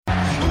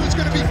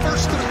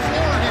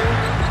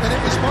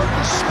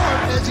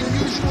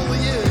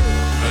certainly is.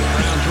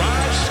 Brown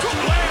drives, scoop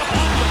layup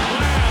off the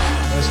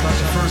glass. It's not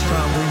the first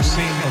time we've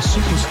seen a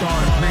superstar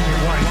in green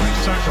and white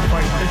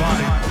sacrifice the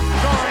body.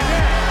 Sorry,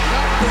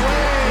 knocked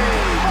away.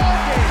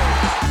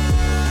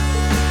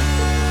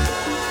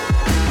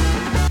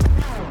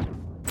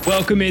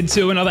 Welcome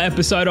into another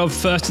episode of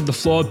First to the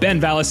Floor. Ben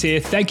Vallis here.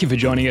 Thank you for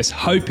joining us.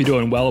 Hope you're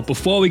doing well.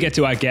 Before we get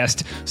to our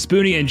guest,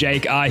 Spoonie and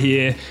Jake are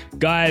here.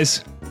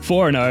 Guys,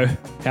 4-0.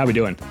 How are we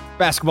doing?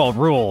 Basketball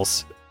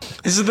rules.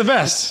 This is the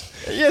best.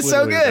 You're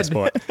so good.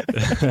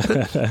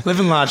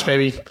 Living large,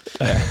 baby.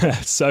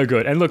 So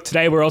good. And look,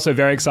 today we're also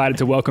very excited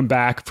to welcome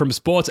back from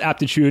Sports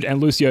Aptitude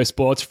and Lucio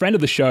Sports, friend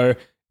of the show,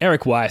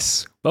 Eric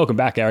Weiss. Welcome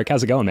back, Eric.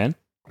 How's it going, man?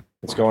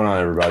 What's going on,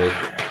 everybody?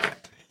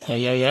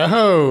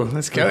 Yo.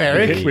 Let's go,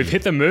 Eric. We've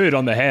hit the mood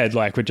on the head.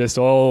 Like, we're just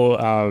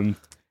all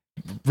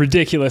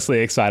ridiculously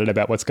excited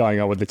about what's going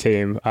on with the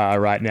team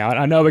right now. And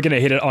I know we're going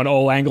to hit it on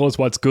all angles,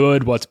 what's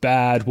good, what's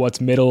bad,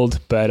 what's middled,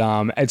 but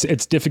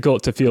it's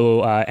difficult to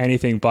feel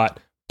anything but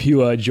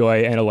pure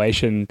joy and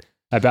elation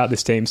about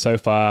this team so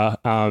far.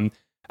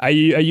 Are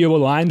you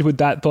aligned with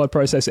that thought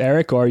process,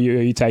 Eric, or are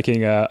you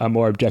taking a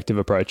more objective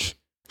approach?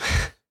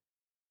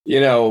 You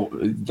know,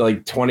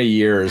 like 20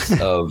 years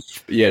of,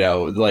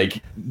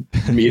 like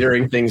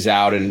metering things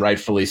out, and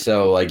rightfully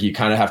so. Like, you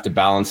kind of have to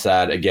balance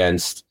that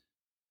against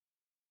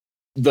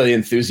the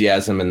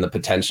enthusiasm and the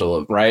potential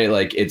of, right?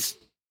 Like,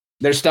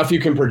 there's stuff you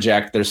can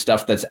project. There's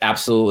stuff that's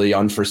absolutely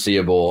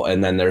unforeseeable.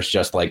 And then there's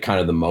just like kind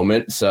of the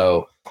moment.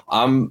 So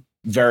I'm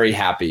very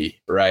happy,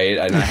 right?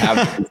 And I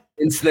have,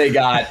 since they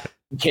got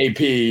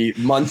KP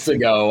months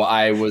ago,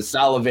 I was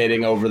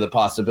salivating over the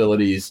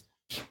possibilities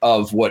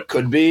of what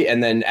could be,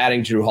 and then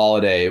adding Drew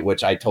Holiday,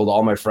 which I told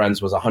all my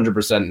friends was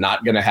 100%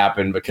 not going to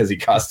happen because he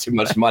cost too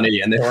much money,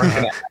 and they weren't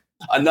going to have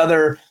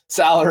another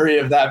salary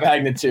of that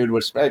magnitude,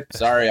 which,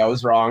 sorry, I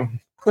was wrong.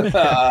 It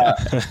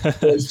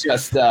was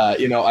just,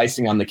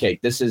 icing on the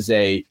cake. This is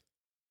a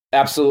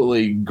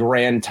absolutely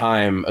grand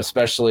time,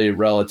 especially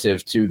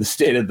relative to the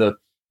state of the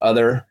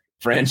other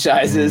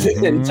franchises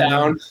in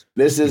town.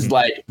 This is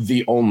like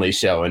the only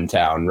show in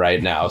town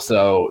right now.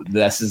 So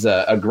this is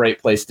a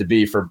great place to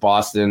be for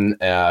Boston,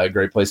 a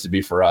great place to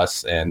be for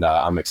us. And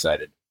I'm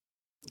excited.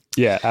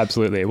 Yeah,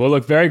 absolutely. Well,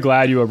 look, very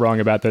glad you were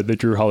wrong about the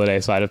Drew Holiday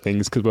side of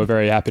things, because we're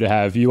very happy to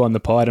have you on the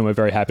pod, and we're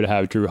very happy to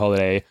have Drew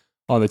Holiday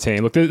on the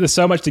team. Look, there's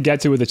so much to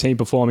get to with the team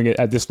performing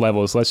at this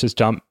level, so let's just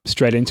jump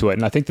straight into it.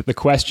 And I think that the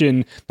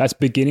question that's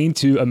beginning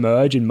to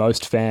emerge in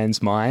most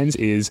fans' minds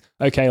is,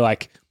 okay,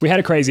 like, we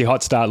had a crazy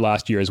hot start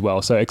last year as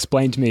well, so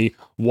explain to me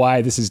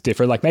why this is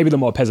different. Like, maybe the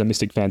more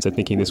pessimistic fans are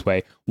thinking this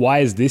way. Why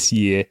is this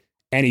year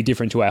any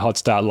different to our hot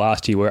start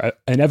last year, where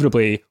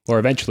inevitably, or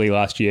eventually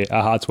last year,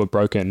 our hearts were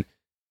broken?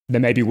 They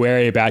may be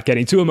wary about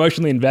getting too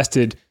emotionally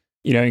invested,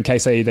 in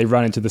case they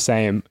run into the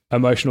same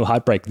emotional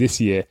heartbreak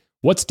this year.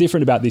 What's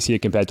different about this year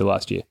compared to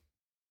last year?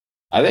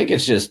 I think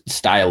it's just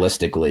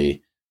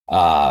stylistically,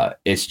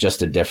 it's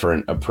just a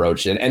different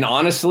approach. And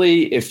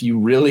honestly, if you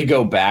really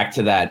go back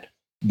to that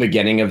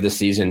beginning of the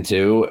season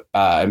too,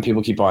 and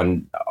people keep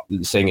on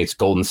saying it's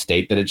Golden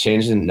State that it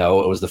changed, and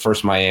no, it was the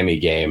first Miami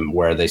game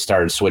where they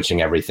started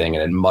switching everything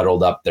and it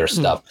muddled up their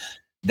stuff.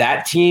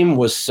 That team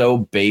was so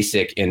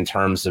basic in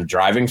terms of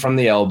driving from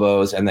the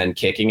elbows and then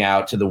kicking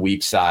out to the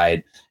weak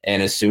side.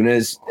 And as soon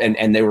as,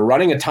 and they were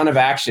running a ton of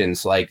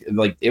actions, like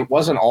it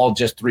wasn't all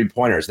just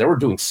 3-pointers. They were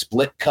doing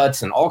split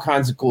cuts and all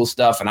kinds of cool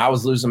stuff. And I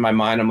was losing my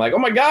mind. I'm like, oh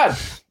my God,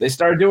 they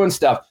started doing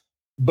stuff.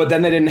 But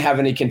then they didn't have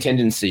any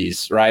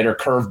contingencies, right? Or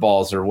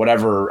curveballs or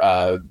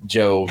whatever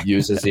Joe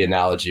uses the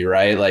analogy,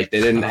 right? Like, they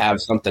didn't have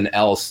something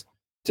else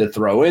to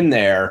throw in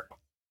there.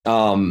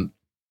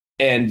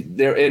 And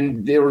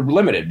they were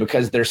limited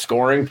because their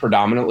scoring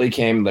predominantly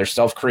their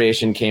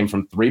self-creation came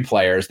from 3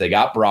 players. They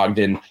got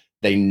Brogdon.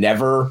 They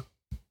never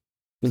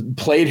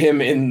played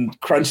him in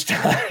crunch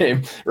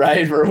time,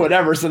 right? Or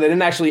whatever. So they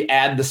didn't actually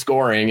add the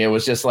scoring. It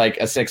was just like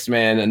a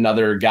 6-man,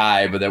 another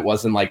guy, but it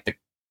wasn't like the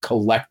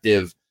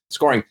collective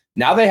scoring.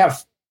 Now they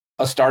have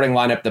a starting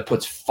lineup that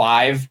puts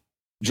 5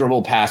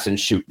 dribble, pass, and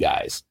shoot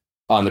guys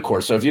on the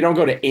court. So if you don't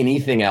go to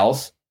anything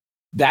else,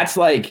 that's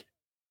like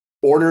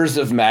orders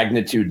of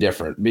magnitude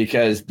different,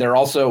 because they're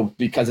also,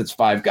 because it's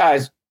 5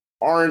 guys,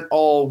 aren't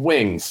all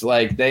wings.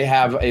 Like, they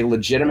have a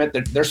legitimate,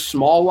 their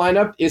small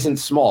lineup isn't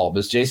small,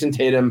 because Jason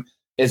Tatum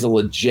is a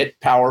legit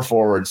power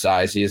forward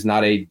size. He is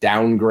not a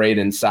downgrade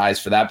in size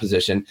for that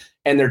position.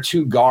 And their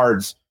 2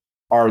 guards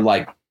are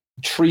like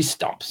tree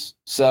stumps.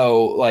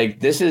 So like,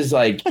 this is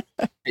like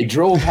a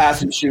dribble,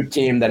 pass, and shoot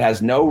team that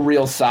has no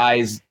real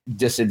size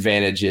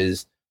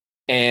disadvantages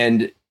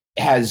and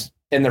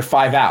they're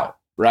 5 out,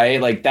 right?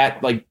 Like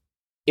that, like,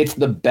 it's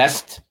the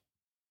best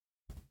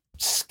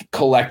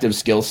collective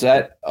skill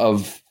set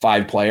of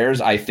 5 players,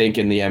 I think,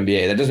 in the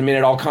NBA. That doesn't mean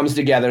it all comes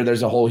together.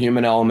 There's a whole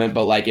human element,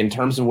 but like, in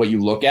terms of what you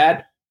look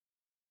at,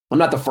 I'm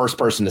not the first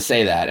person to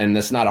say that. And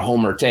that's not a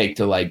homer take,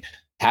 to like,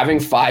 having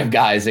 5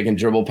 guys that can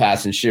dribble,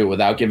 pass, and shoot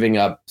without giving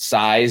up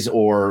size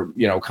or,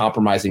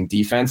 compromising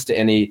defense to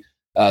any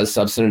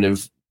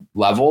substantive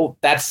level.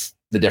 That's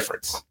the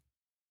difference.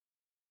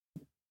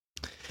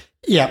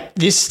 Yeah,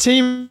 this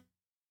team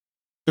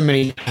too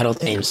many title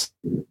teams.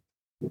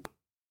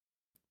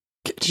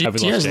 Did you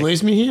guys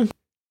lose me here?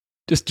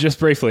 Just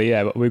briefly,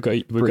 yeah. But we've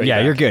got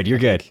Yeah, you're good. You're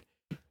good.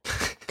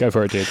 Go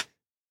for it, dude.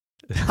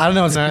 I don't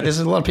know. There's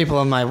a lot of people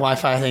on my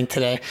Wi-Fi, I think,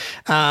 today.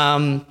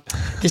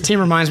 This team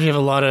reminds me of a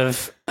lot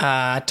of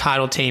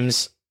title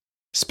teams,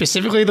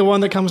 specifically the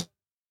one that comes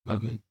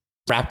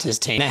Raptors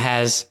team that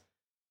has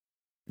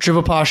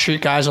dribble pass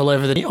shoot guys all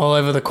over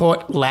the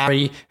court.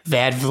 Lowry,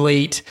 Van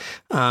Vliet,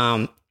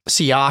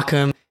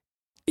 Siakam,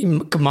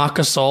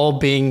 Marcus Gasol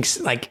being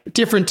like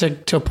different to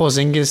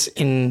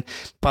Porzingis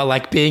but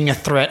like being a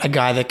threat, a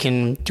guy that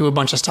can do a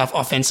bunch of stuff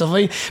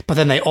offensively. But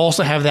then they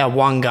also have that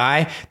one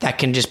guy that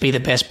can just be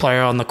the best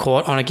player on the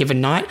court on a given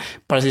night.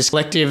 But it's this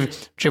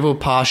collective dribble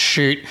pass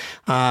shoot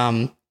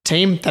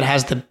team that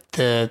has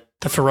the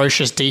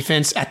ferocious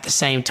defense at the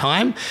same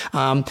time.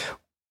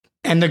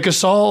 And the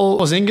Gasol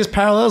Porzingis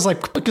parallels,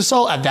 like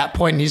Gasol at that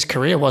point in his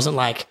career wasn't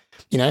like,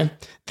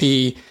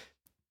 the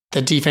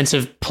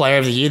defensive player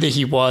of the year that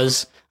he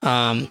was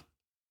in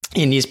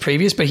years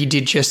previous, but he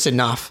did just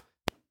enough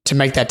to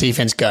make that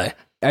defense go.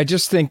 I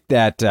just think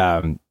that,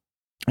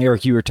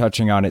 Eric, you were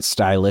touching on it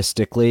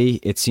stylistically.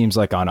 It seems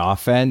like on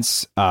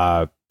offense,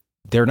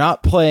 they're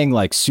not playing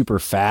like super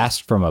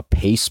fast from a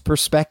pace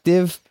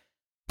perspective,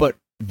 but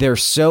they're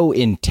so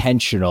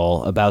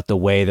intentional about the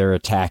way they're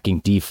attacking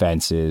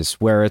defenses,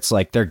 where it's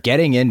like they're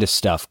getting into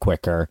stuff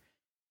quicker.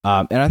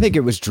 And I think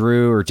it was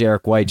Drew or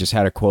Derek White just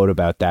had a quote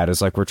about that.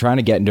 It's like, we're trying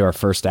to get into our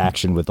first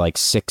action with like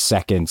 6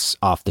 seconds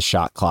off the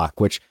shot clock,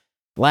 which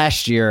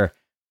last year,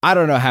 I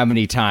don't know how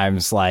many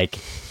times like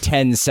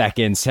 10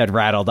 seconds had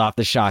rattled off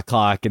the shot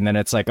clock. And then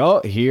it's like,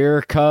 oh,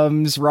 here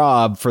comes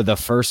Rob for the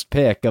first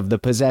pick of the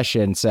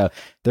possession. So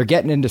they're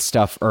getting into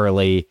stuff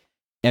early.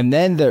 And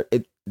then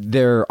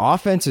their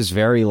offense is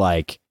very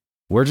like,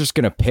 we're just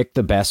going to pick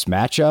the best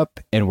matchup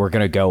and we're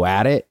going to go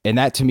at it. And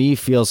that to me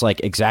feels like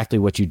exactly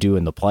what you do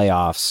in the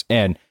playoffs.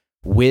 And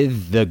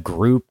with the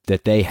group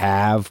that they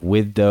have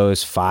with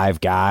those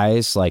 5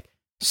 guys, like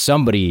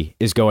somebody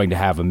is going to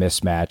have a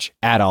mismatch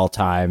at all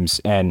times.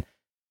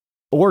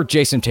 Or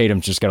Jason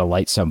Tatum's just going to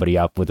light somebody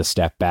up with a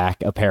step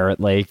back,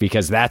 apparently,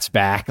 because that's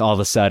back all of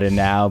a sudden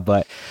now.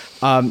 But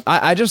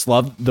I just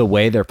love the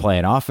way they're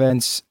playing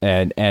offense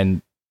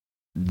and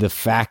the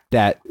fact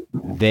that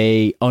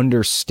they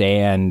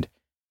understand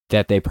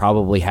that they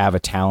probably have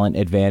a talent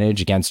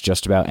advantage against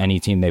just about any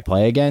team they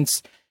play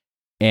against,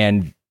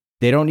 and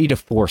they don't need to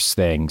force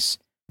things.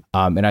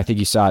 And I think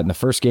you saw it in the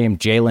first game.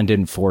 Jalen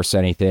didn't force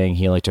anything.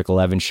 He only took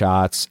 11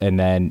 shots, and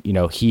then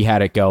he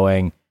had it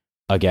going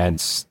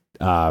against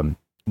when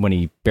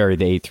he buried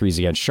the 8 threes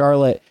against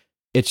Charlotte.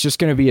 It's just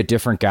going to be a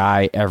different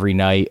guy every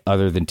night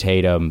other than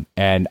Tatum,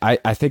 and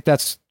I think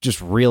that's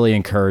just really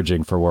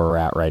encouraging for where we're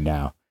at right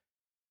now.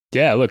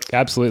 Yeah, look,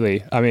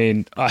 absolutely. I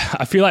mean,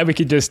 I feel like we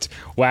could just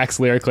wax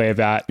lyrically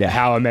about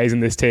how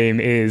amazing this team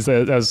is.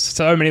 There's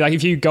so many, like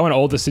if you go on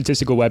all the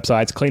statistical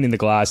websites, Cleaning the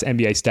Glass,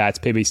 NBA Stats,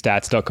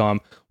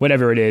 PBStats.com,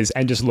 whatever it is,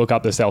 and just look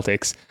up the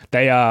Celtics,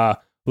 they are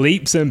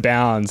leaps and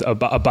bounds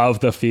above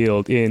the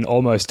field in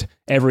almost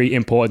every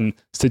important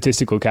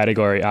statistical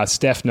category.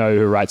 Steph No,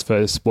 who writes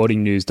for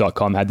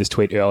sportingnews.com, had this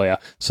tweet earlier,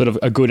 sort of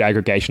a good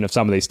aggregation of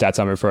some of these stats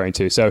I'm referring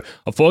to. So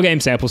a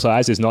 4-game sample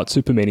size is not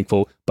super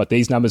meaningful, but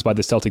these numbers by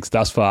the Celtics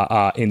thus far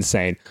are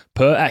insane.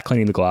 Per at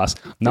Cleaning the Glass,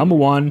 number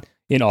 1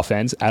 in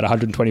offense at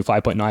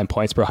 125.9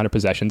 points per 100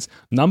 possessions.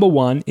 Number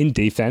 1 in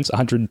defense,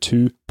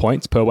 102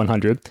 points per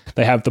 100.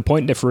 They have the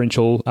point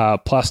differential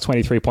plus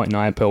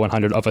 23.9 per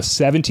 100 of a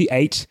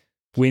 78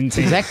 win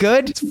team. Is that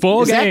good? It's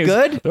 4 games.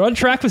 That good? They're on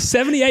track for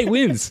 78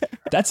 wins.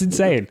 That's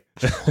insane.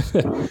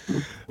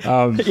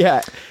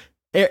 Yeah.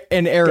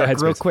 And Eric,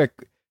 ahead, real quick.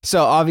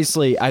 So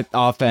obviously,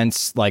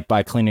 offense, like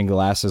by Cleaning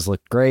Glasses,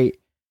 looked great.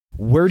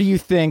 Where do you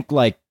think,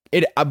 like,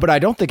 it? But I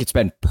don't think it's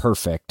been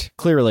perfect.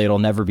 Clearly, it'll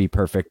never be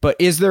perfect. But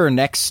is there a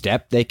next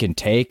step they can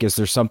take? Is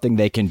there something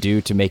they can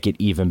do to make it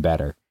even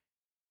better?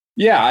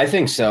 Yeah, I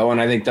think so.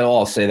 And I think they'll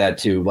all say that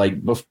too. Like,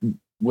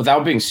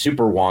 without being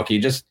super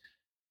wonky, just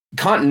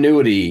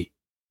continuity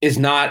is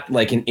not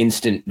like an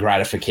instant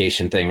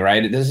gratification thing,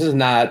 right? This is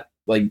not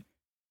like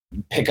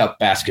pickup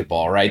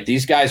basketball, right?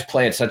 These guys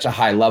play at such a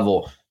high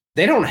level.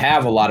 They don't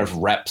have a lot of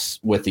reps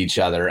with each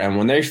other. And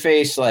when they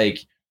face,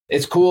 like,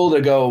 it's cool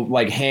to go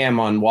like ham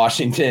on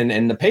Washington,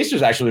 and the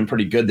Pacers actually been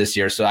pretty good this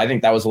year. So I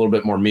think that was a little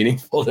bit more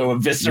meaningful to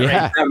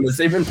eviscerate them.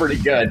 They've been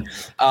pretty good.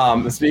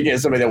 Speaking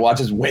of somebody that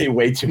watches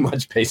way too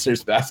much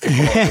Pacers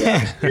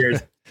basketball.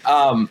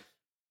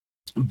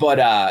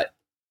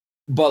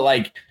 But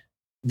like,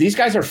 these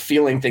guys are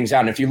feeling things out.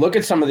 And if you look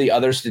at some of the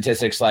other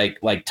statistics, like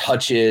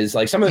touches,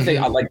 like some of the things,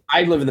 like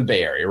I live in the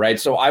Bay Area, right?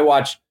 So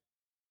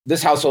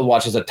this household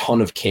watches a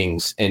ton of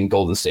Kings and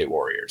Golden State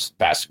Warriors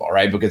basketball,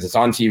 right? Because it's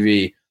on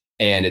TV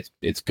and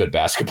it's good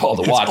basketball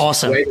to watch.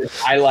 Awesome.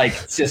 I like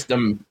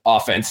system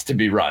offense to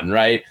be run,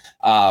 right?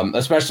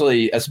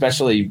 Especially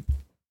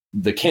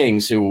the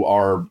Kings, who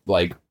are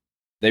like,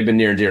 they've been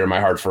near and dear to my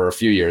heart for a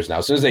few years now.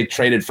 As soon as they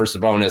traded for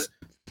Sabonis,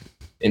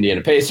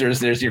 Indiana Pacers,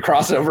 there's your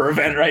crossover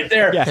event right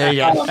there. Yeah, there you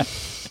go.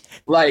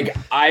 like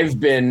I've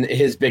been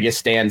his biggest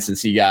stand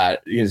since he got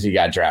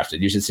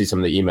drafted. You should see some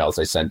of the emails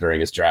I sent during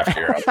his draft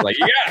year. I was like,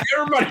 yeah,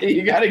 everybody,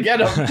 you got to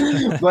get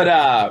him.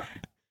 But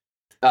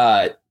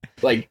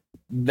like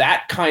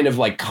that kind of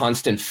like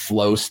constant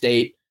flow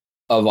state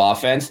of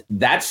offense,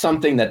 that's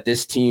something that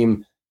this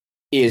team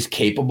is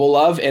capable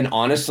of. And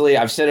honestly,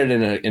 I've said it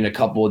in a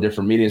couple of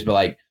different meetings, but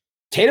like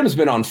Tatum's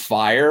been on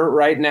fire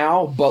right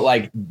now, but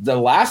like the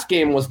last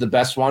game was the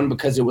best one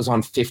because it was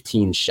on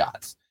 15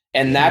 shots.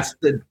 And that's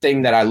the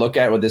thing that I look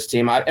at with this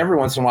team. Every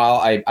once in a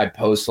while, I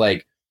post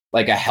like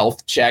a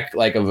health check,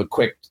 like of a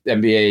quick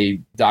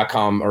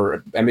NBA.com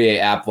or NBA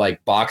app,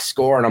 like box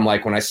score. And I'm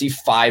like, when I see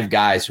 5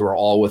 guys who are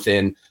all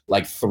within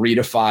like 3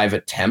 to 5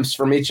 attempts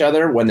from each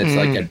other, when it's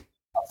like a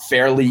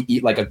fairly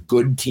like a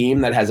good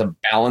team that has a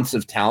balance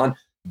of talent,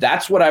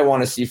 that's what I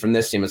want to see from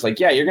this team. It's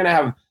like, yeah, you're going to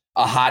have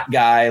a hot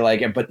guy,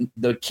 like, but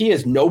the key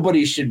is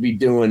nobody should be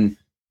doing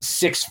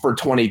 6 for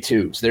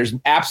 22. So there's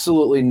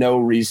absolutely no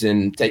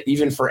reason to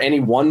even for any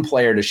one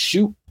player to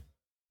shoot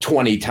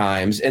 20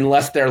 times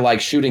unless they're like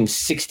shooting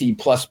 60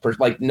 plus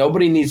like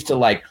nobody needs to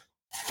like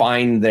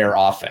find their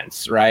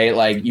offense, right?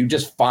 Like you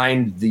just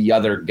find the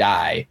other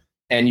guy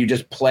and you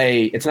just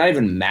play. It's not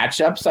even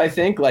matchups. I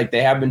think like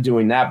they have been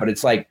doing that, but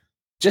it's like,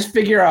 just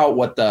figure out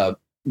what the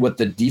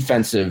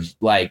defensive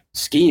like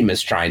scheme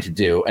is trying to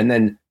do and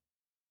then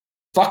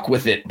fuck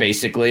with it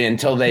basically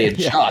until they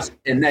adjust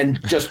and then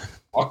just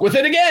fuck with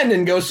it again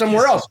and go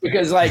somewhere else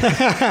because like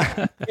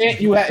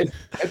you have,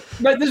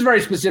 but this is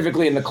very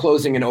specifically in the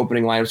closing and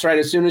opening lineups, right?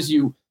 As soon as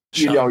you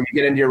know you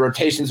get into your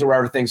rotations or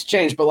wherever things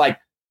change, but like,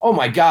 oh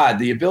my God,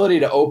 the ability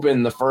to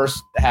open the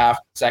first half,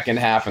 second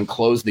half and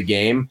close the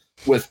game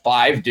with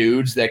 5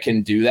 dudes that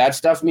can do that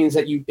stuff means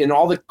that you, in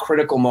all the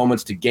critical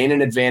moments to gain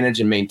an advantage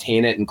and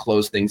maintain it and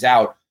close things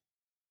out,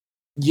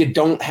 you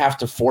don't have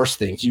to force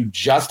things. You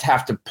just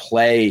have to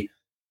play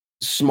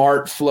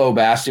smart flow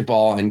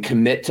basketball and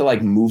commit to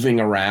like moving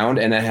around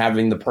and then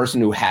having the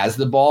person who has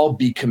the ball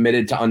be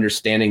committed to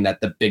understanding that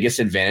the biggest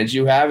advantage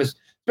you have is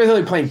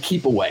basically playing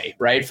keep away,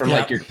 right? From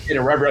like you're in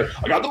a rubber,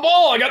 I got the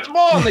ball.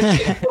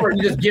 And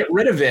you just get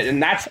rid of it.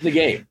 And that's the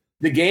game.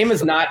 The game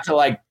is not to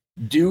like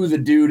do the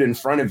dude in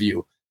front of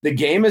you. The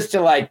game is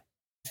to like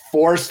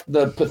force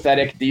the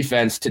pathetic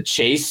defense to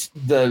chase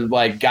the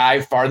like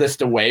guy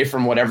farthest away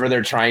from whatever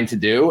they're trying to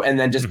do. And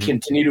then just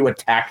continue to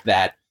attack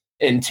that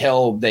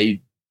until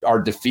they are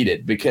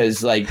defeated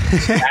because like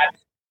that's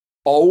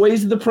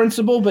always the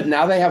principle. But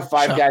now they have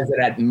 5 guys that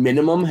at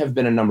minimum have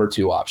been a number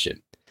 2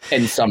 option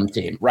in some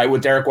team, right?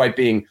 With Derek White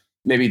being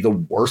maybe the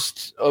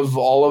worst of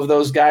all of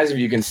those guys, if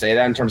you can say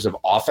that in terms of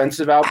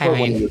offensive output,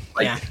 when he was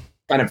like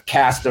kind of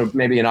cast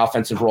maybe an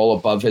offensive role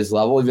above his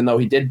level, even though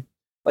he did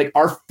like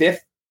our 5th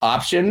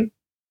option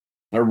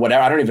or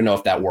whatever. I don't even know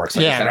if that works.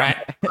 Like, right.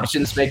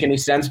 Options make any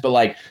sense, but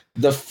like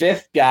the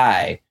 5th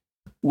guy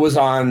was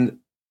on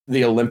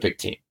the Olympic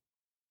team.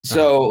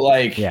 So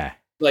like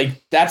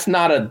that's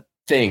not a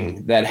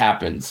thing that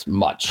happens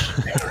much,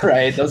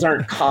 right? Those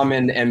aren't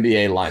common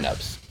NBA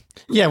lineups.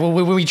 Yeah, well,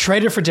 when we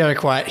traded for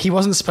Derek White, he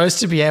wasn't supposed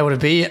to be able to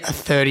be a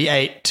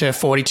 38 to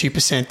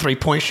 42%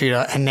 three-point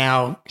shooter, and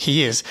now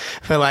he is.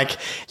 But like,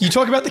 you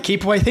talk about the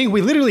keep away thing.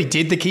 We literally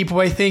did the keep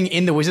away thing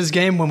in the Wizards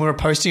game when we were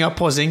posting up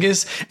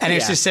Porzingis, and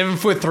it's just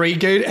 7'3"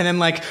 dude, and then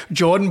like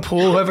Jordan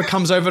Poole, whoever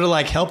comes over to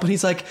like help, and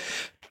he's like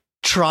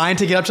trying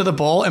to get up to the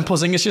ball, and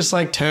Porzingis just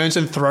like turns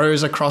and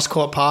throws a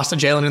cross-court pass to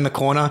Jalen in the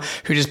corner,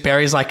 who just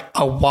buries like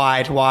a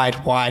wide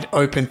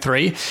open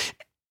 3.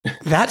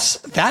 That's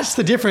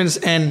the difference,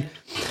 and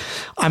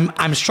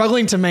I'm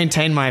struggling to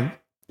maintain my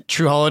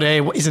Drew Holiday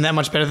isn't that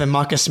much better than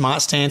Marcus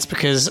Smart stance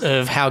because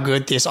of how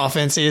good this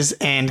offense is,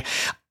 and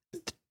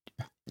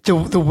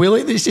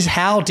this is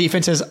how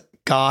defenses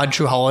guard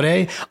Drew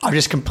Holiday are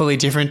just completely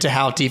different to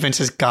how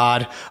defenses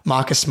guard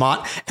Marcus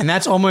Smart, and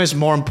that's almost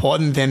more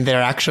important than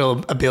their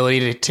actual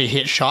ability to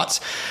hit shots,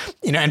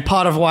 and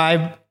part of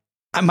why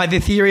the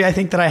theory I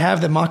think that I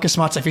have that Marcus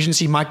Smart's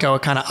efficiency might go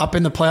kind of up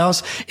in the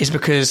playoffs is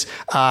because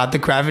the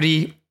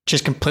gravity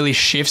just completely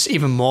shifts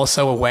even more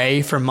so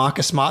away from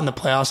Marcus Smart in the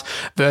playoffs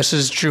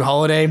versus Drew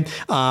Holiday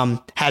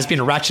has been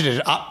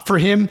ratcheted up for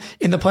him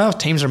in the playoffs.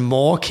 Teams are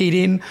more keyed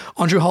in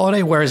on Drew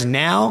Holiday, whereas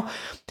now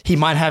he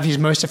might have his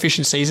most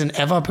efficient season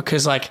ever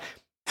because like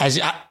I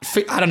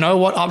don't know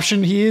what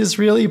option he is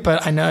really,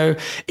 but I know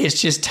it's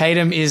just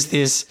Tatum is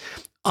this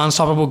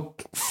unstoppable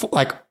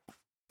like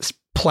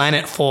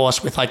planet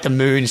force with like the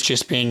moons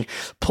just being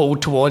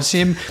pulled towards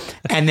him,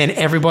 and then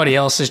everybody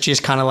else is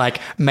just kind of like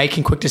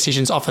making quick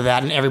decisions off of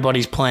that, and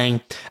everybody's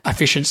playing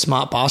efficient,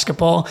 smart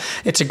basketball.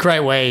 It's a great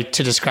way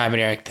to describe it,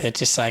 Eric. They're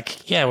just like,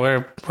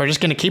 we're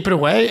just going to keep it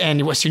away,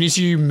 and as soon as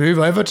you move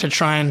over to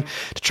try and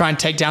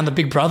take down the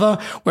big brother,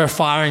 we're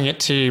firing it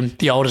to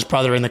the oldest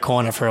brother in the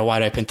corner for a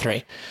wide open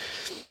 3.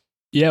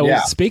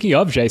 Speaking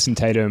of Jason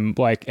Tatum,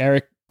 like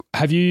Eric,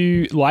 have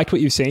you liked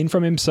what you've seen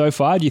from him so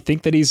far? Do you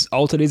think that he's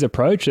altered his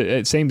approach?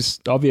 It seems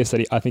obvious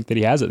that I think that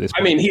he has at this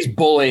point. I mean, he's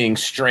bullying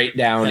straight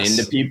down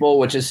into people,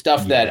 which is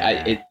stuff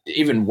that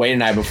even Wayne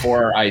and I,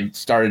 before I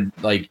started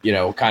like,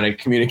 kind of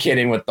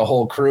communicating with the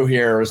whole crew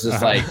here, was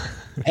just like,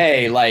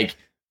 hey, like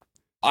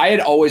I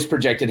had always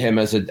projected him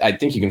as I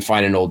think you can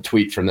find an old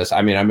tweet from this.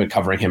 I mean, I've been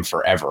covering him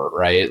forever,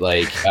 right?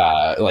 Like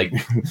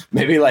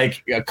maybe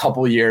like a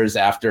couple years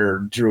after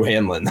Drew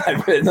Hanlon.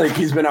 I've been like,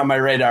 he's been on my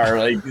radar,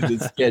 like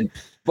this kid.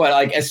 But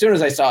like, as soon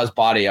as I saw his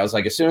body, I was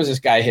like, as soon as this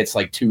guy hits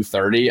like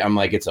 230, I'm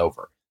like, it's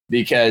over.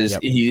 Because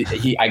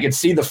I could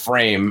see the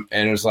frame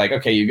and it was like,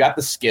 okay, you got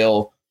the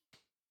skill.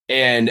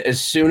 And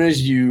as soon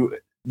as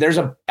there's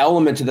an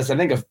element to this. I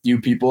think a few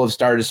people have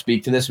started to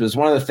speak to this. But it's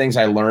one of the things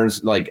I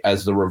learned, like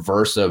as the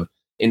reverse of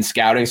in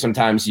scouting.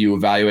 Sometimes you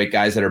evaluate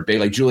guys that are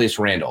big, like Julius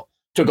Randle.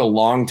 Took a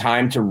long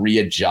time to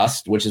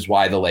readjust, which is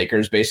why the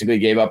Lakers basically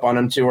gave up on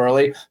him too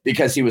early,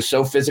 because he was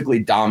so physically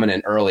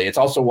dominant early. It's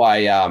also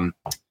why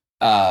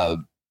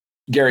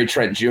Gary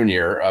Trent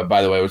Jr.,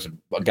 by the way, was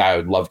a guy I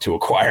would love to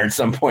acquire at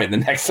some point in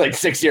the next like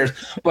 6 years.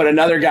 But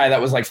another guy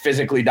that was like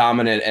physically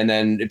dominant. And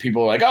then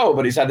people were like, oh,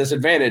 but he's had this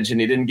advantage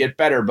and he didn't get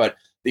better. But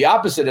the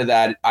opposite of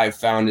that I've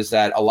found is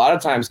that a lot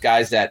of times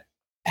guys that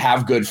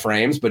have good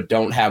frames but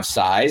don't have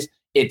size,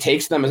 it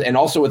takes them, and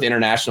also with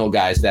international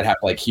guys that have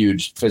like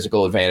huge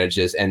physical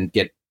advantages and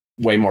get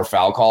way more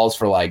foul calls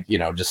for like,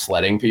 just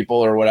sledding people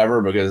or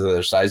whatever because of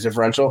their size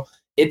differential.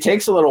 It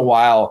takes a little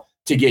while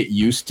to get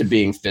used to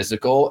being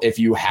physical if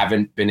you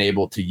haven't been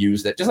able to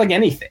use that, just like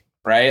anything,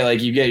 right?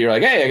 Like you're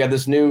like, hey, I got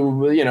this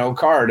new,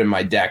 card in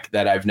my deck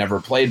that I've never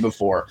played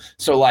before.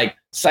 So like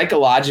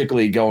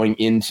psychologically going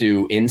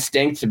into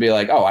instinct to be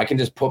like, oh, I can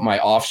just put my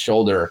off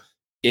shoulder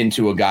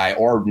into a guy,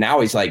 or now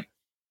he's like,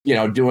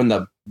 doing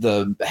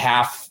the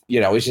half,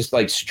 he's just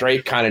like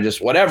straight kind of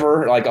just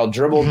whatever, like I'll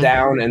dribble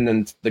down and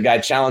then the guy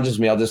challenges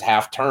me, I'll just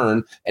half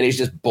turn, and he's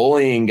just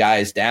bullying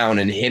guys down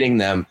and hitting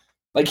them.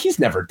 Like he's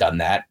never done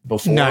that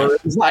before in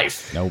his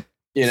life. Nope.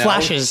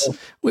 Flashes.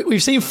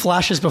 We've seen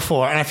flashes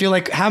before, and I feel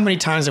like how many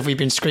times have we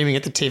been screaming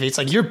at the TV? It's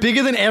like, you're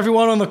bigger than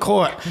everyone on the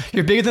court.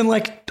 You're bigger than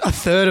like a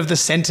third of the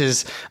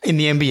centers in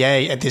the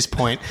NBA at this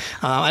point.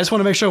 I just want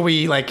to make sure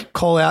we like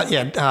call out,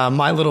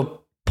 My Little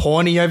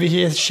Pawny over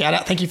here. Shout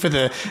out. Thank you for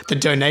the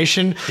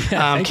donation.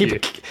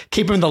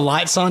 Keeping the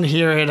lights on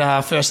here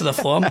at First of the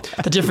Floor.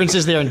 The difference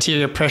is their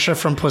interior pressure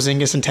from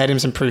Porzingis and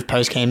Tatum's improved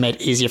post-game made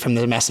easier from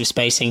the massive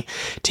spacing.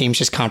 Teams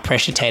just can't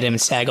pressure Tatum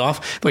and sag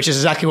off, which is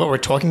exactly what we're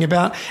talking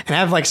about. And I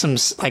have like some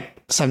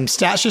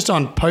stats just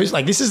on post.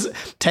 Like this is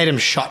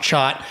Tatum's shot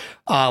chart.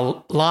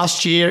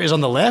 Last year is on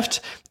the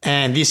left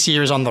and this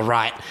year is on the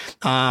right.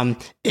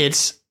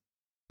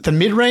 The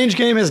mid-range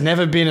game has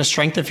never been a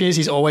strength of his.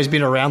 He's always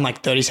been around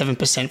like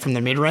 37% from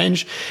the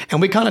mid-range.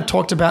 And we kind of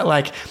talked about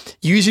like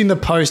using the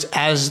post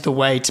as the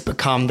way to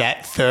become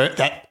that third,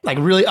 that like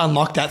really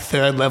unlock that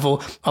third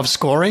level of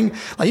scoring.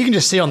 Like you can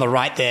just see on the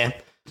right there,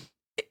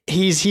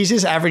 he's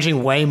just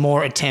averaging way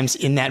more attempts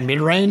in that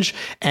mid-range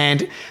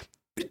and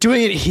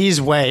doing it his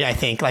way, I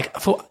think. Like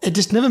it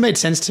just never made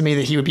sense to me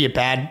that he would be a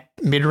bad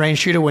mid-range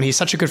shooter when he's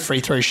such a good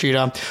free throw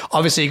shooter.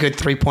 Obviously a good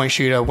 3-point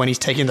shooter when he's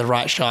taking the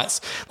right shots.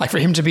 Like for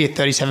him to be a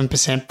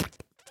 37%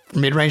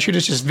 mid-range shooter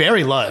is just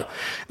very low.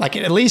 Like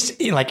at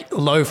least in like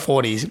low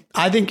 40s.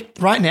 I think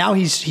right now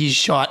he's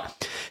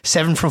shot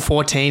 7 from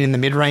 14 in the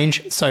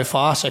mid-range so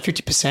far, so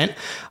 50%.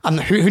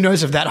 Who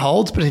knows if that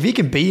holds, but if he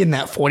can be in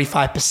that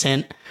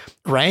 45%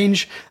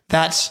 range,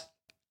 that's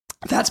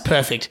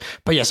perfect.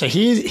 But yeah, so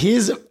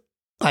his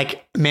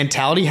like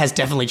mentality has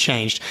definitely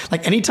changed.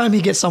 Like anytime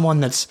he gets someone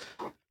that's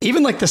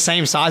even like the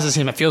same size as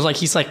him, it feels like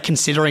he's like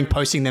considering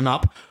posting them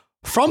up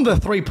from the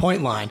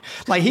 3-point line.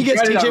 Like he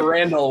gets TJ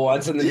Randall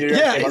once in the New York.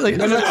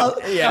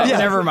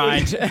 Never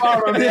mind.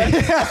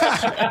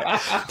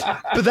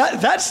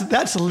 But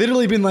that's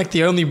literally been like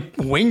the only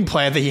wing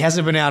player that he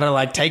hasn't been able to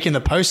like take in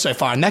the post so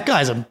far, and that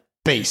guy's a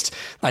beast.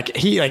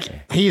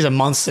 He's a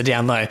monster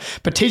down low.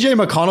 But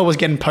TJ McConnell was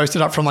getting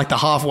posted up from like the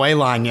halfway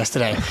line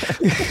yesterday.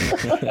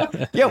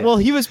 Yeah, well,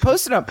 he was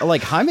posted up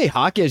like Jaime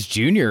Jaquez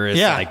Jr. is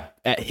like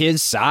at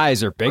his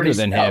size or bigger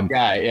than him.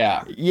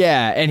 Guy,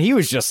 yeah, and he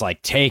was just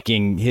like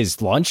taking his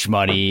lunch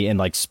money and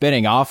like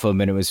spitting off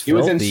him, and it was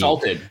filthy. He was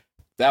insulted.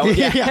 That was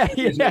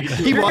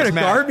He was gonna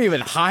guard me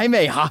with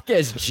Jaime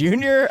Jaquez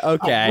Jr.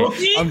 Okay,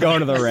 I'm going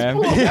to the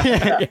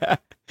rim.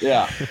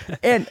 Yeah.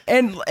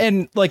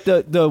 And like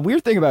the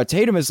weird thing about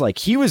Tatum is like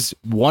he was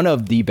one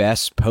of the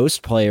best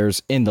post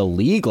players in the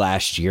league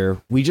last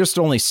year. We just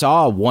only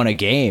saw one a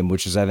game,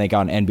 which is I think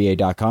on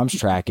NBA.com's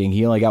tracking.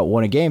 He only got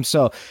one a game.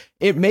 So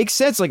it makes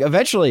sense. Like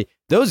eventually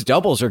those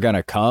doubles are going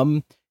to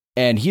come,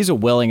 and he's a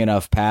willing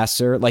enough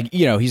passer. Like,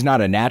 he's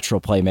not a natural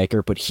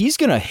playmaker, but he's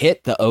going to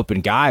hit the open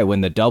guy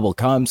when the double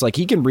comes. Like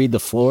he can read the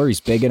floor. He's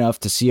big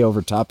enough to see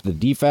over top of the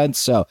defense.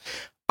 So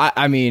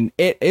I mean,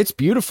 it's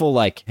beautiful.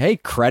 Like, hey,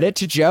 credit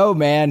to Joe,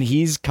 man.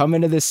 He's come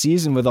into this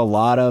season with a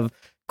lot of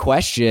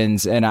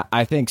questions, and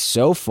I think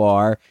so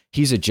far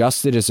he's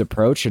adjusted his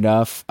approach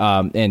enough.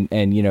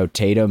 And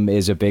Tatum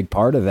is a big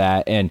part of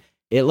that, and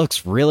it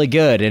looks really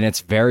good, and it's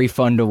very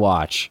fun to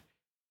watch.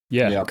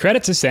 Yeah, yep.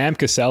 Credit to Sam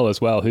Cassell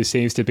as well, who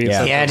seems to be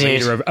the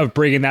leader of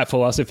bringing that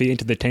philosophy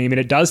into the team. And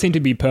it does seem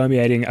to be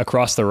permeating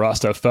across the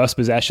roster. First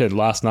possession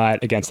last night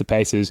against the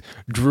Pacers,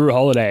 Drew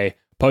Holiday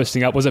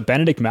posting up. Was it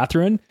Benedict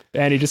Mathurin?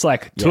 And he just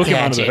like took him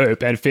under the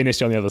hoop and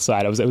finished on the other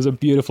side. It was a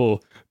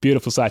beautiful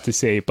sight to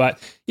see. But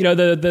you know,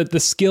 the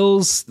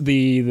skills,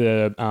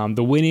 the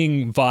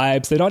winning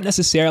vibes, they're not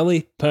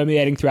necessarily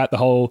permeating throughout the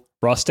whole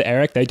roster,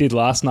 Eric. They did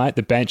last night.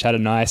 The bench had a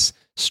nice,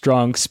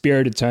 strong,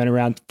 spirited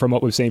turnaround from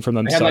what we've seen from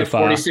them they had so like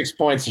far. 46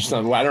 points or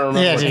something. I don't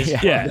remember.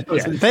 Yeah.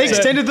 They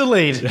extended the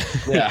lead.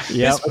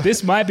 Yeah.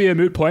 This might be a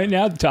moot point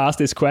now to ask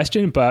this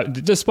question, but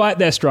despite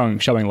their strong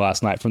showing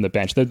last night from the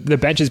bench, the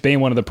bench has been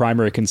one of the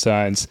primary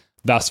concerns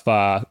thus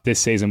far this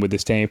season with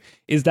this team.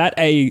 Is that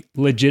a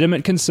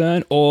legitimate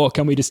concern, or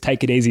can we just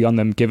take it easy on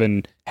them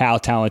given how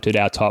talented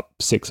our top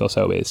 6 or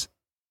so is?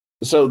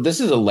 So this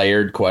is a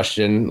layered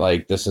question.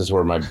 Like, this is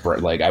where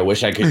I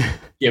wish I could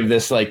give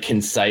this like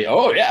concise.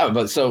 Oh yeah,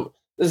 but so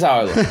this is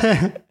how I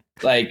look.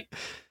 Like,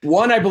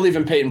 one, I believe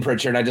in Peyton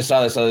Pritchard. I just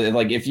saw this.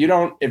 Like,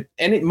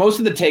 most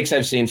of the takes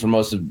I've seen from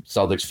most of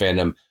Celtics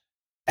fandom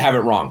have it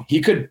wrong.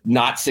 He could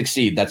not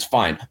succeed. That's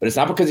fine, but it's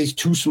not because he's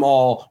too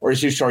small or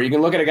he's too short. You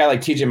can look at a guy like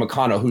TJ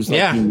McConnell, who's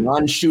like the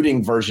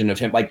non-shooting version of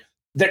him. Like,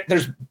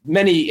 there's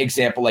many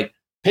examples. Like,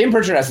 Peyton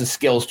Pritchard has the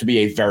skills to be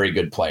a very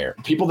good player.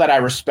 People that I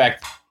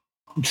respect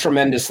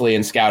tremendously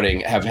in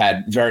scouting have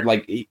had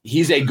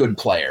he's a good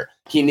player.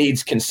 He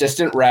needs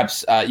consistent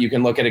reps. You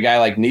can look at a guy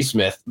like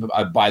Nesmith,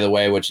 by the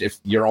way, which if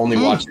you're only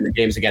watching the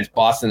games against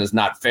Boston is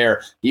not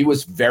fair. He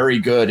was very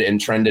good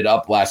and trended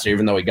up last year,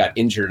 even though he got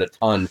injured a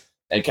ton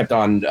and kept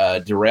on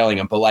derailing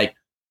him. But like,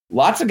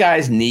 lots of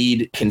guys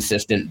need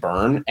consistent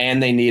burn,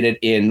 and they need it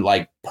in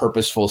like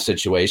purposeful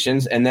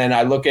situations. And then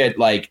I look at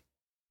like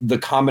the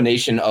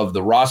combination of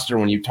the roster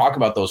when you talk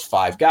about those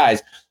 5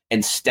 guys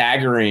and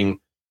staggering.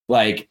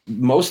 Like,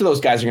 most of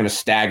those guys are going to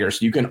stagger,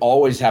 so you can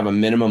always have a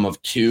minimum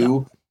of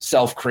 2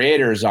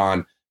 self-creators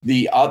on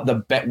we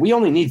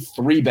only need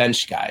 3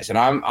 bench guys, and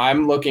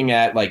I'm looking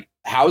at like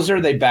Hauser.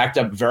 They backed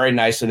up very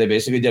nicely. They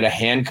basically did a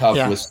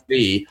handcuff with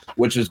Spee,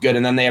 which was good,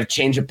 and then they have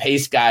change of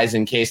pace guys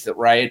in case that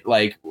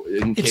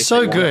it's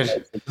so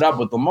good. Put up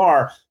with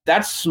Lamar.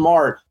 That's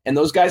smart, and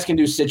those guys can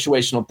do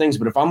situational things.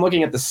 But if I'm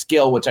looking at the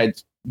skill, which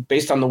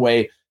based on the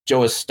way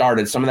Joe has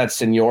started, some of that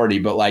seniority,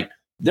 but like,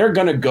 they're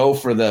going to go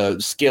for the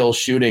skill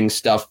shooting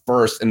stuff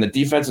first, and the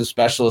defensive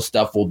specialist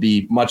stuff will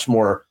be much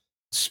more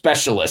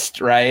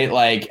specialist, right?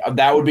 Like,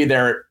 that would be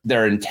their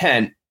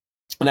intent.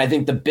 And I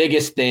think the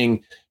biggest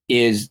thing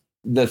is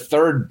the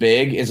third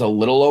big is a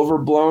little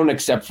overblown,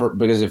 except for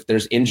because if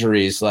there's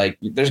injuries, like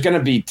there's going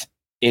to be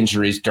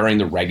injuries during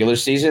the regular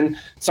season.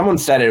 Someone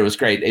said it was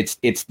great.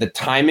 It's the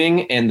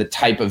timing and the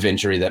type of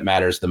injury that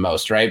matters the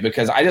most, right?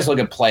 Because I just look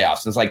at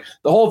playoffs. It's like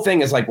the whole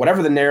thing is like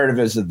whatever the narrative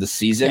is of the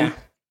season. Yeah.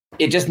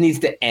 It just needs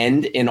to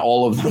end in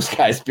all of those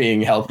guys being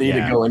healthy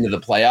to go into the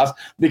playoffs.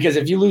 Because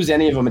if you lose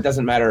any of them, it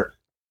doesn't matter.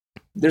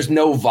 There's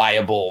no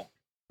viable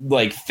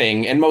like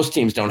thing. And most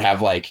teams don't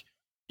have like,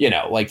 you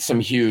know, like some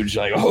huge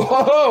like,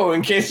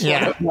 in case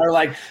one of them are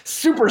like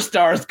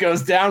superstars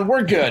goes down,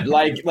 we're good.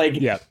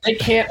 They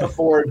can't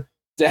afford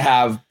to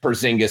have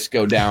Porzingis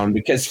go down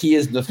because he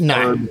is the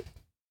third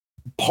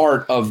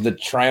part of the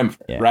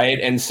triumph, right?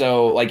 And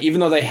so like, even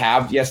though they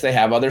have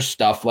other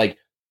stuff, like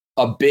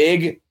a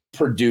big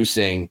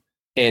producing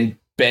and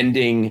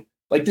bending,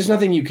 like there's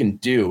nothing you can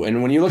do.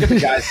 And when you look at the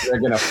guys that are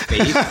going to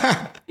face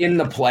in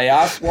the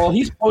playoffs, well,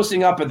 he's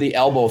posting up at the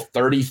elbow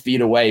 30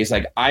 feet away. He's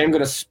like, I am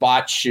going to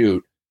spot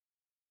shoot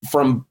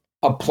from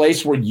a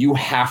place where you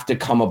have to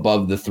come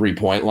above the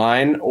 3-point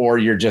line, or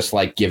you're just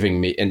like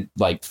giving me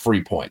like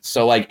free points.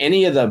 So like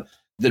any of the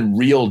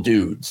real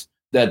dudes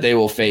that they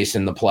will face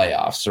in the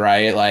playoffs,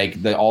 right? Like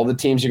all the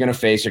teams you're going to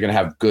face are going to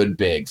have good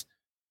bigs.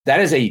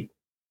 That is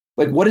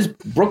what is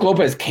Brook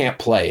Lopez can't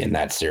play in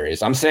that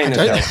series. I'm saying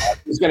this.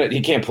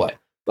 He can't play.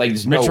 Like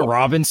Mitchell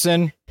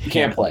Robinson. He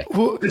can't play.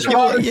 Mitchell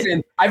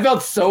Robinson. I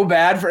felt so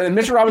bad for and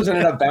Mitchell Robinson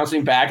ended up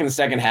bouncing back in the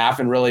second half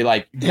and really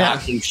like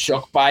not being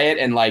shook by it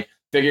and like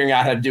figuring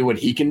out how to do what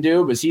he can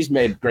do, because he's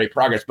made great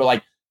progress. But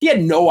like he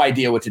had no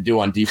idea what to do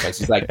on defense.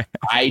 He's like,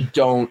 I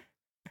don't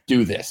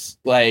do this.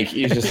 Like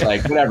he's just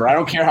like, whatever. I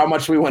don't care how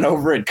much we went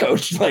over it,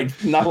 coach.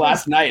 Like not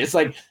last night. It's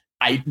like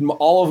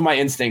all of my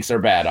instincts are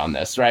bad on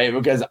this, right?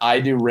 Because I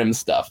do rim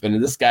stuff,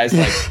 and this guy's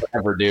like,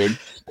 whatever, dude.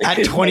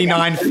 At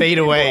 29 feet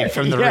away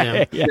from the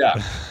rim.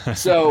 Yeah.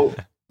 So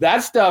that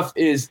stuff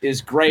is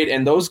great,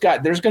 and those guys,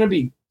 there's going to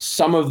be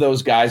some of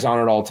those guys on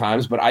at all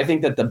times, but I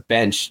think that the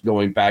bench,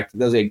 going back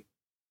to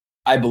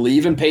I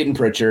believe in Peyton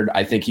Pritchard.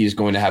 I think he's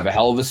going to have a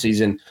hell of a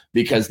season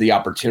because the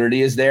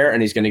opportunity is there,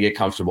 and he's going to get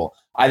comfortable.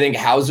 I think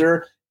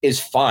Hauser is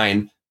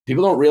fine.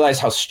 People don't realize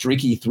how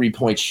streaky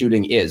 3-point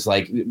shooting is.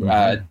 Like,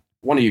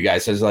 one of you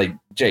guys says, like,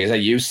 Jay, is that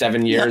you?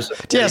 7 years?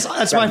 Yes,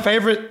 that's my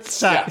favorite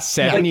stat. Yeah,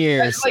 7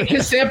 years. Like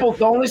his the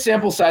only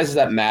sample sizes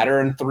that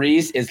matter in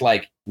threes is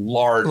like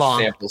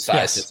long sample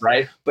sizes,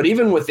 right? But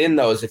even within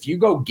those, if you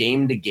go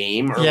game to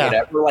game or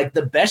whatever, like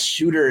the best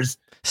shooters,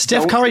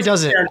 Steph Curry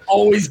does it. And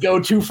always go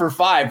 2 for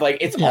 5. Like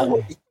it's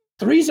always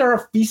threes are a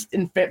feast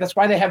and that's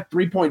why they have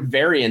 3-point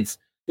variance.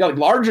 You know, like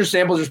larger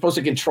samples are supposed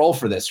to control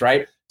for this,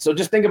 right? So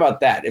just think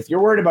about that. If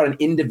you're worried about an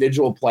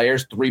individual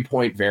player's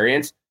 3-point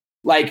variance,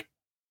 like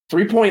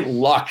 3-point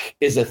luck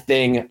is a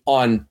thing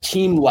on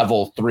team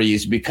level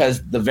threes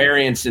because the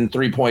variance in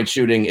 3-point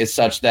shooting is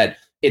such that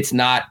it's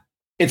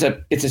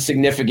a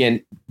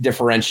significant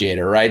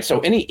differentiator, right? So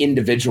any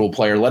individual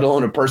player, let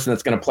alone a person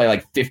that's going to play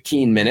like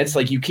 15 minutes,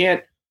 like you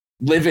can't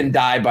live and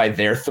die by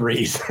their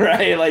threes,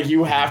 right? Like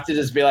you have to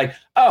just be like,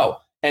 oh,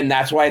 and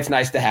that's why it's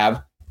nice to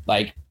have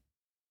like,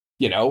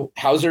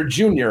 Hauser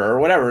Jr.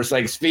 or whatever. It's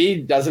like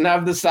Speed doesn't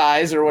have the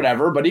size or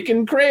whatever, but he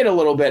can create a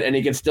little bit and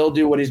he can still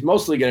do what he's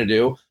mostly going to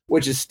do,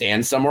 which is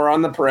stand somewhere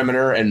on the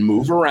perimeter and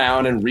move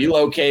around and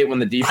relocate when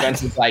the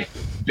defense is like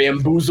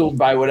bamboozled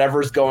by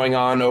whatever's going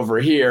on over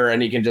here.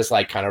 And he can just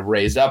like kind of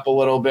raise up a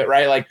little bit,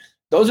 right? Like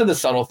those are the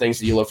subtle things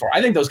that you look for.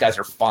 I think those guys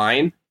are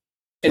fine.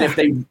 And if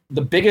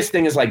the biggest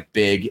thing is like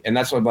big, and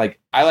that's what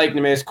I like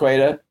Neemias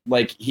Queta.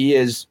 Like he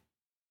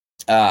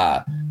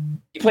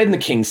played in the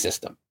King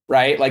system.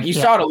 Right, like you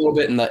saw it a little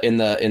bit in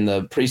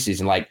the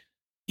preseason. Like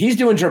he's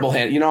doing dribble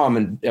hand.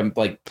 I'm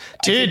like,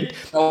 dude,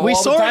 we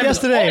saw it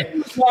yesterday.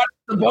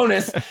 The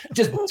bonus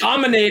just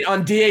dominate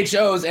on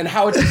DHOs and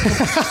how it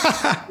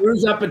just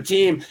screws up a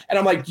team. And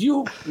I'm like, do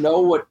you know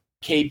what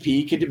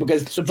KP could do?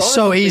 Because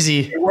so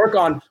easy to work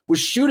on was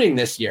shooting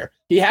this year.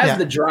 He has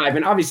the drive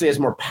and obviously has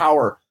more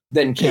power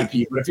than KP.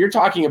 Yeah. But if you're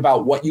talking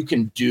about what you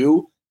can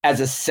do as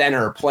a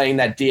center playing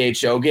that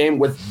DHO game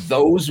with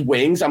those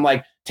wings, I'm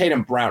like,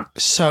 Tatum Brown.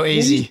 So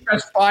easy.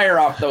 Just fire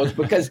off those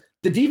because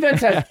the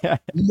defense has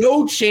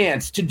no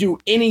chance to do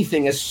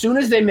anything. As soon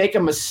as they make a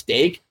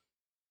mistake,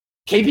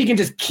 KP can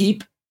just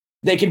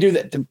they can do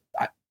that.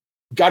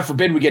 God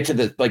forbid we get to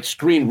the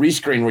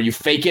rescreen where you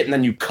fake it and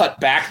then you cut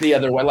back the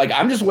other way. Like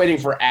I'm just waiting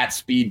for at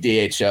speed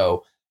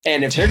DHO.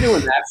 And if they're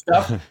doing that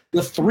stuff,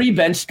 the 3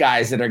 bench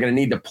guys that are going to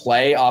need to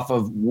play off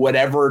of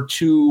whatever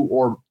 2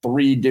 or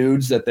 3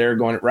 dudes that they're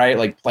going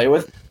to play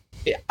with,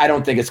 I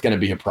don't think it's going to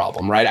be a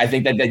problem, right? I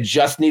think that they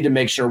just need to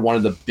make sure one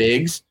of the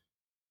bigs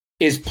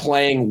is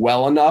playing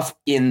well enough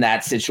in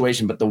that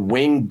situation. But the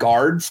wing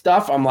guard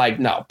stuff, I'm like,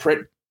 no,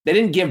 they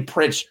didn't give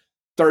Pritch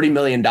 $30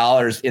 million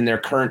in their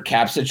current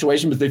cap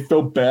situation, but they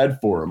felt bad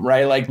for him,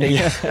 right? Like they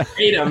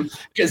paid him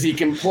because he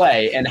can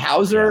play. And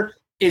Hauser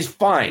is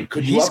fine.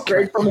 Could you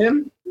upgrade from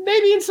him?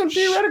 Maybe in some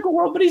theoretical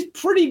world, but he's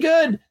pretty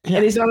good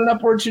and he's on an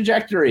upward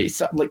trajectory.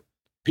 So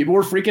people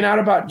were freaking out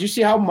about, do you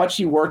see how much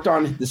he worked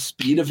on the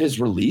speed of his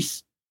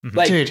release?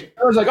 Like, dude.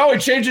 I was like, oh, he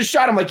changed his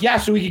shot. I'm like, yeah,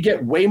 so he could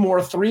get way more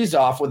threes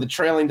off with a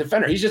trailing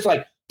defender. He's just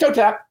like, toe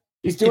tap.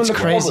 He's doing the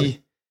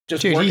crazy.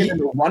 Just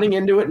working running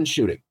into it and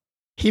shooting.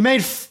 He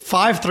made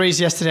 5 threes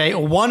yesterday.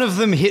 One of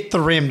them hit the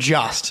rim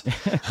just.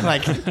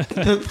 Like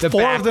the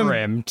 4 of them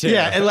rim too.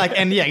 Yeah,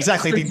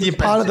 exactly. the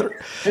part of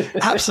the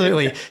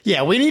absolutely.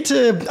 Yeah, we need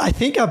to. I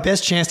think our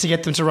best chance to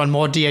get them to run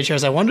more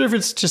DHOs. I wonder if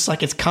it's just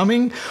like it's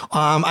coming.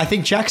 I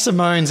think Jack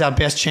Simone's our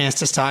best chance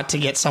to start to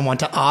get someone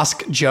to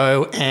ask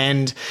Joe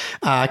and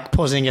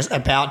Porzingis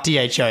about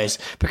DHOs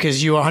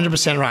because you are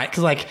 100% right.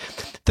 Because like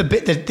the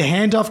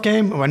handoff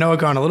game. I know we're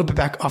going a little bit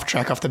back off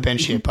track off the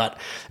bench here, but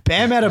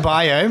Bam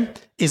Adebayo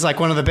is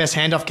like one of the best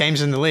handoff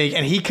games in the league,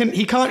 and he can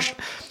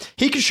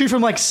shoot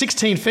from like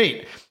 16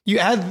 feet. You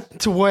add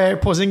to where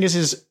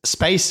Porzingis'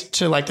 space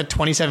to like the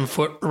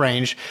 27-foot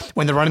range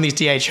when they're running these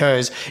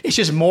DHOs, it's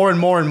just more and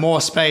more and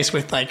more space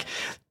with like,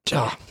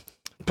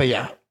 but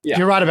yeah,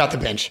 you're right about the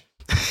bench.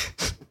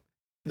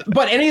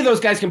 But any of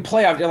those guys can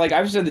play out. Like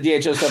I've said the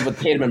DHO stuff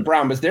with Tatum and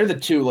Brown, but they're the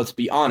 2, let's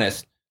be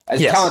honest,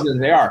 as talented as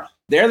they are.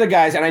 They're the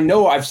guys, and I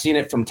know I've seen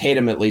it from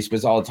Tatum at least,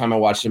 because all the time I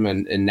watch him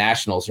in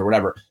nationals or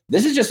whatever.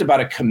 This is just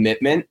about a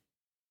commitment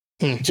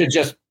to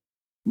just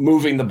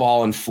moving the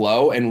ball and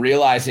flow and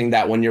realizing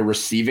that when you're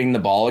receiving the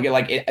ball again,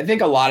 I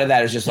think a lot of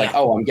that is just like,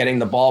 oh, I'm getting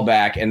the ball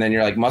back. And then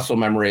you're like muscle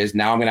memory is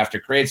now I'm going to have to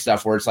create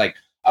stuff where it's like,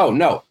 oh,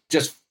 no,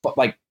 just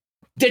like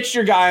ditch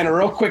your guy on a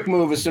real quick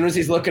move as soon as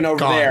he's looking over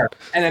there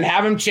and then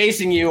have him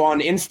chasing you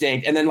on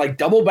instinct and then like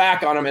double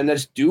back on him and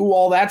just do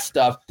all that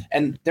stuff.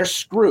 And they're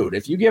screwed.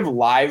 If you give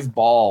live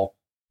ball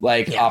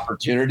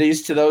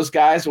opportunities to those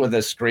guys with a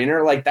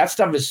screener, like that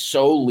stuff is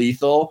so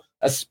lethal,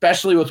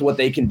 especially with what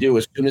they can do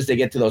as soon as they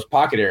get to those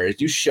pocket areas.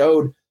 You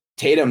showed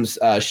Tatum's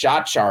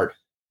shot chart.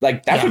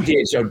 Like that's what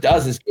DHO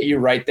does is get you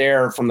right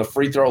there from the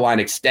free throw line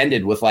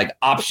extended with like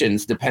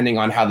options depending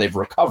on how they've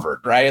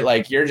recovered, right?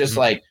 Like you're just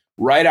like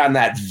right on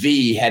that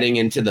V heading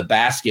into the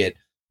basket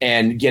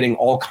and getting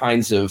all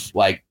kinds of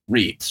like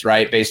reads,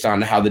 right? Based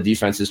on how the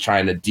defense is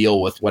trying to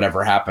deal with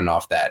whatever happened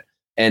off that.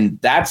 And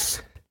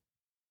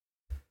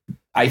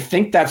I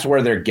think that's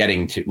where they're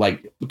getting to.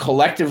 Like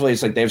collectively,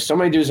 it's like they have so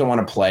many dudes that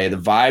want to play. The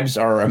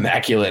vibes are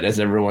immaculate,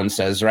 as everyone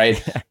says,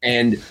 right?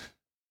 And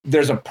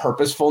there's a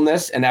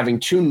purposefulness, and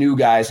having 2 new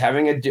guys, I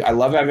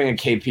love having a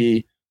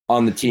KP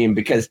on the team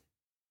because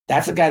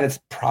that's a guy that's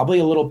probably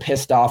a little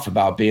pissed off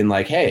about being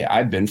like, hey,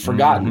 I've been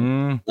forgotten.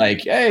 Mm-hmm.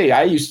 Like, hey,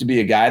 I used to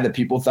be a guy that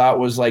people thought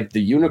was like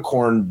the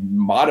unicorn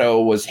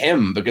motto was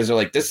him because they're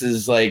like, this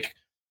is like,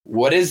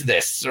 what is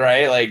this?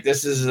 Right? Like,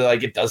 this is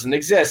like, it doesn't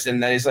exist.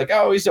 And then he's like,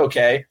 oh, he's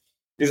okay.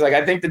 He's like,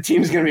 I think the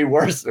team's going to be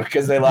worse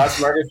because they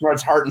lost Marcus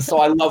Smart's heart and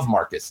soul. I love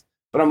Marcus.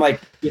 But I'm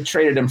like, you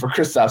traded him for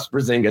Kristaps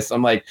Porzingis.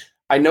 I'm like,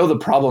 I know the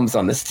problems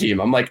on this team.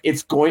 I'm like,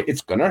 it's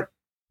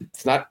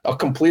not a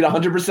complete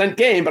 100%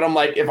 game, but I'm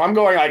like, if I'm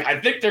going like,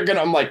 I think they're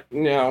gonna, I'm like,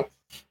 no,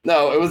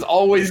 it was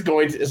always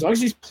going to, as long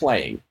as he's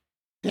playing,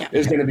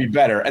 it's going to be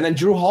better. And then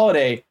Drew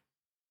Holiday,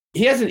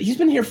 he's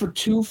been here for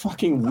 2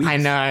 fucking weeks. I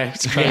know.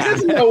 It's crazy. He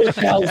doesn't know what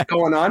the hell's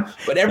going on,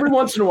 but every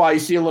once in a while you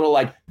see a little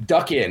like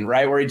duck in,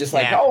 right? Where he just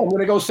like, I'm going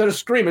to go set a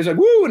screen. He's like,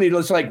 woo, and he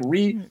just like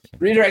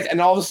redirects, and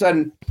all of a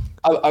sudden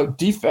a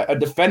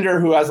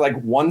defender who has like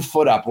 1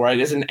 foot up where it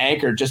isn't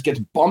anchored just gets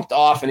bumped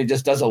off and he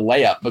just does a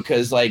layup,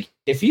 because like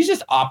if he's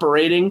just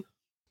operating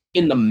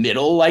in the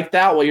middle like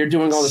that while you're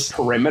doing all this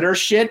perimeter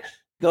shit,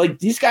 like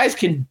these guys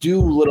can do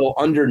little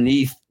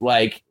underneath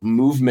like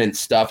movement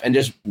stuff and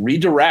just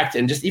redirect,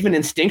 and just even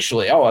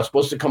instinctually, I was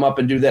supposed to come up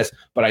and do this,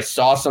 but I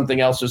saw something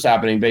else was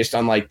happening based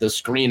on like the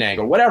screen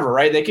angle, whatever,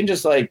 right? They can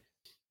just like,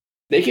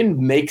 they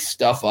can make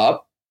stuff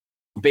up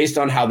based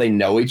on how they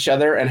know each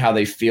other and how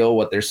they feel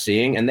what they're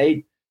seeing. And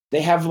they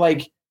have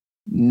like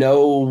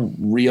no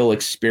real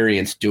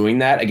experience doing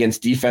that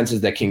against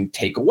defenses that can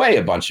take away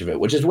a bunch of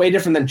it, which is way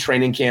different than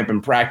training camp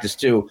and practice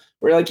too,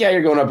 where you're like, yeah,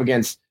 you're going up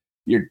against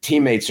your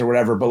teammates or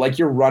whatever, but like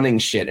you're running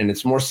shit and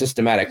it's more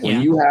systematic. When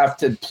you have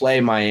to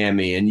play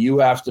Miami and you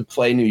have to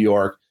play New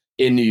York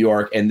in New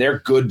York, and they're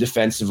good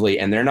defensively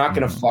and they're not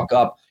going to fuck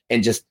up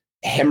and just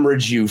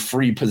hemorrhage you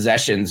free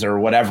possessions or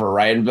whatever,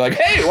 right? And be like,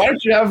 hey, why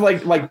don't you have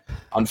like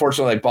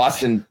unfortunately, like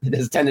Boston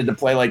has tended to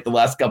play like the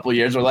last couple of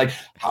years. We're like,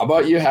 how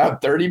about you have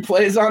 30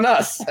 plays on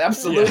us?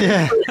 Absolutely.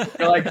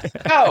 You're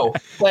like, no,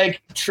 like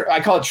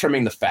I call it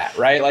trimming the fat,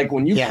 right? Like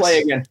when you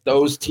play against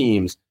those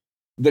teams,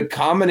 the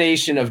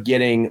combination of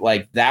getting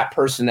like that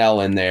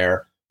personnel in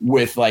there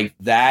with like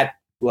that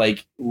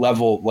like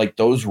level, like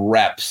those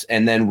reps,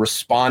 and then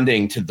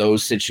responding to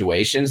those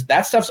situations,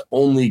 that stuff's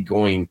only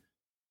going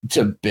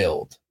to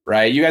build.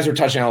 Right. You guys were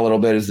touching on a little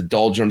bit as the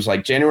doldrums,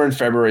 like January and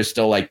February is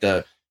still like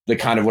the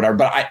kind of whatever.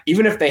 But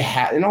even if they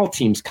had, and all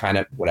teams kind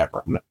of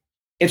whatever,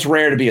 it's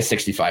rare to be a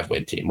 65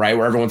 win team, right?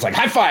 Where everyone's like,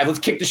 high five, let's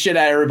kick the shit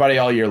out of everybody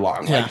all year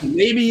long. Yeah. Like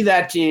maybe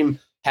that team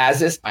has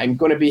this. I'm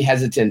going to be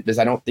hesitant because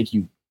I don't think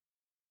you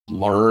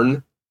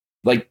learn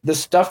like the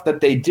stuff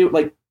that they do.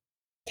 Like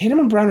Tatum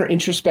and Brown are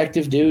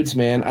introspective dudes,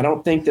 man. I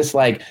don't think this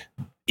like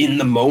in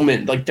the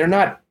moment, like they're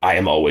not, I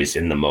am always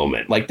in the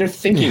moment. Like they're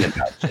thinking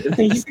about it.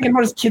 He's thinking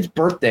about his kid's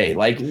birthday.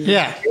 Like,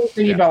 they're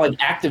thinking about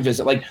like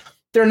activism. Like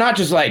they're not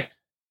just like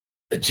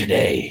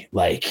today,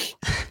 like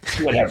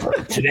whatever.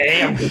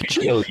 Today I'm going to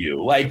kill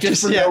you. Like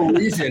just for no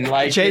reason.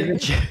 Like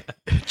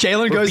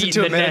Jalen goes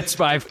into a Nets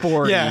by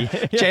 40. Yeah.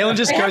 Jalen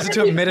just goes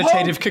into a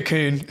meditative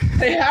cocoon.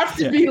 They have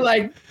to be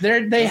like,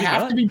 they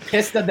have to be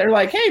pissed that they're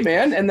like, hey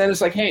man. And then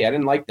it's like, hey, I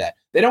didn't like that.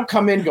 They don't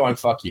come in going,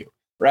 fuck you.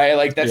 Right.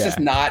 Like that's just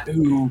not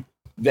who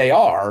they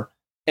are,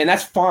 and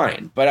that's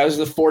fine. But I was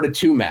the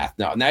 4-2 math.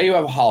 Now you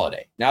have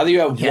Holiday. Now that you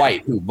have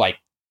White, who like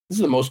this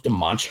is the most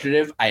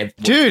demonstrative I have.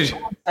 Dude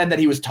said that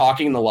he was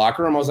talking in the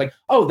locker room. I was like,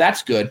 oh,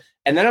 that's good.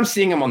 And then I'm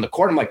seeing him on the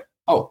court. I'm like,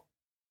 oh,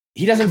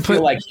 he doesn't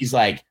feel like he's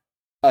like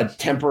a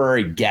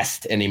temporary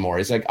guest anymore.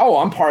 He's like, oh,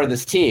 I'm part of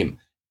this team.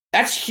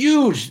 That's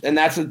huge. And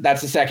that's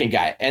the second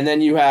guy. And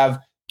then you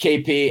have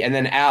KP and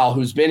then Al,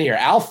 who's been here.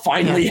 Al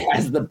finally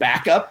has the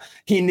backup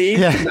he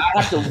needs to not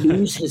have to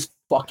lose his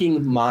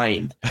fucking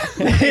mind.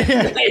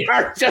 They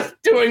are just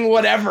doing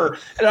whatever.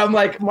 And I'm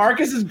like,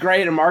 Marcus is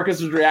great and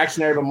Marcus was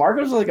reactionary, but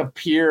Marcus was like a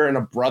peer and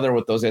a brother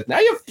with those guys. Now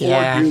you have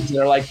 4 dudes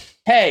that are like,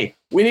 hey,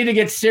 we need to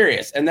get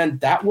serious. And then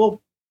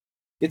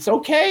it's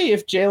okay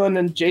if Jalen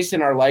and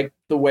Jason are like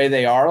the way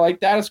they are like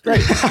that. It's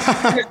great.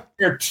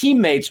 Their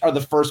teammates are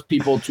the first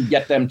people to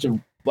get them to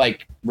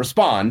like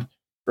respond,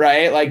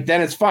 right? Like then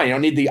it's fine. You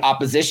don't need the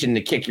opposition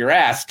to kick your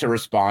ass to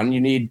respond.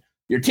 You need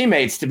your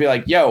teammates to be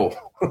like, yo,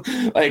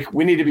 like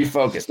we need to be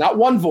focused. Not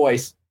one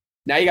voice.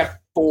 Now you got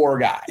 4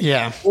 guys.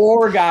 Yeah.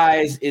 4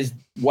 guys is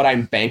what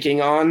I'm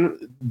banking on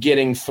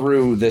getting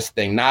through this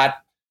thing,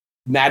 not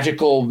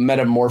magical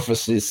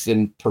metamorphosis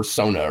in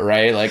persona,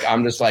 right? Like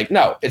I'm just like,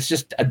 no, it's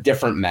just a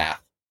different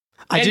math.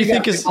 I do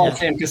think it's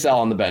Sam Cassell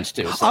on the bench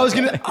too. So. I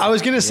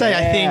was gonna say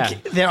I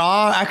think there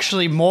are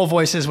actually more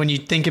voices when you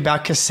think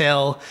about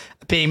Cassell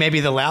being maybe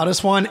the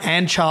loudest one,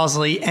 and Charles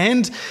Lee,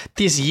 and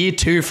this year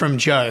 2 from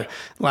Joe.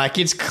 Like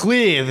it's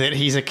clear that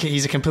he's a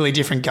completely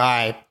different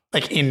guy.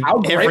 Like in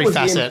every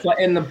facet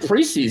in the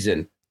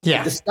preseason. Yeah,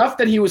 like the stuff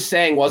that he was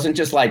saying wasn't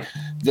just like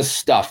the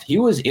stuff. He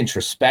was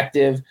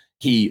introspective.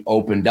 He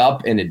opened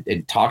up and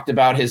it talked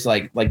about his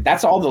like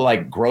that's all the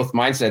like growth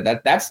mindset.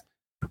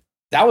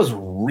 That was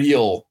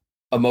real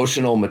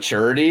emotional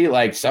maturity.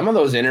 Like some of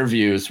those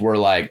interviews were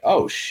like,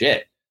 oh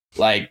shit,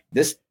 like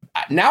this.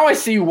 Now I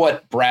see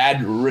what Brad,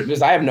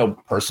 because I have no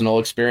personal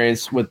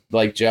experience with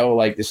like Joe.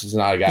 Like this is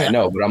not a guy I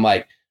know, but I'm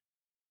like,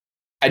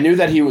 I knew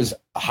that he was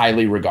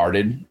highly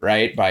regarded,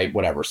 right, by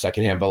whatever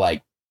secondhand, but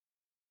like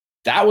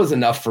that was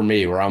enough for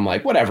me where I'm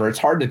like, whatever, it's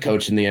hard to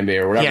coach in the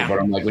NBA or whatever.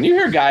 But I'm like, when you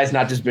hear guys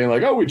not just being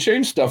like, oh, we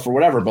changed stuff or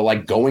whatever, but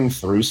like going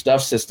through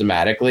stuff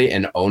systematically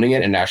and owning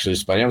it and actually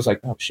explaining it, I was like,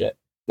 oh shit,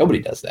 nobody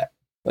does that.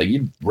 Like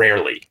you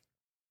rarely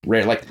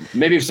rare. Like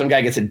maybe if some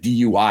guy gets a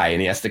DUI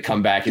and he has to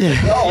come back and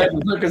like, oh, I'm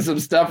looking at some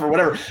stuff or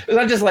whatever. It's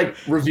not just like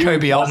reviewing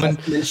Kobe Altman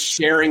and then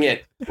sharing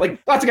it. Like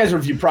lots of guys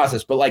review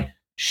process, but like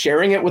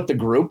sharing it with the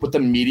group, with the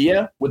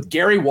media, with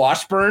Gary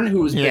Washburn,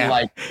 who's been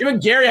like, even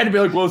Gary had to be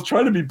like, well, I was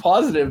trying to be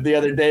positive the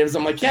other day. So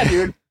I'm like, yeah,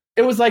 dude,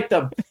 it was like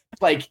the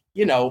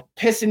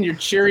pissing your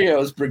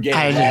Cheerios brigade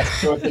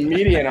with the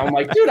media. And I'm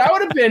like, dude, I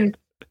would have been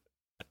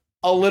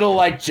a little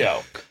like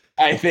Joe,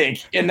 I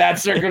think, in that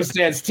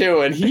circumstance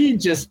too. And he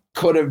just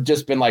could have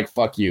just been like,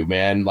 fuck you,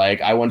 man. Like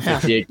I won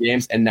 58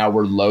 games and now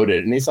we're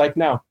loaded. And he's like,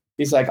 no,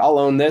 he's like, I'll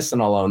own this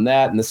and I'll own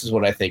that. And this is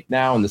what I think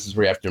now. And this is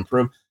where you have to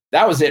improve.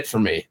 That was it for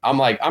me. I'm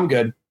like, I'm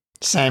good.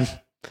 Same.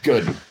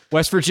 Good.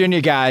 West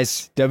Virginia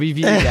guys,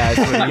 WVU guys.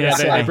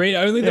 They bring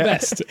only the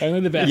best. Only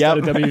the best out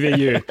of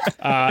WVU.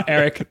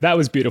 Eric, that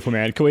was beautiful,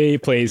 man. Can we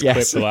please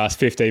clip the last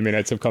 15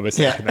 minutes of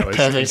conversation? That was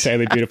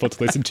insanely beautiful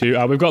to listen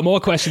to. We've got more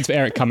questions for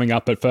Eric coming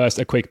up, but first,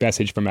 a quick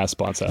message from our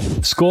sponsor.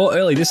 Score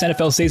early this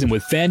NFL season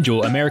with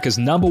FanDuel, America's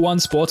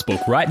 #1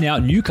 sportsbook. Right now,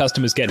 new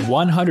customers get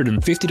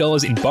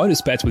 $150 in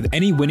bonus bets with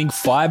any winning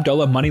 $5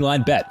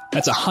 moneyline bet.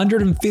 That's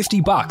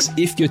 $150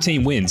 if your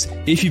team wins.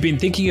 If you've been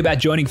thinking about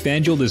joining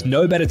FanDuel, there's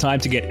no better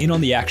time to get in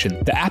on the action.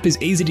 The app is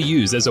easy to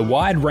use. There's a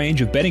wide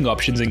range of betting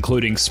options,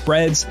 including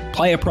spreads,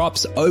 player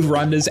props,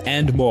 over-unders,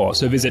 and more.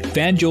 So visit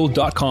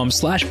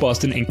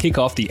FanDuel.com/Boston and kick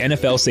off the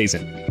NFL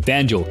season.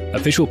 FanDuel,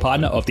 official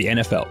partner of the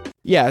NFL.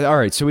 Yeah, all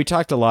right. So we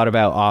talked a lot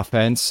about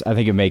offense. I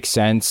think it makes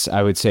sense.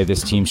 I would say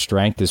this team's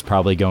strength is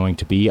probably going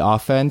to be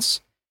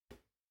offense.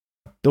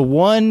 The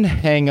one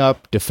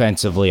hang-up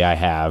defensively I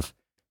have,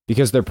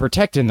 because they're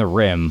protecting the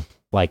rim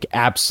like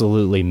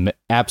absolute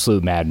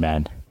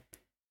madmen.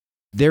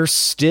 They're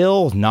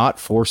still not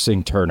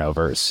forcing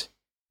turnovers.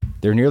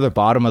 They're near the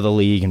bottom of the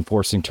league in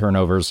forcing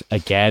turnovers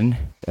again.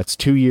 That's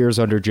 2 years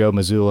under Joe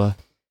Mazzulla.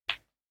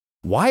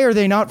 Why are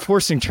they not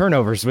forcing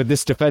turnovers with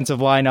this defensive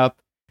lineup?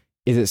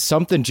 Is it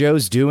something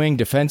Joe's doing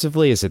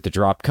defensively? Is it the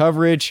drop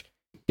coverage?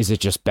 Is it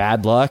just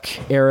bad luck?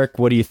 Eric,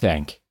 what do you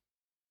think?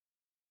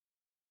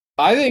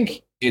 I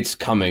think it's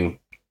coming.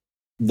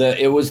 They're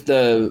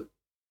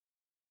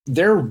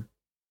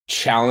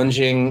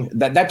challenging.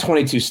 That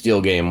 22 steal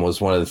game was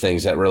one of the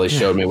things that really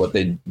showed me what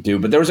they do.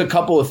 But there was a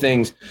couple of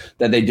things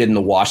that they did in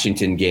the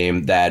Washington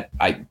game that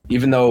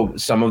even though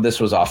some of this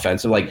was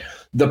offensive, like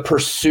the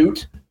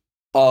pursuit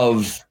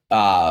of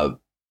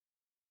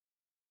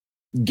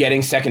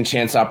getting second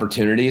chance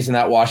opportunities in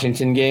that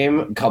Washington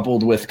game,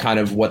 coupled with kind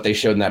of what they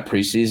showed in that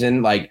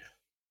preseason, like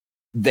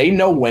they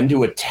know when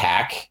to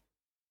attack.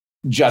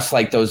 Just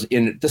like those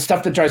in the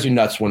stuff that drives you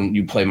nuts when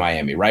you play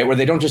Miami, right? Where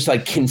they don't just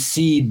like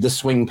concede the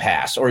swing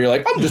pass, or you're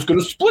like, I'm just going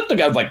to split the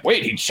guy. Like,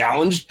 wait, he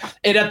challenged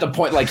it at the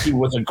point like he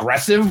was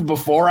aggressive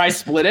before I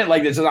split it.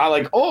 Like it's not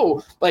like,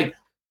 oh, like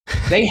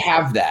they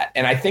have that,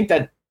 and I think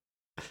that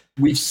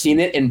we've seen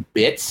it in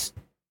bits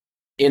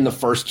in the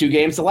first two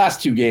games. The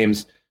last two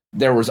games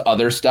there was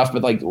other stuff,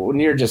 but like when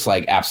you're just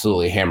like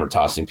absolutely hammer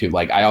tossing people,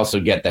 like I also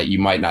get that you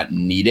might not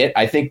need it.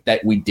 I think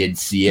that we did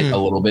see it a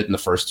little bit in the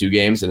first two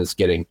games, and it's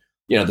getting.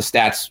 The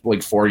stats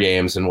like 4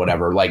 games and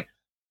whatever, like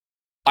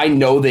I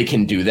know they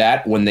can do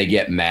that when they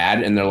get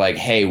mad and they're like,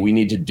 hey, we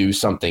need to do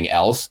something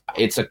else.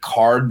 It's a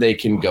card they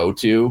can go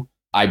to,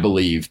 I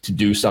believe, to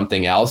do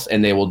something else.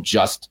 And they will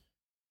just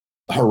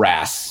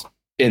harass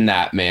in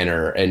that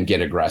manner and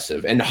get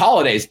aggressive. And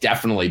Holiday's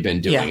definitely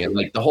been doing it.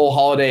 Like the whole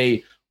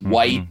Holiday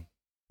White,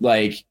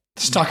 like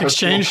stock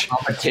exchange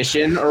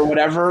competition or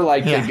whatever,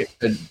 like,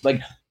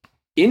 like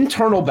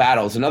internal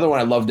battles. Another one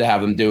I'd love to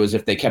have them do is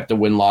if they kept a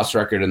win-loss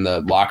record in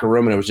the locker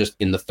room and it was just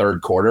in the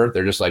third quarter,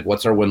 they're just like,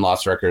 what's our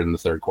win-loss record in the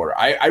third quarter?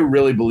 I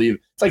really believe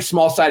it's like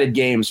small-sided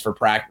games for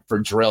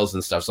drills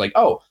and stuff. It's like,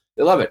 oh,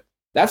 they love it.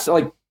 That's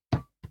like,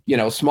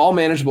 small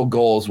manageable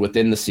goals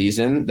within the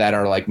season that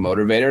are like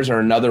motivators are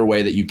another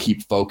way that you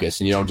keep focus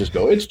and you don't just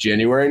go, it's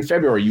January and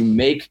February. You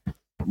make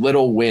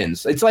little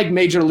wins. It's like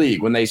Major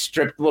League when they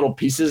strip little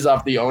pieces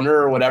off the owner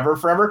or whatever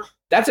forever.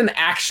 That's an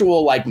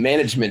actual like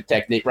management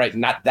technique, right?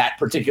 Not that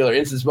particular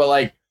instance, but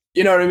like,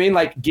 you know what I mean?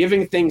 Like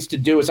giving things to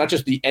do. It's not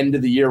just the end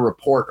of the year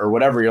report or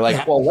whatever. You're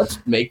like, well, let's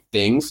make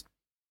things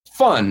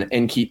fun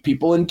and keep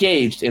people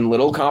engaged in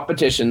little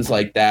competitions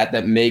like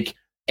that make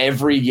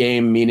every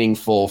game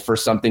meaningful for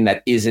something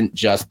that isn't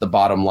just the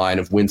bottom line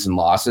of wins and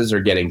losses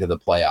or getting to the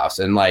playoffs.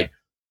 And like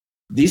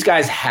these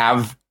guys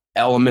have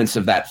elements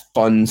of that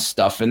fun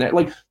stuff in there.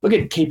 Like look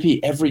at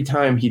KP. Every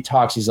time he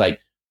talks, he's like,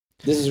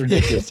 this is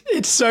ridiculous.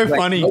 It's so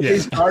funny.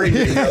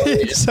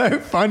 It's so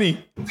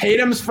funny.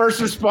 Tatum's first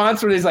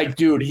response when he's like,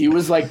 dude, he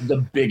was like the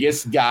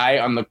biggest guy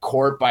on the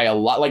court by a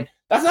lot. Like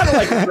that's not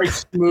like very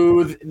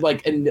smooth.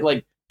 Like, and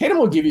like Tatum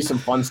will give you some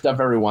fun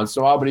stuff every once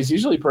in a while, but he's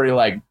usually pretty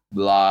like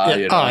blah.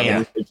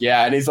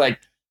 And he's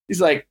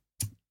like,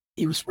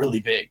 he was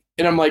really big.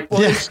 And I'm like,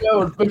 well, it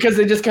showed because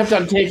they just kept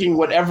on taking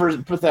whatever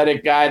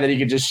pathetic guy that he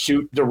could just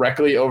shoot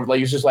directly over. Like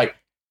he's just like,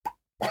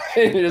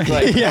 it's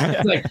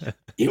like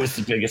he was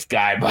the biggest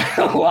guy by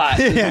a lot.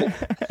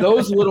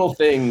 Those little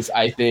things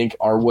I think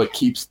are what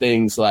keeps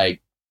things like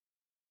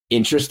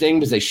interesting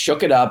because they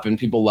shook it up and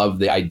people love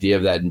the idea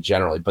of that in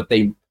general, but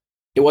they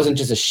it wasn't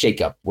just a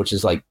shakeup, which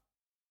is like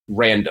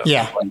random.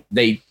 Yeah. Like,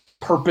 they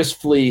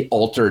purposefully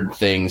altered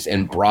things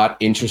and brought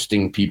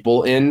interesting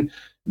people in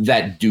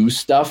that do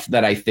stuff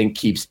that I think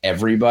keeps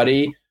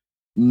everybody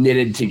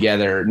knit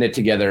together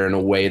in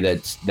a way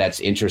that's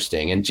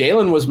interesting. And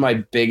Jalen was my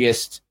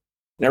biggest.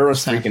 And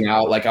everyone's freaking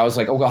out. Like, I was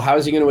like, oh, well, how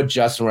is he going to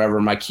adjust and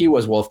whatever? My key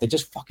was, well, if they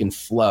just fucking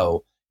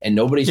flow and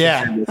nobody's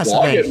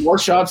I'll get more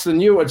shots than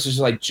you, it's just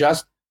like,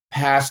 just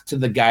pass to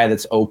the guy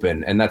that's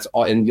open, and that's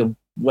all. And you'll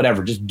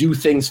whatever, just do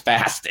things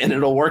fast and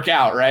it'll work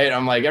out, right?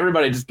 I'm like,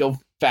 everybody just go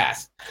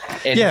fast.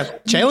 And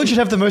Jalen should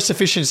have the most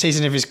efficient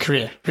season of his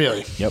career,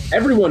 really. Yep.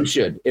 Everyone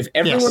should. If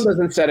everyone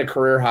doesn't set a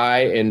career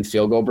high in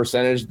field goal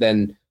percentage,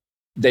 then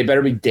they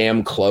better be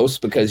damn close,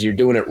 because you're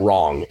doing it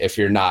wrong if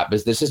you're not.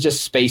 Because this is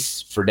just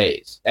space for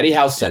days. Eddie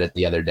House said it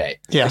the other day.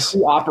 Yes.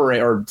 Like,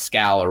 operate or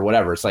scal or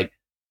whatever. It's like,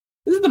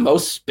 this is the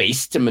most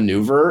space to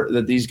maneuver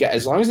that these guys,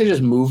 as long as they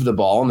just move the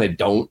ball and they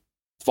don't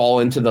fall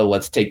into the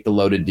let's take the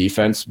loaded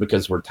defense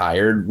because we're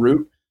tired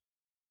route,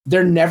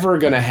 they're never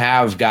going to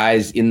have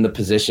guys in the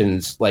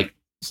positions. Like,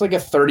 it's like a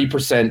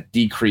 30%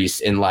 decrease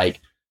in like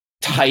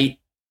tight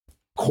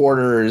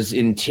quarters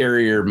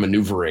interior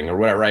maneuvering or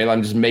whatever, right?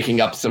 I'm just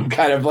making up some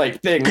kind of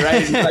like thing,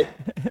 right?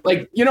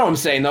 like, you know what I'm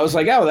saying? I was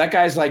like, oh, that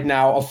guy's like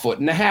now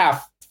 1.5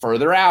 feet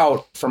further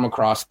out from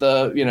across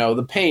the,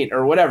 the paint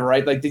or whatever,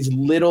 right? Like these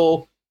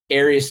little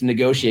areas to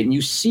negotiate. And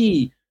you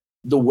see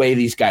the way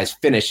these guys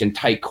finish in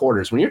tight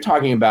quarters. When you're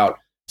talking about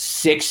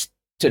 6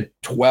 to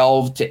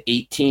 12 to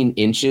 18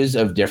 inches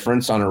of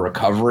difference on a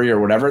recovery or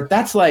whatever,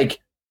 that's like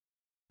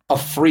a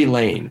free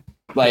lane,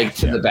 like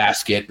to the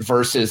basket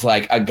versus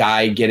like a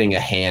guy getting a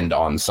hand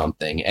on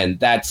something. And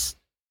that's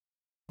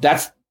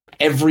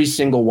every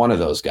single one of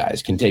those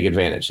guys can take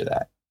advantage of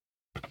that.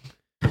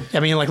 I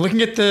mean, like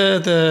looking at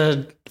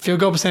the field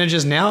goal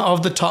percentages now,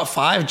 of the top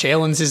 5,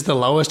 Jalen's is the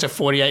lowest at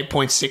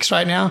 48.6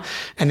 right now.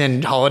 And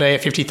then Holiday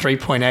at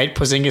 53.8,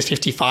 Porzingis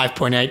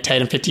 55.8,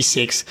 Tatum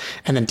 56,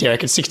 and then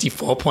Derek at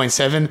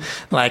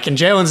 64.7. Like, and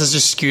Jalen's has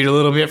just skewed a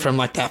little bit from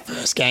like that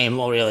first game,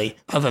 or really.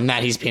 Other than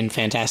that, he's been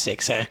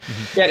fantastic. So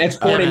yeah, it's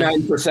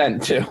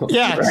 49% too.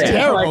 Yeah, it's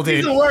terrible, like, dude.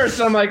 He's the worst.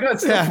 I'm like,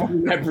 that's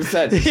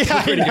 49%.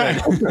 Yeah,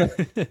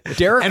 pretty good.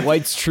 Derek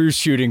White's true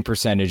shooting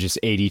percentage is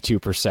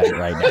 82%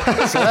 right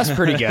now. So that's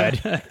pretty good.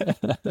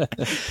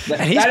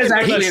 That is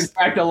actually, in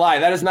fact, a lie.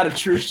 That is not a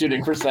true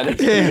shooting percentage.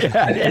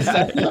 That is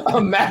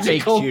a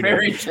magical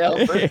fairy tale.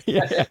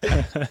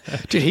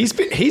 Dude,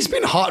 he's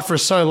been hot for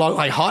so long.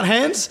 Like, hot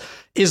hands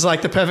is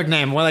like the perfect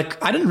name. Well,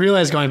 like, I didn't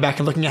realize going back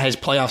and looking at his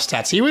playoff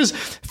stats, he was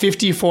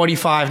 50,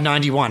 45,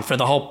 91 for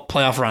the whole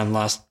playoff run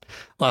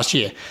last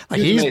year.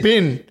 Like, he's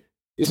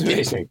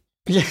amazing.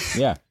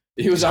 Yeah.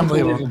 He was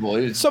unbelievable.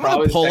 He was some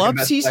of the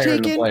pull-ups he's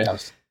taken.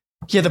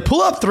 Yeah, the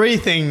pull-up 3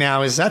 thing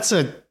now is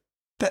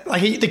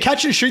the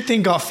catch and shoot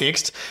thing got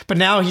fixed, but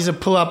now he's a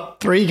pull-up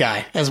 3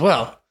 guy as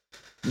well.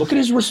 Look at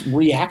his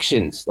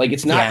reactions. Like,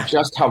 it's not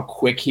just how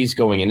quick he's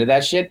going into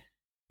that shit.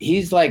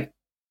 He's like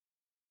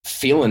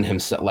feeling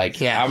himself. Like,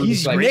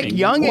 he's like, Nick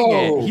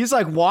Younging it. He's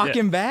like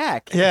walking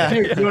back. Yeah,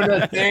 dude, doing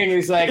that thing.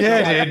 He's like,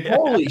 dude,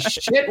 holy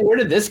shit, where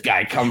did this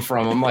guy come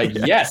from? I'm like,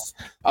 yes.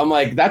 I'm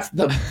like, that's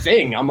the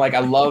thing. I'm like, I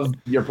love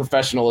your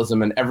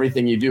professionalism and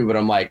everything you do, but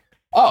I'm like,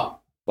 oh.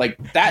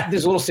 Like that,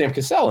 there's a little Sam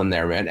Cassell in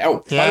there, man.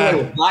 Oh, by the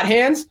way, with hot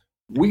hands,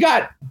 we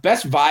got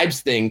best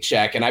vibes thing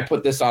check, and I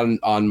put this on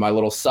my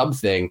little sub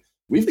thing.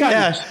 We've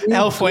got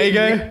El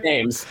Fuego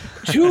nicknames,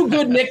 2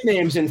 good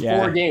nicknames in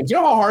 4 games. You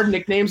know how hard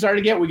nicknames are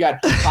to get? We got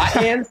Hot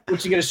Hands,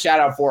 which you get a shout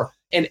out for,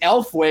 and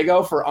El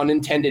Fuego for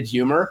unintended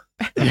humor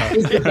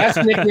is the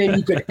best nickname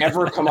you could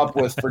ever come up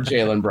with for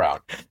Jaylen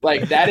Brown.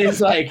 Like, that is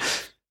like,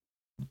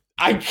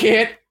 I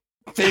can't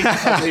think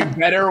of a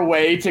better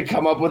way to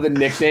come up with a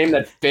nickname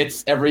that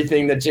fits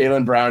everything that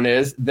Jaylen Brown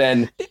is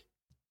than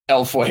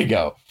El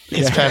Fuego.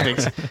 It's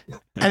perfect.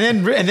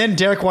 And then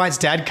Derek White's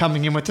dad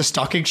coming in with the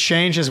stock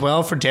exchange as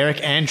well for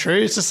Derek and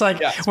Drew. It's just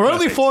like, we're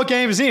only 4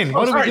 games in.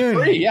 What are we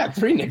doing?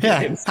 3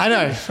 nicknames. Yeah, I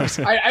know.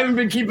 I haven't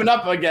been keeping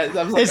up again.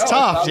 I was like, it's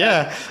tough.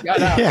 Yeah.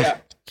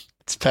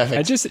 It's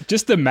perfect. And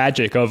just the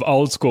magic of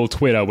old school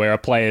Twitter, where a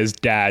player's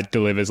dad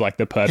delivers like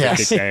the perfect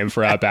nickname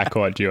for our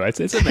backcourt duo. It's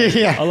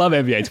amazing. I love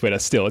NBA Twitter.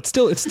 It's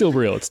still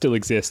real. It still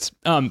exists.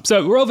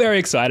 So we're all very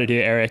excited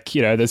here, Eric.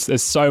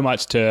 There's so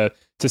much to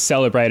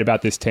celebrate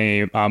about this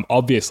team.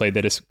 Obviously,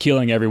 they're just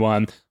killing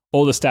everyone.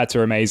 All the stats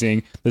are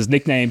amazing. There's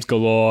nicknames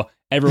galore.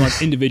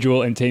 Everyone's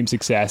individual and team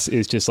success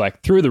is just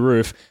like through the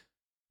roof.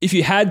 If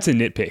you had to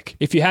nitpick,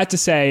 if you had to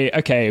say,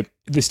 okay,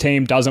 this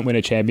team doesn't win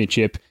a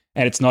championship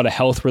and it's not a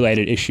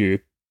health-related issue,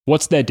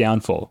 what's their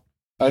downfall?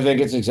 I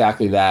think it's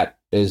exactly that.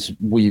 Is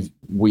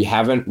we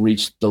haven't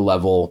reached the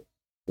level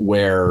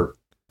where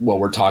what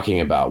we're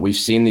talking about. We've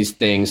seen these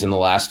things in the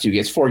last 2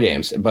 games, 4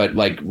 games, but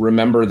like,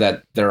 remember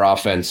that their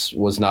offense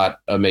was not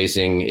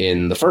amazing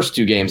in the first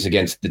 2 games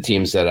against the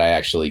teams that I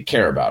actually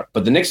care about.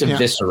 But the Knicks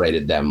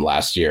eviscerated them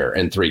last year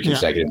in 3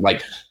 consecutive.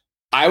 Like,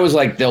 I was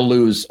like, they'll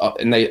lose,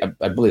 and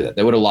I believe that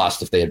they would have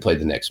lost if they had played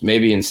the Knicks,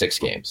 maybe in 6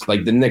 games.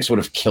 Like, the Knicks would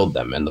have killed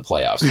them in the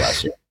playoffs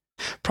last year.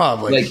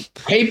 Probably. Like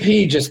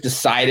KP just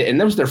decided, and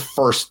that was their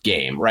first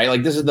game, right?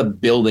 Like this is the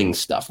building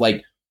stuff.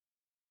 Like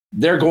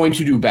they're going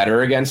to do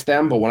better against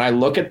them. But when I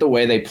look at the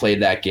way they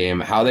played that game,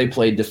 how they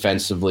played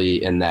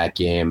defensively in that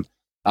game,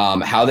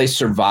 how they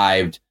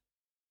survived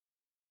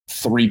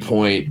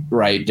 3-point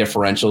right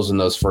differentials in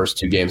those first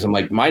two games, I'm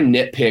like, my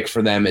nitpick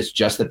for them is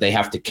just that they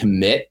have to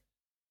commit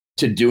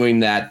to doing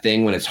that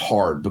thing when it's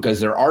hard, because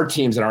there are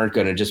teams that aren't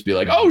going to just be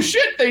like, oh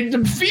shit, they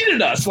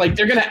defeated us. Like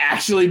they're going to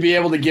actually be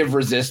able to give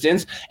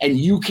resistance, and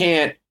you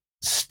can't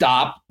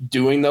stop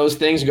doing those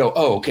things and go,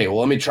 oh, okay, well,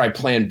 let me try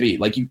plan B.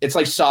 Like it's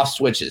like soft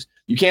switches.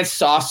 You can't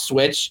soft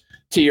switch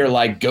to your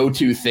like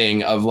go-to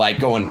thing of like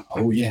going,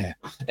 oh yeah,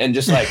 and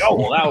just like, oh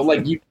well, now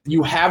like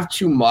you have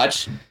too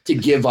much to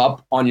give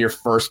up on your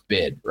first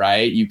bid,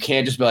 right? You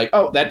can't just be like,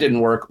 oh, that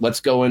didn't work, let's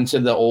go into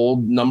the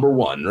old number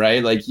one,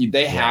 right? Like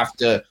they have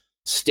to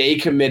stay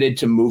committed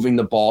to moving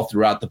the ball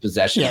throughout the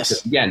possession. Yes.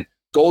 Because again,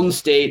 Golden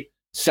State,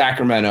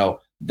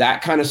 Sacramento,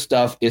 that kind of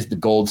stuff is the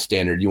gold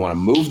standard. You want to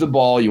move the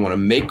ball, you want to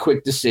make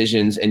quick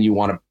decisions, and you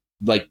want to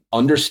like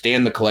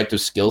understand the collective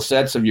skill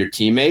sets of your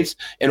teammates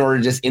in order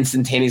to just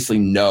instantaneously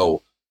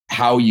know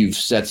how you've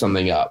set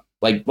something up.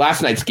 Like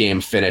last night's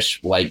game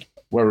finish, like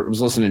where I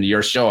was listening to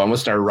your show, I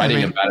almost started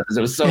writing about it because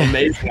it was so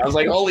amazing. I was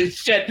like, holy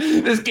shit,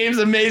 this game's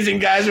amazing,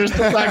 guys. We're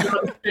still talking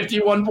about a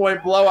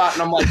 51-point blowout.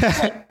 And I'm like,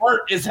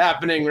 art is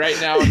happening right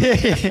now in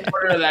the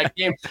quarter of that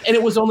game. And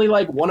it was only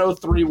like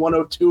 103,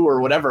 102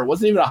 or whatever. It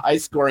wasn't even a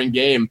high-scoring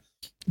game.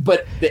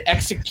 But the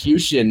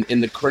execution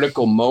in the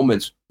critical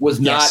moments was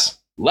not,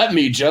 let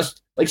me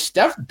just, like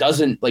Steph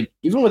doesn't, like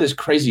even with his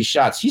crazy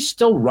shots, he's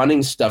still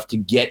running stuff to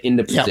get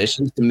into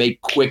positions to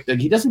make quick. Like,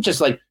 he doesn't just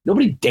like,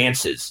 nobody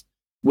dances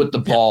with the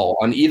ball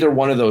on either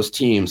one of those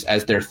teams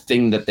as their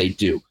thing that they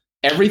do.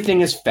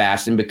 Everything is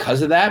fast, and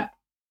because of that,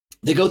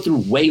 they go through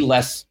way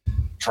less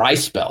dry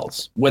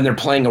spells when they're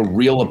playing a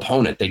real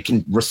opponent. They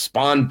can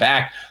respond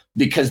back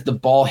because the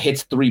ball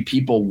hits three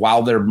people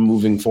while they're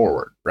moving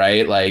forward,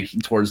 right? Like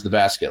towards the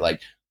basket. Like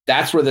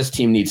that's where this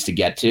team needs to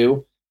get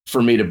to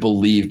for me to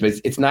believe. But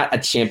it's not a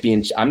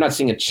championship. I'm not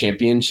seeing a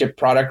championship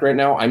product right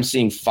now. I'm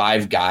seeing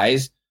 5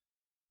 guys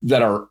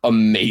that are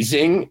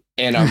amazing.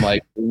 And I'm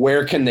like,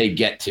 where can they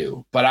get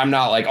to? But I'm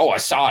not like, oh, I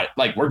saw it.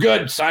 Like, we're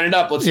good. Sign it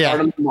up. Let's start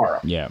them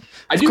tomorrow. Yeah.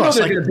 I do know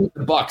they're going to beat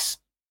the Bucks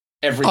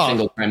every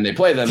single time they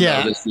play them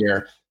this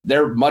year.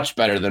 They're much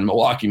better than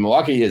Milwaukee.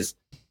 Milwaukee has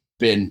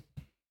been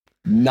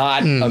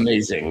not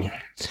amazing.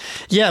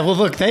 Yeah, well,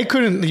 look, they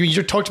couldn't.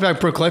 You talked about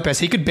Brook Lopez.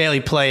 He could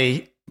barely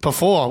play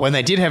before when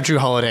they did have Drew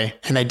Holiday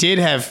and they did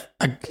have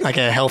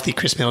a healthy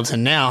Chris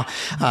Middleton. Now,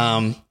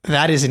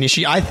 that is an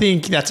issue. I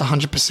think that's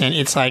 100%.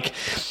 It's like,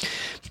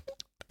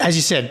 as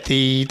you said,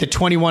 the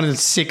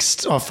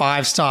 21-6 or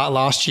 5 start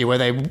last year, where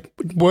they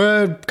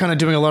were kind of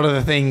doing a lot of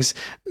the things,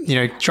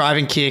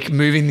 driving, kick,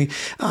 moving.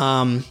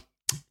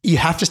 You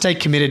have to stay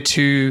committed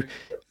to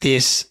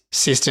this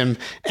system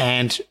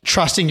and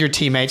trusting your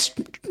teammates,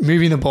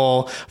 moving the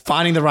ball,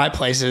 finding the right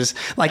places.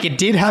 Like it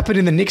did happen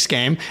in the Knicks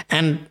game.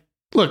 And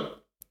look,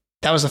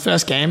 that was the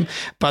first game,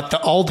 but the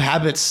old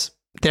habits,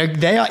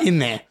 they are in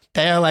there.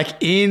 They are like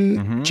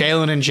in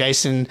Jalen and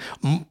Jason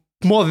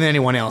more than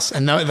anyone else.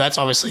 And that's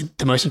obviously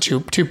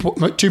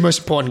the two most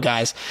important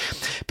guys.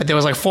 But there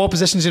was like 4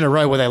 possessions in a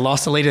row where they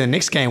lost the lead in the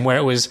Knicks game, where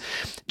it was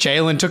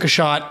Jalen took a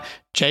shot,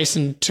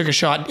 Jason took a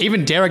shot.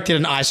 Even Derek did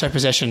an ISO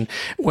possession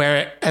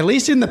where, at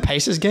least in the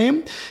Pacers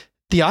game,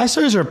 the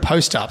ISOs are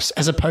post-ups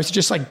as opposed to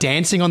just like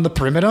dancing on the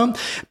perimeter.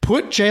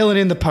 Put Jalen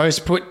in the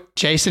post, put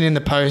Jason in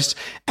the post,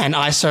 and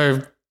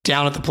ISO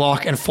down at the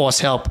block and force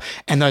help.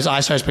 And those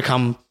ISOs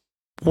become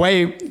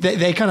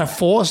they kind of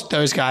force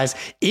those guys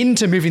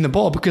into moving the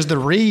ball because the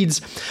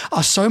reads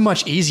are so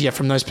much easier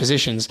from those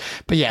positions.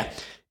 But yeah,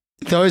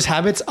 those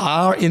habits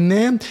are in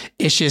there.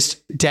 It's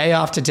just day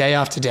after day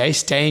after day,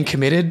 staying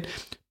committed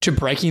to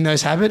breaking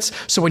those habits.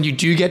 So when you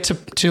do get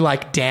to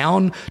like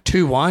down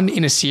 2-1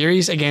 in a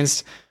series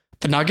against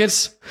the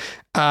Nuggets,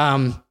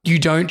 you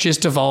don't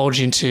just divulge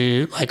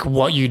into like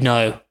what you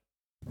know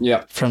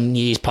from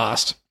years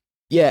past.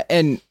 Yeah,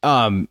 and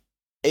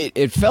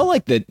it felt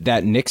like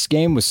that Knicks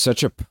game was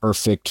such a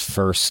perfect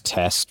first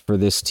test for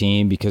this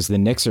team because the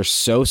Knicks are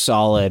so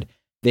solid.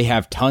 They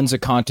have tons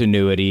of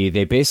continuity.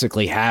 They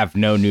basically have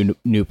no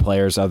new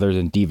players other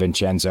than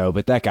DiVincenzo,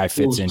 but that guy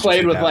fits in.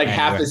 Played with like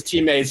half his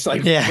teammates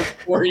for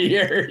 4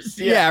 years.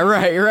 Yeah,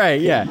 right.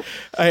 Yeah.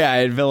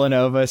 At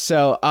Villanova.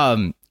 So,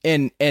 and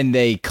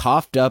they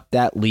coughed up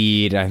that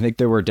lead. I think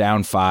they were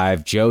down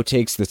 5. Joe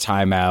takes the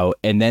timeout,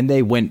 and then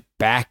they went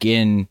back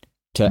in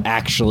to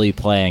actually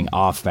playing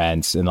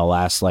offense in the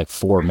last like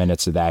 4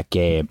 minutes of that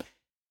game.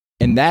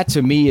 And that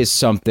to me is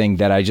something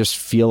that I just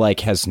feel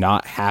like has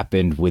not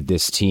happened with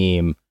this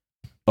team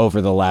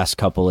over the last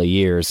couple of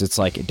years. It's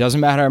like, it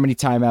doesn't matter how many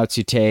timeouts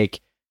you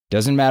take,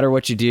 doesn't matter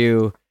what you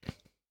do.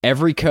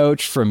 Every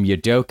coach from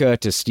Udoka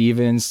to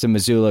Stevens to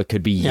Mazzulla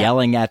could be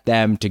yelling at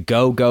them to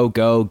go,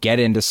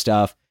 get into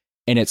stuff.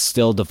 And it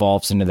still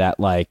devolves into that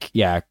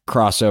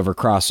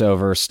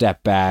crossover,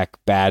 step back,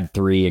 bad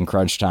 3 in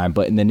crunch time.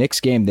 But in the Knicks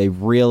game, they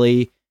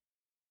really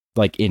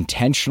like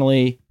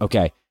intentionally,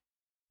 okay,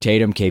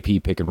 Tatum,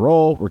 KP pick and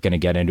roll. We're going to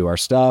get into our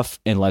stuff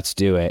and let's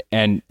do it.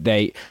 And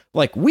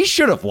we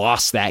should have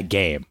lost that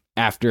game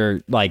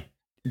after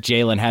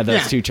Jalen had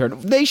those two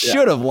turnovers. They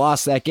should have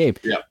lost that game.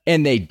 Yeah.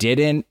 And they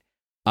didn't.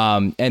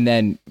 And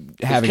then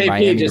having KP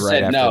Miami just right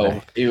said after no.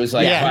 that. He was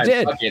like, Yeah, he "Fine,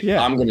 did. fuck it,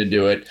 Yeah. I'm going to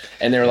do it."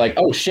 And they're like,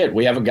 "Oh shit,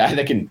 we have a guy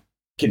that can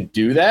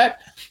do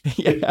that."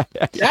 Yeah.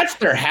 That's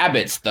their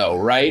habits, though,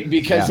 right?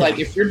 Because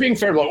if you're being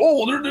fair,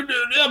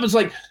 it's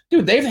like,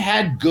 dude, they've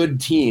had good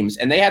teams,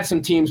 and they had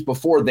some teams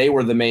before they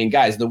were the main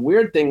guys. The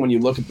weird thing when you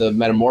look at the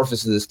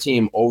metamorphosis of this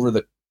team over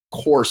the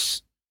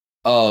course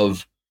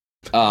of,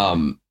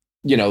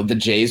 the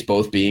Jays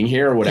both being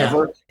here or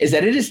whatever, is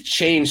that it has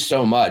changed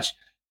so much.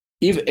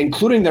 Even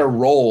including their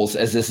roles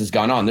as this has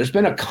gone on, there's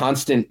been a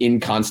constant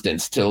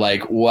inconstance to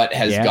what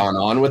has gone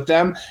on with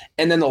them.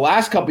 And then the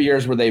last couple of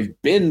years where they've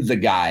been the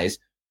guys,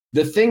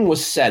 the thing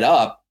was set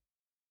up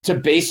to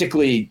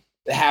basically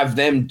have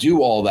them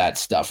do all that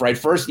stuff, right?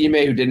 First,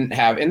 Ime, who didn't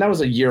have, and that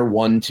was a year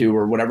 1, 2,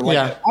 or whatever.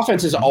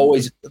 Offense is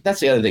always,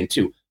 that's the other thing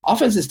too.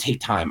 Offenses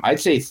take time. I'd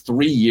say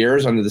 3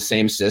 years under the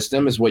same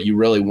system is what you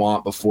really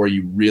want before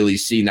you really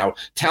see. Now,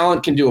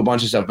 talent can do a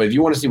bunch of stuff, but if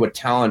you want to see what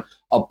talent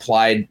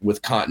applied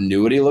with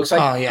continuity looks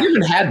like, we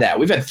haven't had that.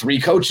 We've had 3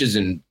 coaches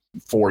in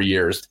 4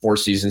 years, 4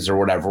 seasons or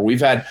whatever.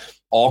 We've had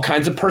all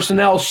kinds of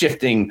personnel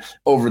shifting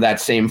over that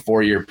same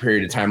 4-year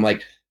period of time.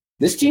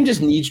 This team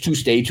just needs to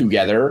stay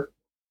together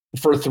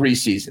for 3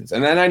 seasons.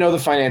 And then I know the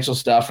financial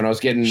stuff, and I was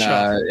getting in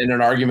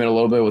an argument a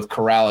little bit with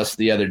Corrales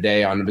the other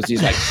day on it, because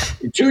he's like,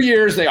 in 2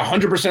 years, they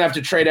 100% have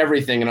to trade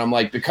everything. And I'm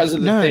like, because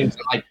of the things,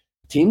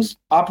 teams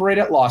operate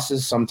at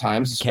losses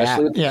sometimes,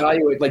 especially with the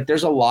value.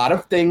 There's a lot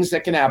of things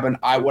that can happen.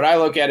 What I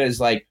look at is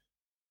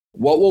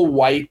what will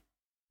White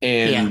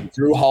and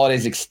Drew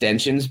Holiday's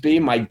extensions be?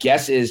 My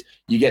guess is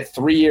you get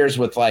 3 years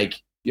with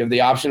you have the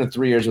option of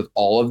 3 years with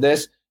all of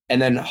this,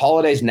 and then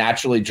Holiday's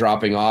naturally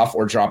dropping off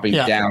or dropping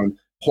down.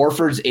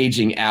 Horford's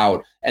aging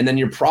out, and then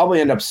you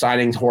probably end up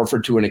signing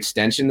Horford to an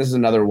extension. This is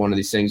another one of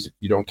these things, if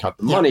you don't count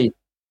the money,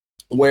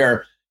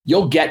 where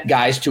you'll get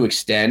guys to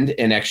extend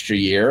an extra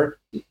year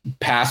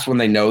past when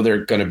they know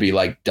they're going to be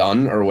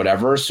done or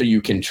whatever, so you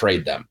can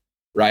trade them,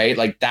 right?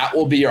 That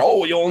will be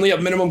your, you only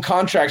have minimum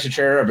contracts to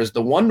trade up. Is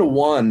the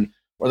 1-to-1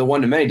 or the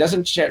 1-to-many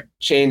doesn't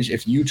change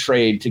if you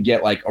trade to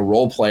get a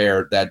role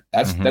player then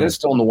it's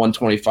still in the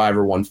 125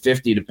 or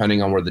 150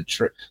 depending on where the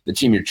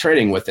team you're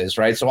trading with is,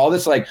 right? So all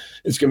this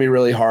it's gonna be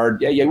really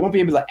hard. You won't be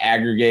able to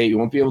aggregate, you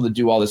won't be able to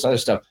do all this other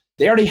stuff.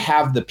 They already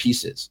have the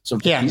pieces, so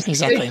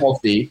stay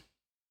healthy,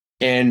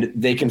 and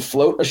they can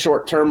float a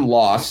short-term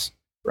loss,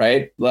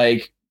 right?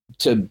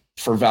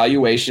 For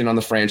valuation on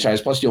the franchise.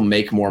 Plus, you'll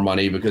make more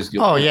money because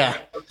you'll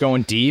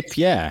going deep,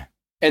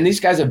 And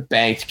these guys have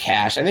banked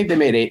cash. I think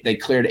they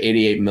cleared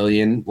 $88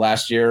 million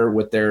last year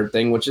with their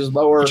thing, which is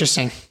lower.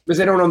 Interesting. Because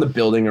they don't own the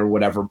building or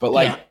whatever.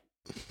 But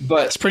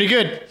but it's pretty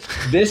good.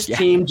 This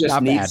team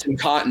just needs some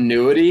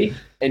continuity,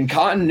 and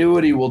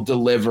continuity will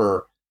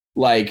deliver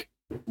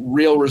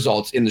real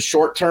results in the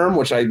short term,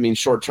 which I mean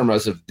short term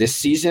as of this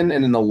season,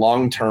 and in the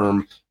long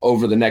term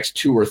over the next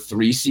 2 or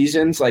 3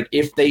 seasons.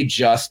 If they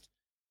just,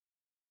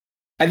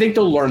 I think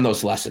they'll learn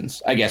those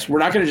lessons. I guess we're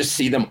not going to just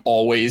see them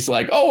always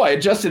I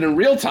adjusted in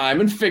real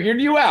time and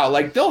figured you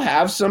out. They'll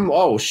have some,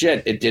 oh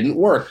shit, it didn't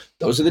work.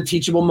 Those are the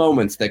teachable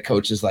moments that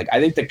coaches I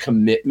think the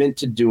commitment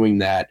to doing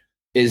that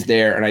is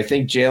there. And I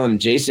think Jalen and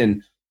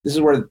Jason, this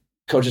is where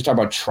coaches talk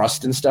about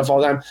trust and stuff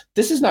all the time.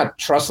 This is not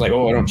trust I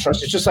don't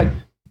trust. It's just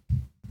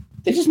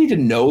they just need to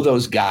know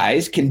those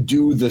guys can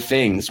do the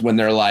things when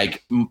they're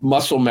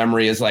muscle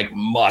memory is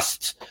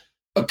must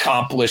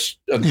accomplish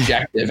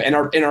objective and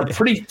are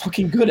pretty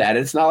fucking good at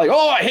it. It's not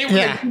I hate when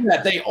they do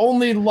that. They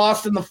only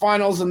lost in the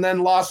finals and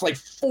then lost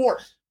 4.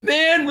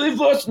 Man, we've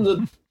lost in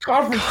the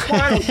conference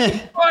finals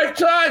 5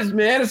 times,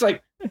 man. It's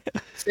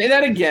say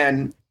that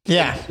again.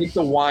 Take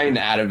the wine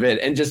out of it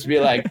and just be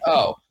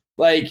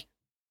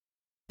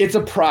it's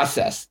a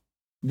process.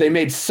 They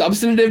made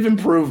substantive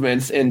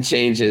improvements and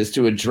changes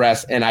to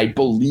address, and I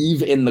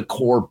believe in the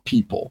core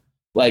people.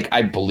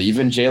 I believe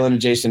in Jalen and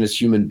Jason as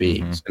human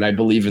beings, and I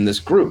believe in this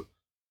group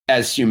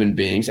as human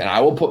beings, and I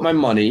will put my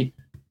money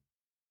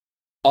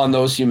on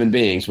those human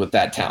beings with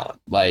that talent.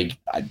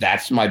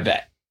 That's my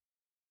bet.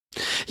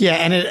 Yeah,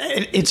 and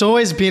it's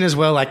always been as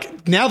well,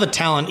 now the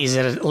talent is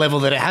at a level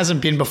that it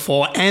hasn't been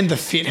before, and the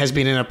fit has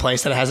been in a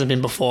place that it hasn't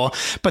been before.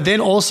 But then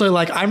also,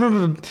 I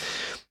remember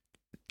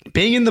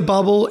being in the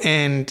bubble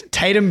and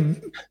Tatum,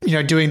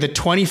 doing the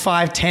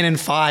 25, 10, and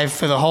 5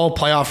 for the whole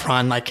playoff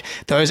run,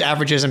 those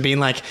averages, and being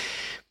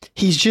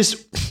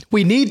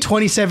we need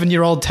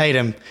 27-year-old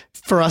Tatum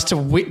for us to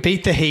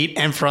beat the Heat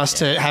and for us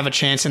to have a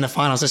chance in the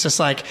finals. It's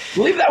just I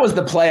believe that was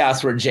the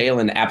playoffs where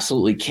Jalen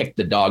absolutely kicked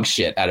the dog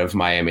shit out of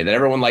Miami that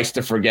everyone likes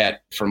to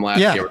forget from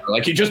last year.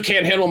 You just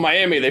can't handle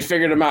Miami. They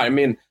figured him out. I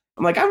mean,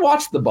 I'm like, I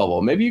watched the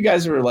bubble. Maybe you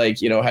guys were like,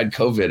 had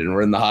COVID and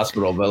were in the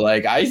hospital, but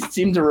like, I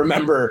seem to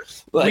remember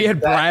like we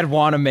had Brad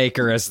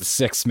Wanamaker as the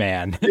sixth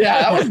man. Yeah,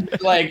 that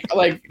was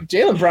like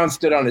Jaylen Brown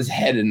stood on his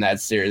head in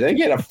that series. I think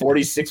he had a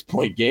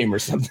 46-point game or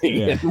something.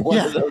 Yeah, in one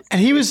of those. And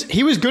he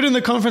was good in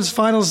the conference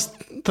finals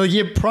the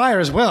year prior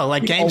as well,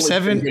 like Game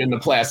 7 in the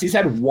playoffs. He's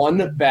had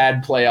one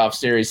bad playoff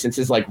series since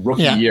his like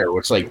rookie year,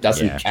 which like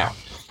doesn't count.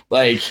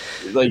 Like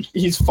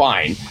he's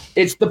fine.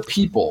 It's the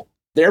people.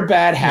 Their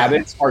bad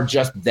habits are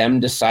just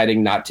them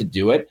deciding not to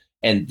do it.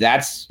 And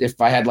that's,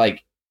 if I had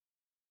like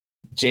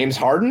James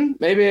Harden,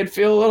 maybe I'd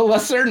feel a little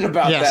less certain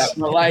about that.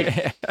 But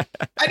like,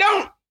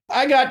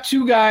 I got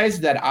two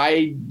guys that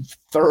I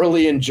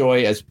thoroughly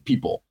enjoy as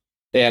people.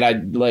 And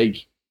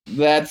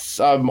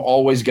I'm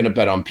always going to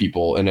bet on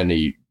people in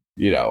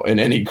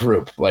any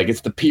group. Like,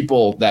 it's the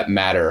people that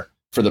matter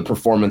for the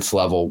performance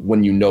level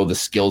when the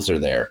skills are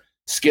there.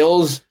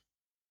 Skills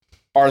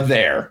are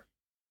there.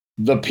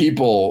 The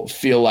people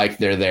feel like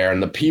they're there,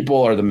 and the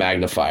people are the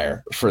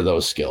magnifier for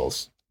those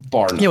skills.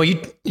 Bar none.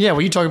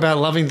 When you talk about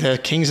loving the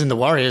Kings and the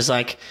Warriors,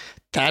 like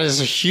that is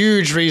a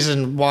huge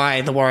reason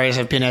why the Warriors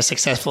have been as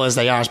successful as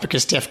they are, is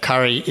because Steph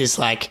Curry is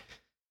like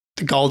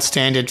the gold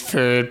standard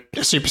for a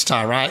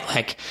superstar, right?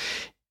 Like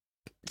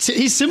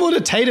he's similar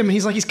to Tatum.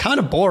 He's kind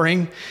of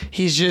boring.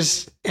 He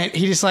just like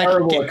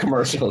terrible at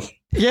commercials.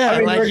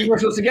 Yeah, they're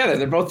commercials together.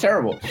 They're both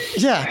terrible.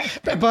 Yeah,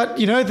 but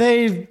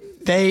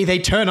they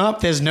turn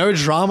up. There's no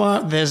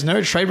drama. There's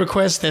no trade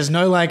requests. There's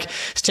no like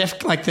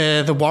Steph. Like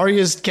the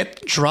Warriors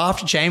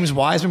draft James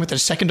Wiseman with the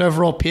 2nd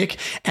overall pick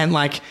and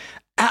like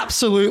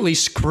absolutely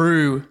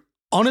screw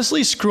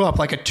up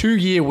like a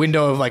 2-year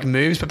window of like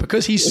moves. But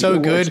because he's so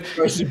good,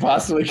 worst he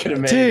possibly could have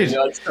made. Dude.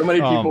 So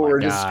many people were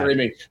just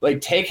screaming like,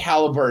 take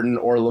Halliburton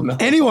or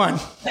LaMelo. Anyone.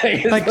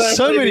 Like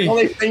so many. The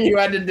only thing you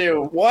had to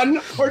do,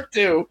 1 or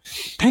 2.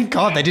 Thank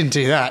God they didn't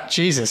do that.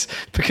 Jesus.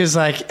 Because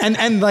like,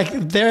 and like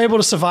they're able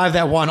to survive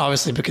that one,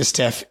 obviously, because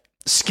Steph,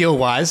 skill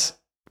wise,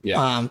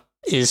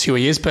 is who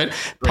he is. But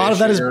part of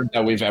that is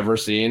that we've ever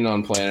seen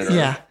on planet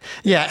Earth.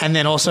 Yeah. And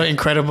then also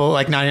incredible,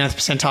 like 99th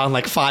percentile and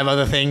like 5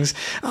 other things.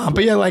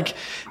 But yeah, like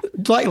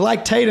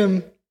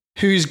Tatum,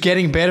 who's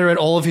getting better at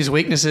all of his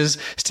weaknesses.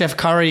 Steph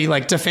Curry,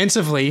 like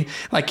defensively,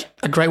 like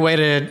a great way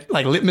to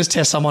like litmus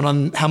test someone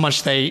on how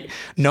much they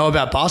know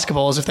about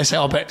basketball is if they say,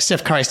 oh, but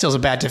Steph Curry still's a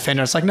bad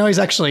defender. It's like, no, he's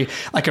actually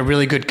like a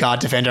really good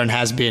guard defender and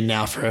has been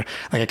now for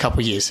like a couple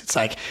of years. It's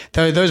like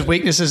those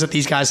weaknesses that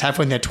these guys have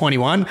when they're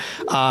 21,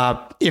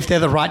 if they're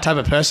the right type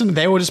of person,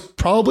 they will just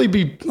probably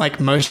be like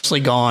mostly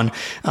gone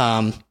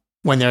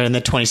when they're in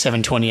their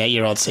 27,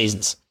 28-year-old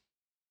seasons.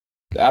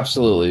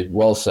 Absolutely.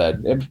 Well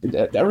said.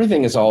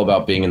 Everything is all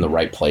about being in the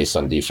right place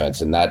on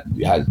defense. And that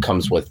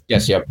comes with,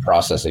 yes, you have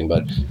processing,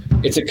 but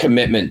it's a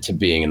commitment to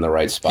being in the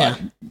right spot.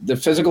 Yeah. The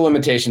physical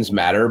limitations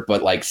matter,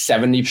 but like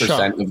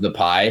 70% of the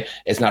pie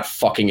is not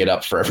fucking it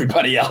up for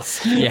everybody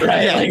else. Yeah.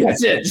 Right? Yeah. Like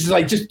that's it.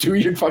 Just do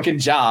your fucking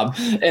job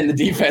and the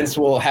defense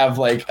will have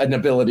like an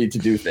ability to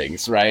do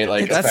things, right?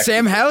 Like that's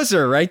Sam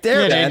Hauser right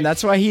there, man.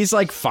 That's why he's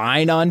like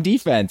fine on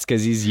defense,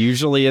 because he's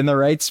usually in the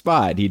right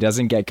spot. He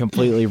doesn't get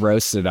completely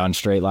roasted on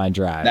straight line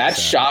drive. That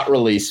shot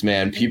release,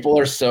 man, people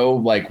are so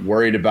like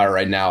worried about it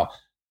right now.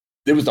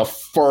 It was the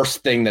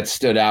first thing that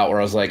stood out where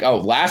I was like, oh,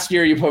 last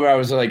year you put me, I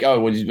was like, oh,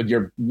 with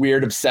your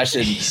weird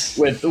obsession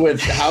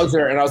with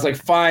Hauser. And I was like,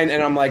 fine.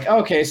 And I'm like,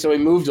 okay, so he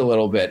moved a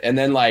little bit. And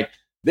then like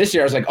this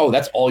year I was like, oh,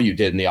 that's all you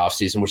did in the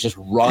offseason, was just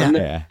run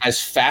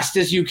as fast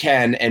as you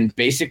can and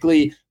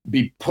basically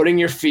be putting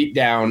your feet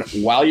down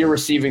while you're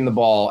receiving the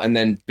ball and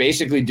then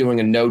basically doing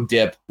a no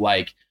dip,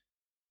 like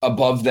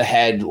above the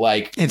head,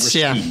 like it's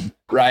receive,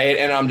 right?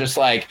 And I'm just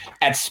like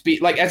at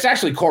speed, like it's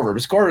actually Corver.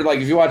 It's Corver, like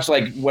if you watch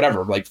like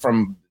whatever, like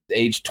from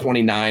age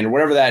 29 or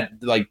whatever that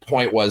like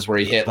point was where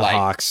he hit the like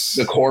Hawks.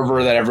 The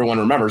Corver that everyone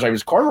remembers. Like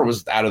Corver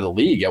was out of the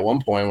league at one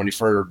point when he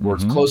first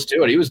was close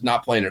to it. He was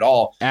not playing at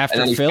all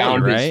after Philly,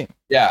 right?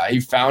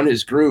 He found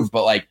his groove,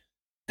 but like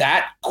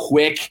that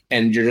quick,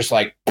 and you're just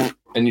like,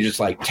 and you just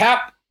like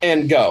tap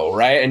and go,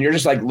 right? And you're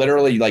just like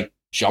literally like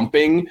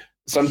jumping.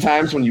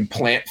 Sometimes when you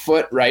plant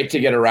foot, right, to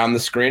get around the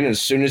screen, and as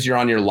soon as you're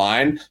on your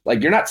line,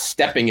 like you're not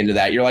stepping into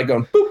that. You're like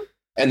going boop,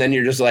 and then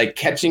you're just like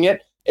catching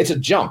it. It's a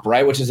jump,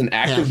 right, which is an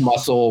active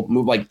muscle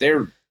move. Like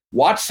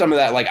watch some of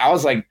that. Like I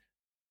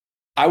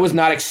was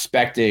not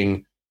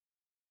expecting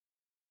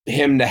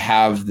him to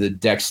have the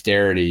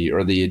dexterity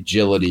or the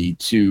agility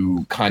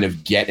to kind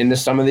of get into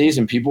some of these,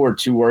 and people were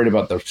too worried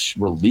about the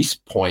release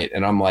point.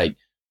 And I'm like,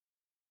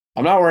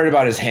 I'm not worried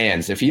about his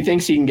hands. If he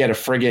thinks he can get a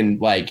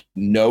friggin' like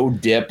no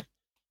dip,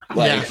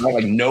 like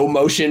no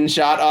motion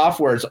shot off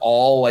where it's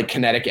all like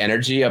kinetic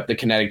energy up the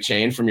kinetic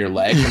chain from your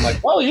leg. I'm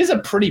like, well, he's a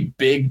pretty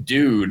big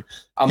dude.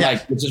 I'm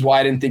like, which is why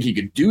I didn't think he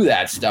could do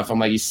that stuff. I'm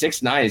like, he's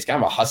 6'9", he's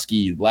kind of a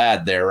husky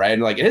lad there, right?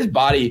 And like his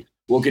body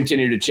will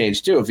continue to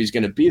change too if he's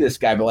going to be this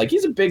guy, but like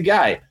he's a big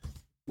guy.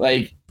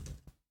 Like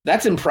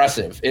that's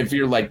impressive if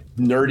you're like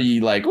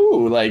nerdy, like,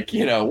 ooh, like,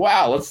 you know,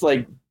 wow, let's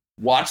like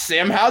watch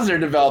Sam Hauser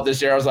develop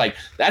this year. I was like,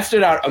 that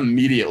stood out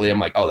immediately. I'm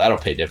like, oh, that'll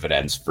pay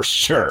dividends for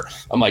sure.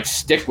 I'm like,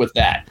 stick with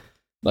that.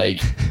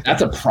 Like,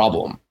 that's a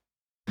problem.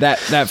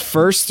 That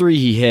first three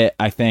he hit,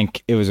 I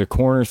think it was a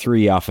corner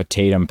three off a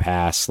Tatum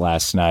pass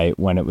last night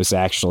when it was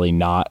actually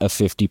not a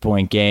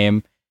 50-point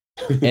game.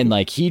 And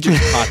like he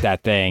just caught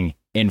that thing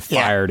and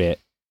fired it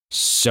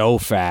so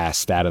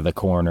fast out of the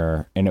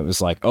corner. And it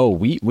was like, oh,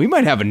 we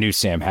might have a new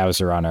Sam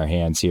Hauser on our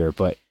hands here.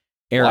 But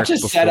Eric, watch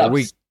his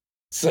setups.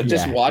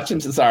 Just watch him.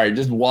 Sorry,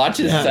 just watch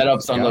his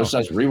setups on those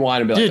shots.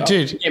 Rewind and be like,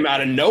 dude, he came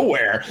out of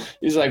nowhere.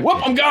 He's like,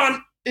 whoop, I'm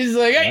gone. He's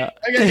like, hey,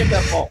 I gotta get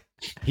that ball.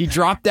 He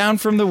dropped down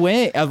from the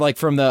wing, like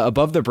from the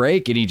above the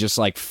break, and he just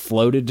like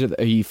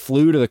he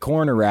flew to the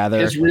corner rather.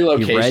 His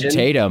relocation, he read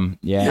Tatum.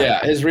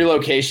 Yeah. His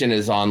relocation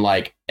is on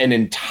like an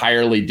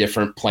entirely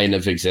different plane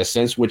of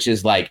existence, which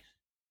is like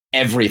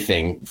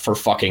everything for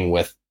fucking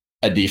with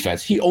a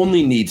defense. He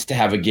only needs to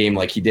have a game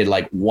like he did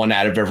like 1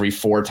 out of every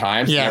 4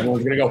 times. Yeah.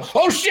 Everyone's going to go,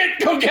 oh shit,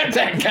 go get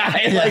that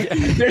guy. Like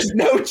there's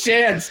no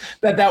chance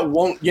that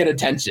won't get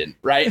attention,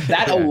 right?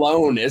 That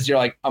alone is you're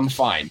like, I'm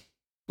fine.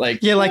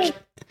 Like,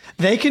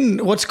 they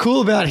can, what's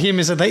cool about him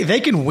is that they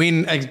can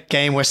win a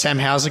game where Sam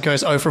Hauser goes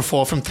 0 for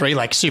 4 from 3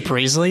 like super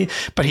easily,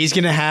 but he's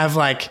going to have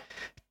like,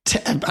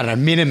 I don't know,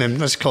 minimum,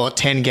 let's call it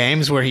 10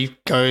 games where he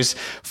goes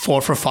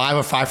 4 for 5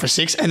 or 5 for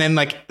 6. And then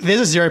like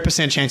there's a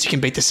 0% chance you can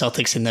beat the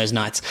Celtics in those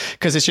nights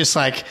because it's just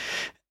like,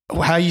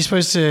 how are you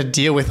supposed to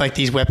deal with like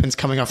these weapons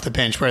coming off the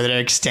bench where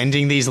they're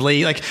extending these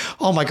leads? Like,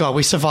 oh my God,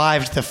 we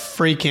survived the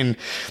freaking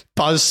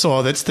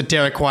buzzsaw that's the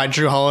Derek White,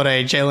 Drew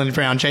Holiday, Jaylen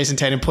Brown, Jason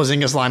Tatum,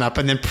 Porzingis lineup,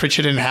 and then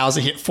Pritchard and Hauser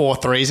hit 4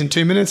 threes in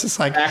 2 minutes. It's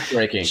like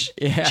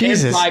backbreaking.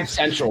 Jesus. Vibe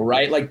central,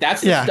 right? Like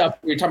that's the stuff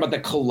we're talking about, the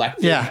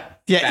collective.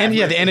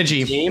 The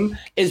energy. Team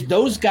is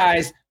those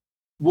guys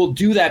will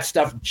do that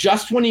stuff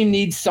just when you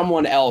need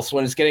someone else,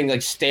 when it's getting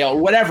like stale or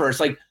whatever. It's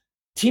like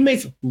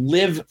teammates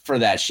live for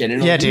that shit.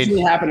 And it'll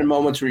usually happen in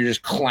moments where you're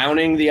just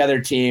clowning the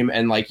other team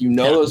and like,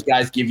 those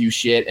guys give you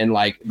shit and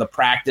like the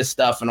practice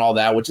stuff and all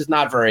that, which is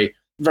not very,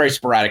 very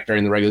sporadic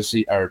during the regular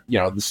season or,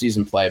 the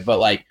season play.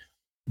 But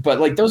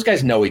those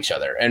guys know each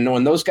other. And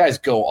when those guys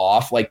go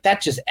off, like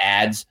that just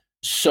adds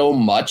so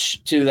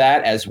much to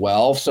that as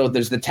well. So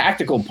there's the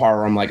tactical part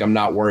where I'm like, I'm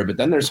not worried. But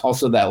then there's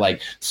also that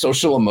like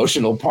social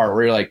emotional part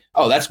where you're like,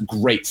 oh, that's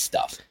great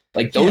stuff.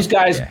 Like those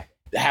guys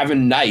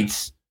having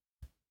nights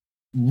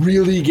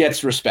really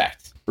gets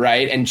respect,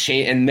 right? And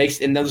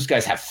those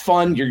guys have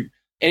fun.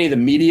 Any of the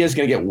media is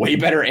going to get way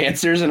better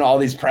answers in all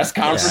these press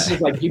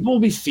conferences. Like people will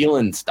be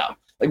feeling stuff.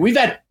 Like we've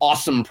had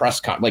awesome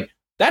press like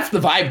that's the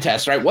vibe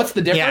test, right? What's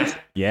the difference?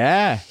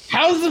 Yeah.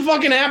 How's the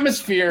fucking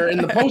atmosphere in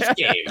the post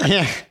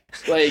game?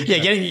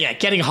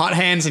 Getting hot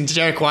hands and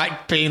Derek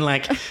White being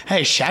like,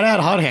 "Hey, shout out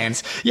hot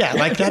hands." Yeah,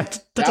 like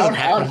that doesn't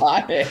happen.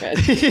 Hot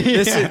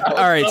hands. All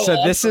right,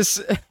 so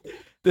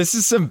this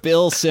is some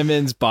Bill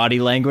Simmons body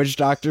language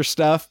doctor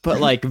stuff,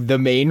 but like the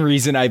main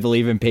reason I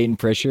believe in Peyton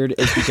Pritchard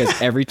is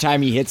because every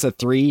time he hits a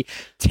 3,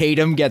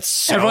 Tatum gets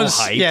so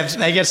hyped. Yeah,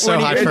 they get so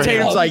hyped for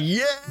Tatum's him. like,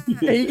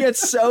 he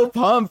gets so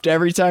pumped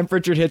every time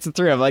Pritchard hits a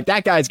 3. I'm like,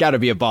 that guy's got to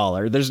be a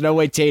baller. There's no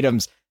way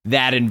Tatum's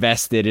that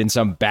invested in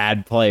some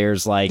bad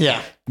players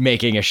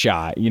making a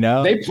shot,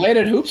 They played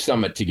at Hoop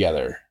Summit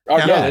together. They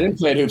didn't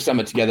play at Hoop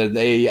Summit together.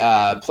 They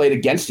played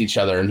against each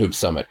other in Hoop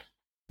Summit.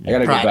 I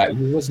gotta go back.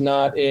 He was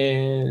not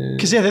in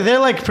because they're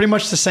like pretty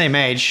much the same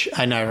age.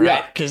 I know,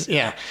 right? Because dude,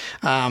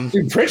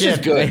 Pritch is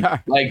good.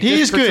 Like he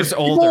is good.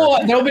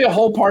 Older. There'll be a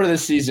whole part of the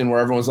season where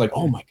everyone's like,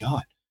 "Oh my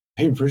god,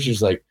 Peyton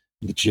Pritchard's like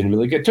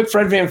legitimately good." It took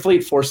Fred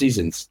VanVleet 4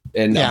 seasons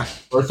and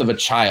birth of a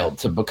child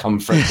to become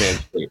Fred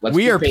VanVleet.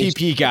 We are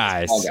PP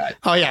guys.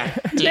 Oh yeah,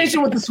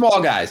 patient with the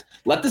small guys.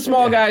 Let the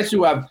small guys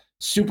who have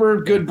super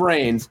good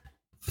brains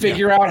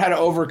figure out how to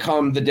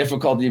overcome the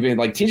difficulty of being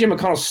like TJ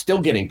McConnell's still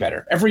getting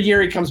better. Every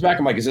year he comes back.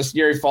 I'm like, is this the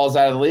year he falls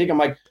out of the league? I'm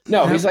like,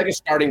 no, he's like a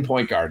starting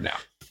point guard now.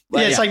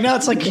 It's like,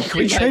 can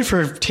we trade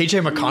for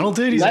TJ McConnell,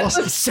 dude? He's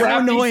awesome. So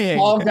annoying.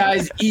 Small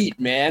guys eat,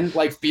 man.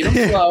 Like feed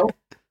him slow,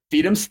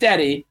 feed him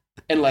steady,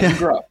 and let him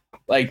grow.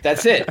 Like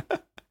that's it.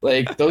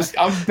 Like those,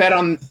 I'll bet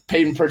on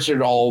Peyton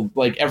Pritchard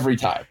every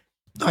time.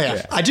 Oh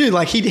yeah. I do.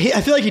 Like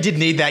I feel like he did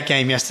need that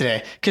game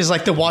yesterday because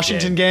like the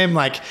Washington game,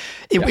 like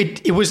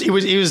it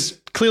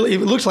was clearly, it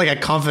looked like a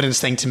confidence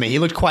thing to me. He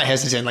looked quite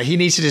hesitant. Like he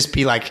needs to just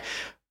be like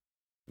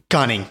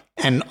gunning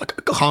and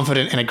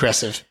confident and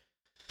aggressive.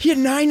 He had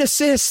 9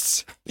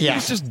 assists. Yeah.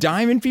 He's just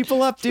diming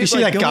people up, dude. You see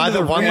that guy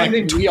that won? I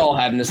think we all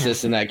had an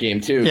assist in that game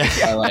too.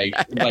 Yeah. Like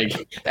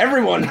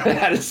everyone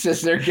had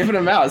assists. They're giving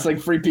them out. It's like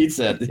free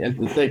pizza at the end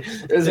of the thing.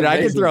 Dude, I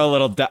can throw a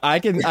little. I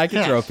can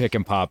throw a pick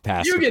and pop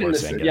pass. You get an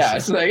assist. Yeah,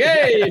 it's like,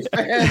 hey,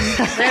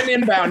 fan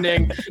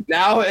inbounding.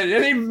 Now at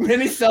any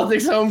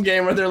Celtics home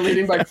game where they're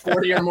leading by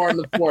 40 or more in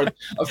the fourth,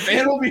 a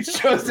fan will be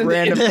chosen.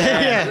 Random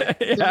fan.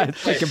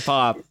 Pick and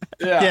pop.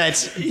 Yeah,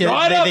 it's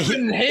draw it up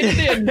and hit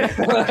it in.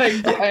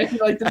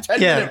 like the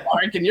 10-minute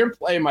mark, and your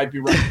play might be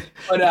right.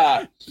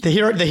 But the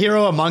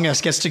hero among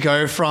us gets to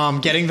go from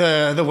getting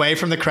the way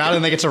from the crowd,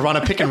 and they get to run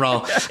a pick and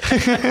roll.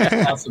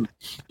 Awesome.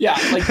 Yeah.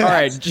 Like all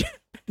right.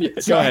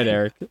 Go ahead,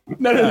 Eric.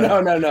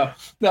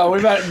 No.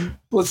 We've had.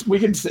 We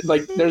can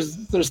like. There's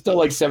still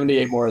like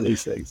 78 more of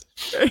these things.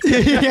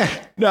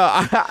 Yeah.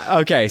 No.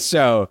 Okay.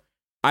 So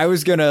I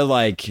was gonna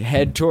like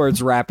head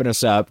towards wrapping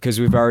us up because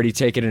we've already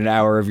taken an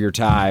hour of your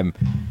time.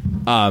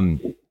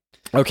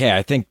 Okay,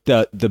 I think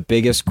the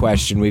biggest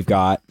question we've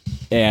got,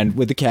 and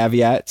with the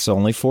caveat, it's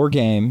only 4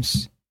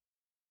 games.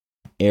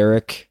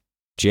 Eric,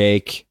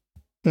 Jake,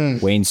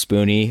 Wayne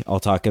Spooney,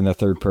 I'll talk in the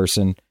third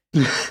person.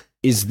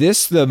 Is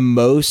this the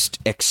most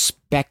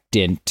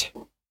expectant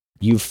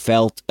you've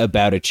felt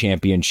about a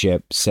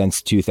championship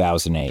since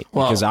 2008?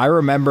 Wow. Because I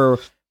remember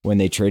when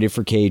they traded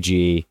for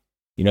KG,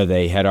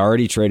 they had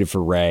already traded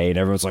for Ray, and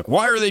everyone's like,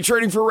 why are they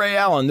trading for Ray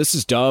Allen? This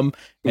is dumb.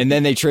 And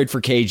then they trade for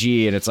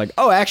KG, and it's like,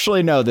 oh,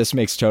 actually, no, this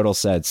makes total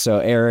sense. So,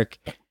 Eric,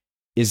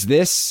 is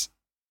this,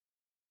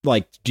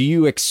 like, do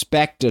you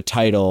expect a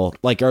title?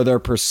 Like, are their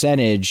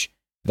percentage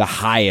the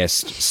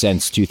highest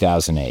since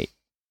 2008?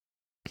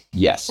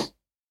 Yes.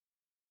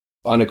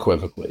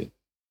 Unequivocally.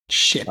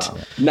 Shit.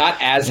 Not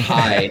as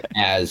high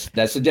as,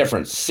 that's the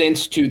difference,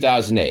 since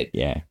 2008.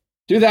 Yeah.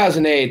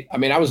 2008, I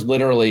mean, I was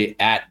literally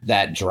at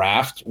that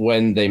draft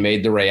when they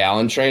made the Ray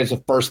Allen trade. It's the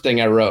first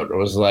thing I wrote. It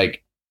was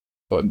like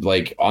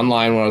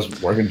online when I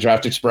was working at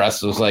Draft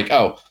Express. It was like,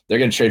 oh, they're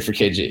going to trade for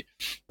KG.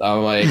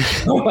 I'm like,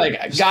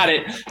 I got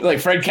it. Like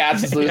Fred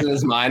Katz is losing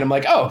his mind. I'm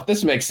like, oh,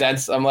 this makes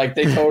sense. I'm like,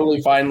 they totally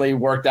finally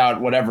worked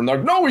out whatever. And they're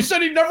like, no, we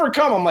said he'd never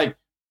come. I'm like,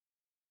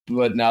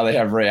 but now they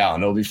have Ray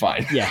Allen. It'll be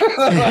fine. Yeah.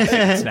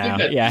 Now.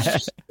 Yeah.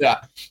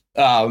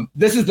 Yeah.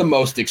 This is the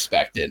most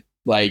expected.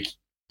 Like,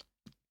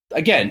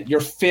 again,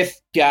 your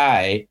 5th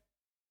guy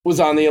was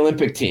on the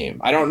Olympic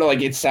team. I don't know.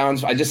 Like, it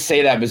sounds, I just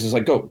say that because it's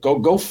like,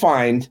 go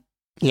find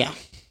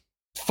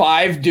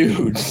 5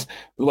 dudes,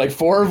 like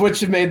 4 of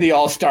which have made the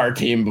All-Star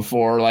team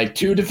before, like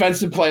 2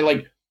 defensive play.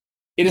 Like,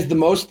 it is the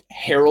most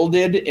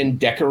heralded and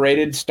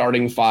decorated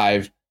starting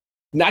 5.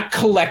 Not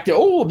collective.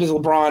 Oh, because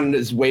LeBron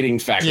is waiting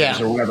factors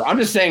or whatever. I'm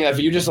just saying that if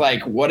you just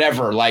like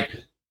whatever, like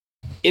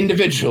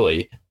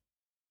individually,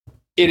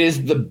 it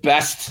is the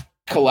best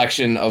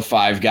collection of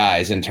 5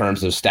 guys in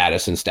terms of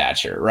status and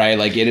stature, right?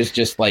 Like it is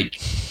just like,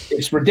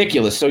 it's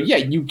ridiculous. So yeah,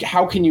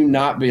 how can you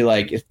not be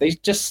like, if they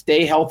just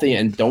stay healthy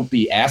and don't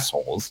be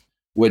assholes,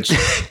 which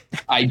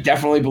I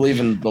definitely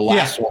believe in the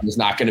last one is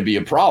not going to be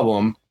a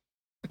problem.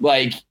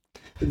 Like,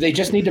 they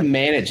just need to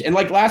manage. And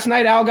like last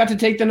night, Al got to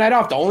take the night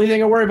off. The only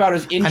thing I worry about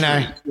is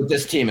injuries with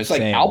this team. It's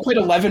like Al played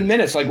 11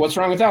 minutes. Like, what's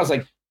wrong with that? It's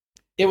like,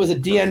 it was a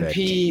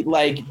DNP,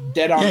 like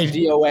dead on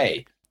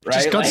DOA. Right?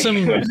 Just got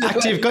some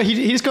active.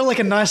 He's got like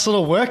a nice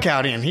little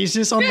workout in. He's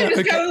just on.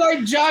 He's got to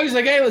like jog. He's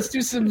like, hey, let's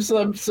do some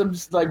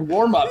like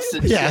warm ups.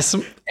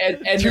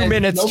 And 2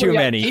 minutes too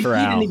many for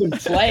Al. He didn't even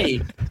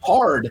play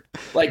hard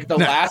like the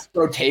last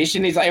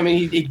rotation. He's like, I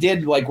mean, he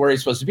did like where he's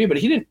supposed to be, but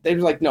he didn't. They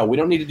were like, no, we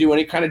don't need to do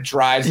any kind of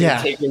drives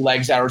and take your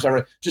legs out or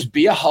whatever. Just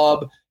be a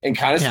hub and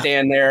kind of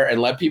stand there and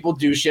let people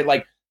do shit.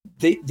 Like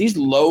these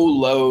low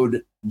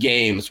load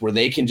games where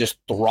they can just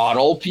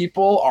throttle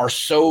people are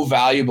so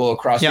valuable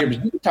across the year.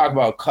 But you can talk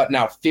about cutting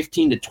out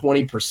 15 to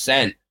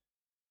 20%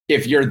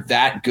 if you're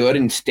that good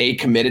and stay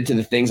committed to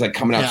the things like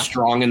coming out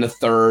strong in the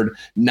third,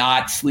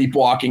 not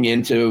sleepwalking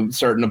into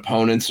certain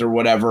opponents or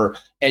whatever.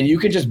 And you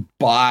can just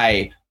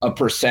buy a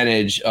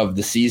percentage of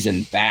the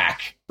season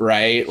back,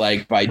 right?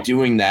 Like by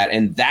doing that.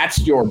 And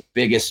that's your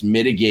biggest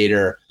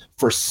mitigator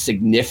for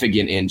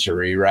significant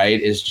injury, right?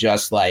 Is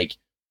just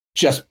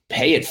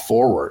pay it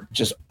forward,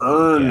 just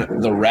earn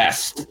the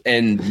rest,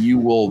 and you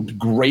will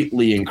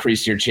greatly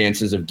increase your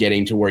chances of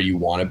getting to where you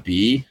want to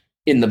be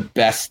in the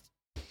best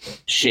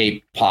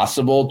shape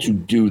possible to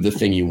do the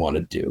thing you want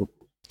to do.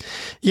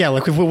 Yeah,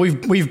 look,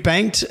 we've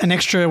banked an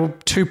extra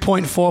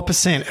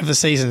 2.4% of the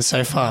season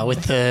so far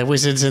with the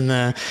Wizards and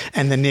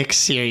the Knicks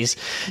series.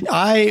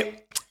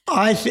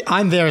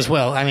 I'm there as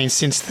well. I mean,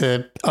 since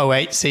the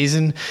 2008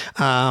 season,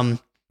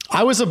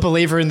 I was a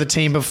believer in the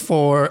team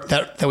before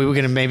that we were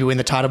going to maybe win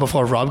the title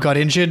before Rob got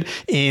injured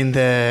in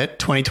the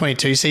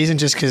 2022 season,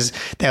 just because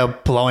they were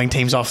blowing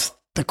teams off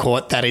the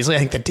court that easily. I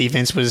think the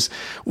defense was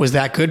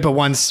that good, but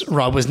once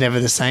Rob was never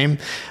the same.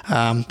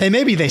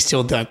 They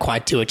still don't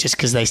quite do it just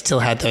because they still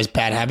had those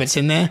bad habits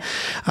in there.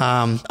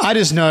 I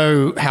just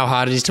know how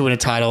hard it is to win a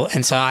title,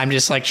 and so I'm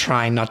just like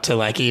trying not to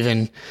like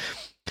even.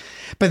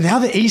 But now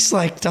the East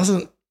like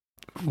doesn't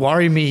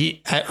worry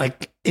me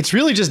it's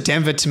really just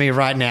Denver to me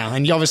right now.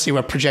 And obviously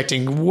we're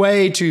projecting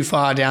way too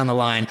far down the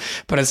line,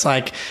 but it's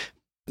like,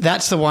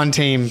 that's the one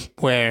team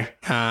where,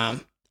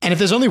 and if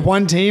there's only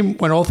one team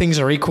when all things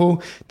are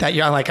equal that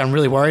you're like, I'm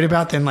really worried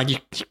about, then like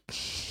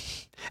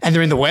and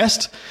they're in the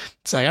West,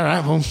 it's like, all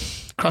right, well,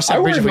 cross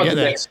that bridge if we get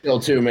there. The Knicks still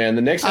too, man.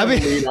 The Knicks have a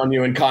lead on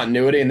you in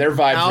continuity, and their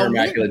vibes are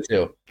immaculate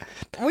too.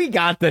 We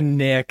got the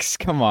Knicks.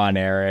 Come on,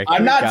 Eric.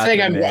 I'm not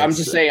saying I'm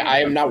just saying I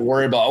am not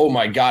worried about, oh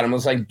my God. I'm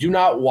just like, do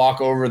not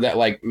walk over that.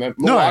 Like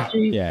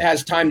Milwaukee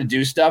has time to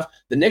do stuff.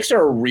 The Knicks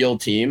are a real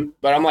team,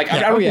 but I'm like, I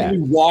don't think we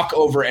walk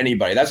over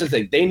anybody. That's the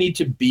thing. They need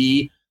to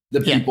be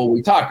the people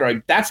we talk.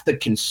 Right? That's the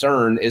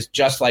concern, is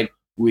just like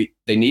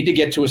they need to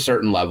get to a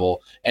certain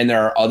level. And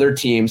there are other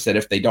teams that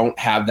if they don't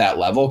have that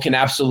level can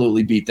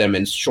absolutely beat them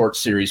in short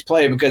series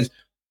play, because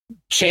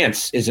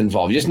chance is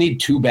involved. You just need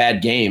 2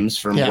 bad games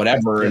from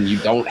whatever, and you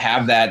don't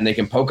have that, and they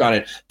can poke on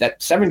it.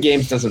 That 7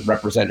 games doesn't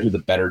represent who the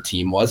better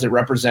team was. It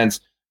represents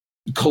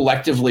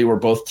collectively where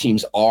both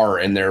teams are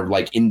in their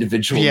like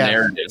individual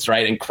narratives,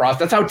 right? And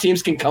that's how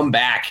teams can come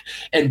back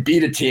and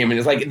beat a team. And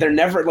it's like they're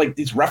never like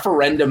these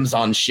referendums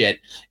on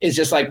shit. It's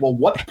just like, well,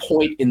 what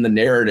point in the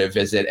narrative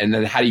is it? And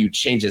then how do you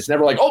change it? It's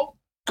never like, oh,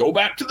 go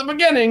back to the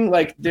beginning.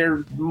 Like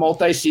they're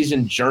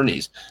multi-season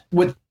journeys,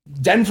 with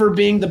Denver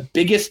being the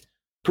biggest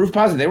proof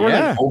positive. They weren't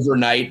an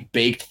overnight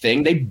baked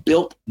thing. They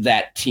built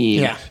that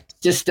team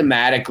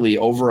systematically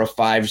over a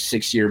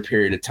 5-6 year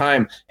period of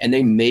time, and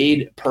they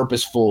made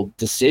purposeful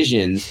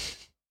decisions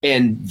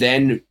and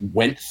then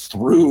went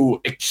through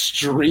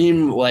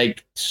extreme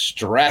like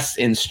stress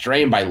and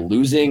strain by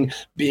losing,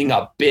 being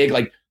a big,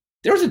 like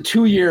there was a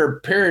 2-year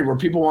period where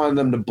people wanted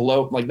them to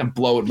blow it, but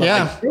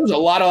like, there was a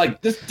lot of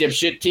like, this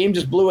dipshit team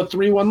just blew a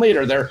 3-1 lead,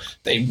 or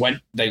they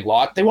went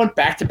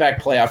back-to-back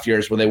playoff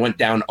years where they went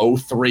down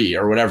 0-3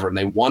 or whatever, and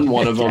they won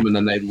one of them and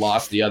then they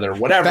lost the other,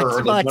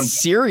 whatever. That's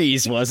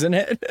series, wasn't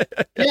it?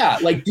 Yeah,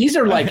 like these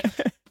are like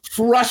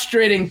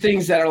frustrating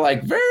things that are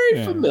like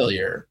very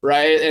familiar,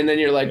 right? And then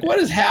you're like, what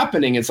is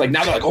happening? It's like,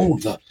 now they're like, oh,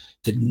 the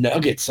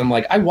Nuggets. I'm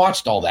like, I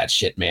watched all that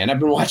shit, man. I've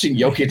been watching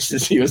Jokic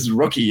since he was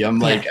rookie. I'm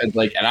like,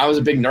 and I was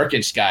a big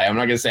Nurkic guy. I'm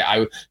not gonna say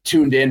I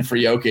tuned in for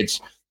Jokic.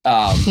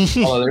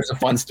 Although there's a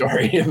fun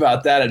story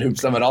about that at Hoop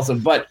Summit also.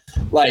 But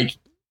like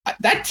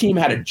that team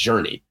had a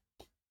journey.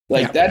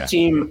 Like that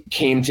team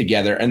came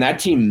together, and that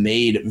team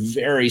made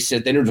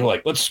they were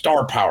like, let's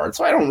star power. And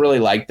so I don't really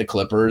like the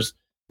Clippers.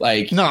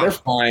 Like they're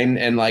fine,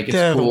 and like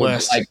it's cool.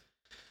 Like,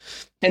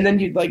 and then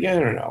you like, I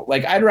don't know,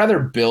 like I'd rather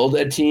build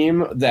a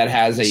team that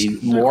has a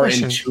more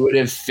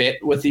intuitive fit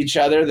with each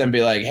other than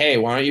be like, hey,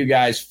 why don't you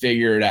guys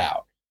figure it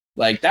out?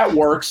 Like that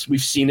works. We've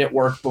seen it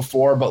work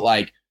before, but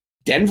like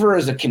Denver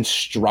is a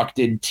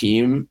constructed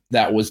team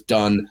that was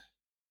done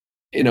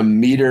in a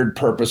metered,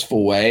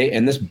 purposeful way.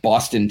 And this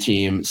Boston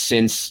team,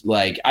 since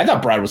like, I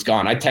thought Brad was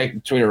gone. I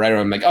tweeted right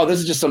around, I'm like, oh,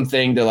 this is just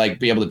something to like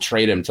be able to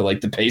trade him to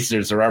like the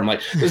Pacers or whatever. I'm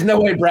like, there's no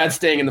way Brad's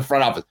staying in the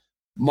front office.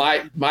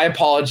 My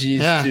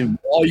apologies to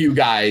all you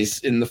guys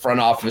in the front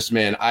office,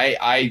 man.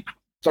 I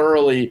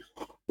thoroughly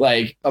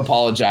like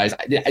apologize.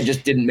 I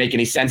just didn't make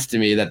any sense to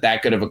me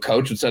that good of a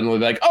coach would suddenly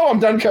be like, oh, I'm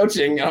done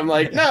coaching. And I'm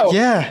like, no,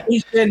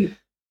 he's been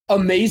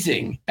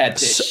amazing at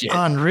this shit.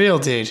 Unreal,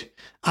 dude.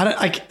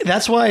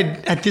 That's why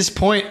at this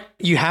point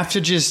you have to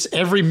just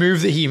every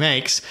move that he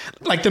makes,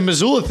 like the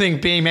Missoula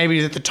thing being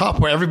maybe at the top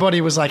where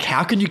everybody was like,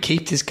 how can you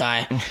keep this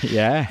guy?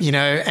 Yeah. You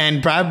know,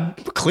 and Brad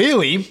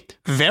clearly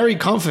very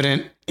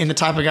confident in the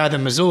type of guy that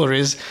Missoula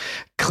is,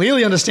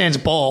 clearly understands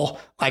ball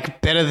like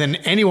better than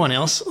anyone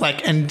else,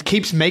 like, and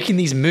keeps making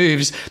these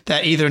moves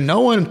that either no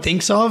one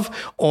thinks of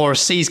or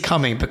sees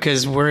coming,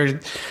 because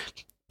we're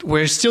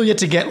still yet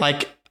to get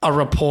like a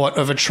report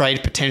of a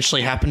trade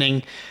potentially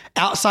happening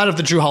outside of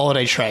the Drew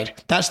Holiday trade.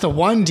 That's the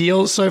one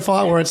deal so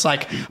far where it's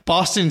like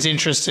Boston's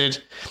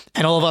interested,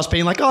 and all of us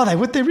being like, oh,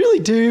 would they really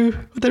do?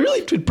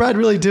 Would Brad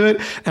really do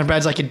it? And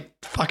Brad's like, you're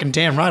fucking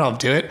damn right, I'll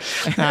do it.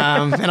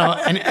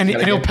 And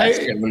he'll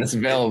pay when it's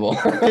available.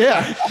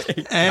 Yeah,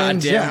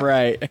 and damn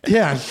right.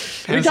 Yeah,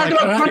 we talked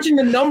about crunching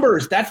the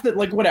numbers. That's the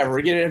like whatever.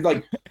 You know,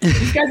 like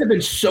these guys have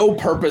been so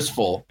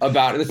purposeful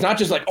about it. It's not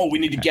just like, oh, we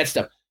need to get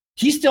stuff.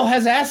 He still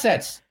has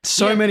assets.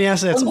 So many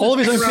assets. All of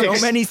his own picks.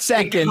 So many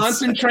seconds. He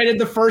concentrated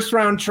the first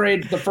round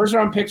trade. The first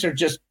round picks are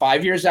just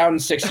 5 years out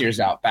and 6 years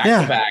out, back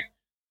to back.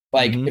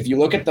 Like if you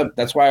look at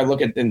that's why I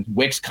look at the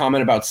Wick's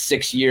comment about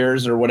 6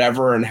 years or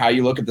whatever, and how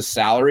you look at the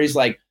salaries.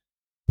 Like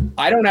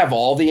I don't have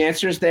all the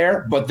answers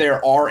there, but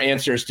there are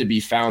answers to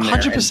be found there.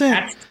 100%.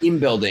 That's team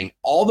building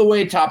all the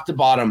way top to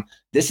bottom.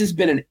 This has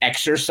been an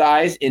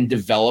exercise in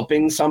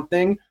developing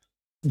something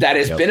that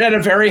has been at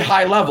a very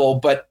high level,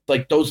 but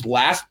like those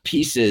last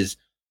pieces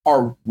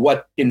are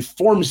what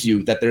informs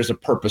you that there's a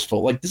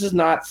purposeful, like this is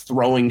not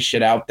throwing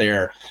shit out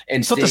there and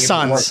it's not the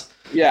Suns.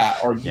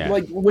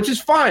 Like, which is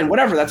fine,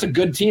 whatever. That's a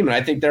good team. And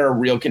I think they're a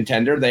real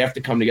contender. They have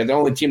to come together. The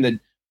only team that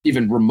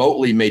even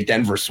remotely made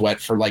Denver sweat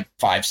for like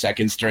 5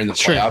 seconds during the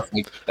playoffs.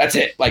 Like, that's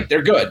it. Like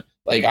they're good.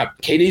 Like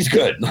KD's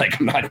good. Like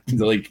I'm not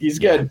like he's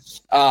good.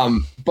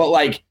 But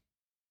like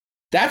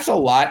that's a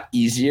lot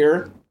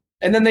easier.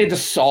 And then they had to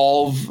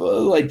solve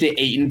like the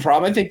Ayton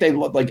problem. I think they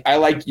like. I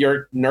like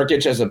your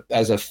Nurkic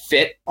as a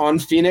fit on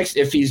Phoenix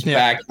if he's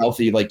back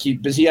healthy. Like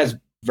because he has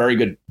very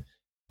good.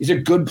 He's a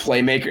good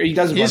playmaker. He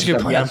does. He has to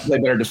play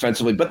better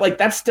defensively, but like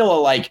that's still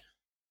a like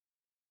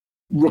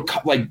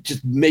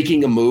just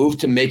making a move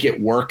to make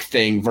it work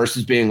thing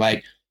versus being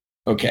like,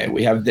 okay,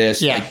 we have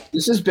this. Yeah, like,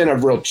 this has been a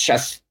real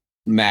chess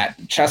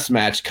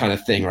match kind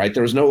of thing, right?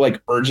 There was no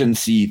like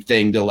urgency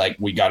thing to like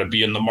we got to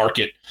be in the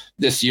market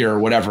this year or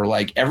whatever.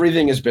 Like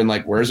everything has been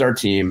like, where's our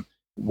team?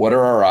 What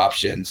are our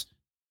options?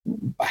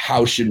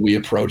 How should we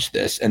approach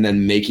this? And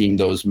then making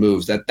those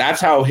moves.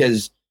 That's how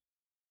his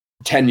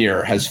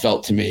tenure has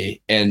felt to me.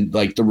 And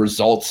like the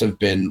results have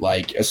been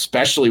like,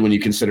 especially when you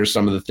consider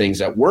some of the things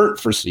that weren't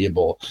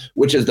foreseeable,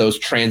 which is those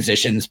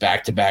transitions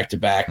back to back to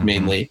back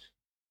mainly,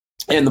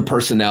 and the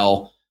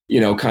personnel.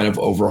 kind of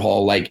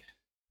overhaul. Like,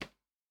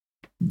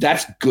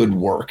 that's good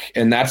work.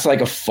 And that's like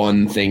a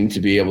fun thing to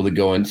be able to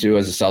go into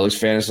as a Celtics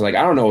fan. It's like,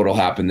 I don't know what'll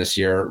happen this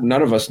year.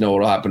 None of us know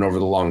what'll happen over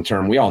the long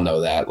term. We all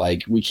know that.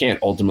 Like, we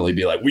can't ultimately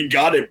be like, we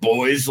got it,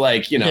 boys.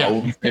 Like,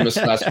 famous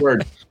last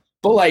word.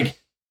 But like,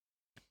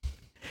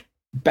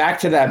 back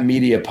to that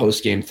media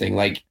post-game thing,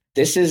 like,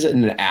 this is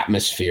an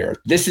atmosphere.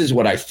 This is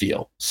what I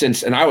feel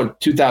and I was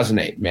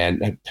 2008, man.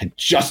 I had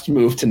just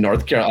moved to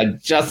North Carolina. I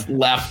just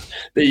left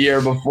the year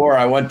before.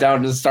 I went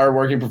down to start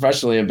working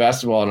professionally in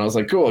basketball, and I was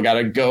like, cool, I got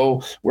to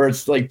go where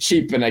it's like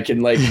cheap and I can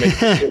like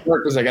make it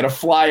work, because I got to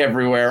fly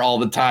everywhere all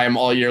the time,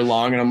 all year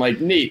long. And I'm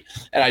like, neat.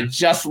 And I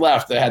just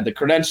left. I had the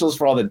credentials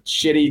for all the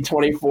shitty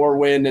 24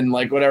 win and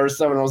like whatever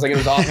stuff. And I was like, it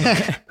was awesome.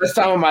 Best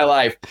time of my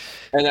life.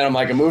 And then I'm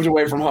like, I moved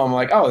away from home. I'm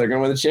like, oh, they're going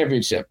to win the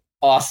championship.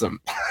 Awesome.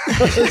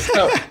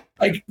 So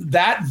like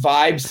that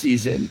vibe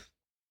season,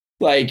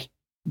 like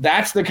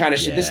that's the kind of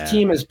shit. This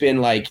team has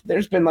been like,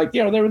 there's been like,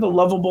 they were the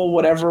lovable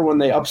whatever when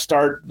they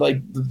upstart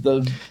like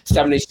the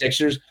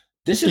 76ers.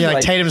 This is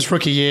like Tatum's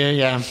rookie year.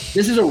 Yeah.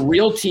 This is a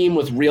real team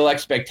with real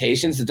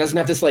expectations. It doesn't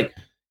have this like,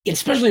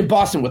 especially in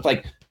Boston with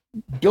like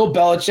Bill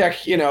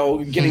Belichick,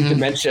 getting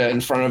dementia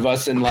in front of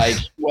us and like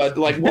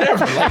whatever, like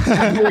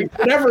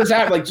whatever is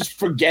happening, like just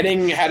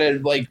forgetting how to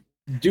like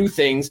do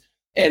things.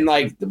 And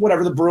like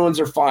whatever, the Bruins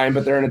are fine,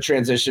 but they're in a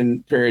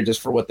transition period just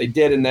for what they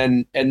did. And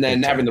then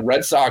having the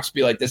Red Sox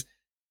be like this.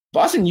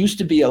 Boston used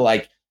to be a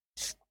like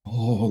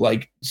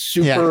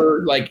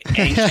super like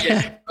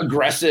ancient,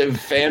 aggressive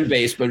fan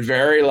base, but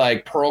very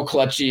like pearl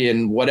clutchy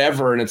and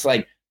whatever. And it's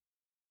like,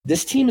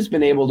 this team has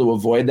been able to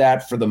avoid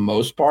that for the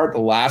most part. The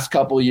last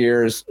couple of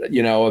years,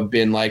 have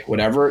been like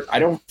whatever. I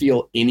don't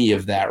feel any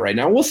of that right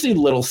now. We'll see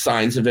little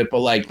signs of it,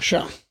 but like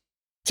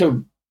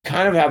to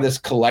kind of have this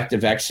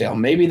collective exhale,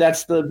 maybe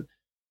that's the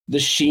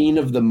sheen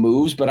of the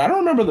moves, but I don't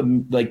remember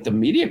the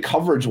media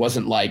coverage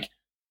wasn't like,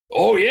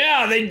 oh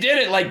yeah, they did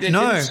it. Like they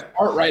didn't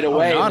start right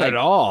away. Not like, at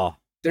all.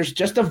 There's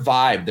just a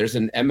vibe. There's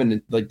an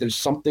eminent, like there's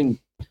something.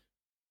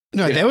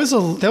 No, there was a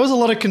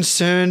lot of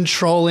concern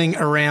trolling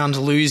around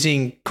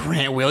losing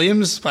Grant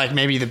Williams, like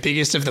maybe the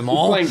biggest of them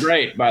all. Playing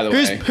great, by the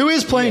way. Who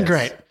is playing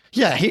great?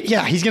 Yeah,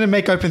 he's going to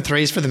make open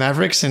threes for the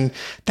Mavericks, and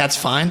that's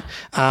fine.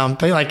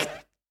 But like,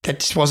 that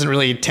just wasn't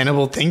really a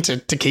tenable thing to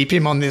keep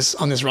him on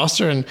this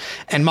roster.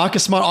 And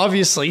Marcus Smart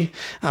obviously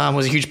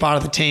was a huge part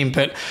of the team.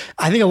 But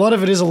I think a lot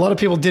of it is a lot of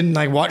people didn't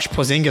like watch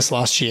Porzingis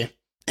last year,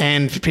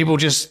 and people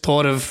just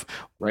thought of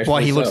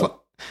what he looked like.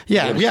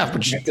 Yeah. What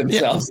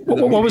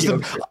was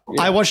the?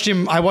 Yeah. I watched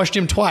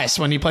him twice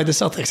when he played the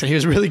Celtics, and he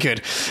was really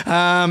good.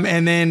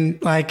 And then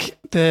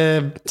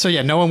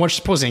no one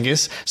watched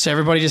Porzingis, so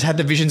everybody just had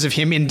the visions of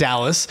him in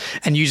Dallas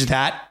and used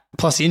that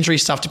plus the injury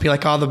stuff to be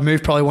like, oh, the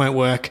move probably won't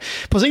work.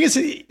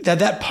 Porzingis,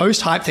 that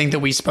post hype thing that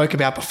we spoke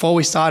about before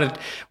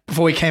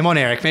we came on,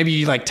 Eric. Maybe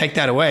you like take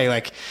that away.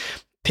 Like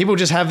people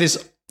just have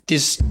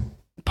this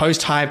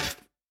post hype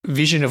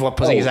vision of what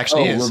Porzingis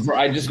actually is.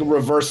 I just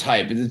reverse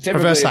hype.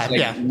 Reverse hype,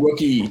 like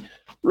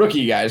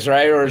rookie guys,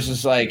 right? Or it's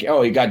just like,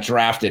 oh, he got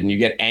drafted, and you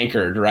get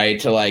anchored,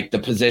 right, to like the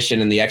position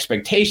and the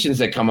expectations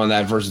that come on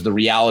that versus the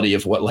reality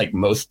of what like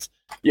most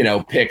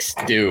picks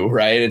do,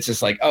 right? It's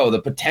just like, oh,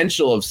 the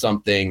potential of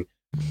something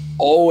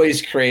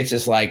always creates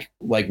this like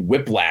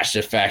whiplash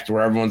effect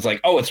where everyone's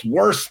like, oh, it's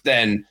worse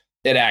than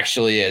it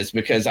actually is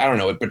because I don't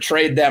know, it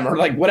betrayed them or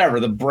like whatever.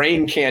 The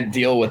brain can't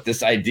deal with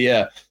this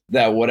idea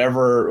that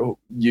whatever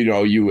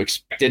you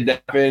expected to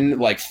happen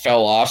like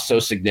fell off so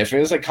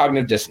significantly. It's like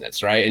cognitive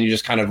dissonance, right? And you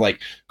just kind of like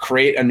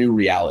create a new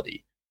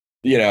reality,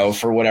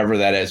 for whatever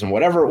that is, and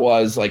whatever it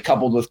was, like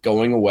coupled with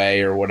going away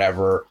or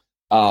whatever.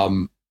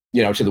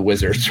 To the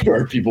Wizards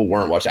where people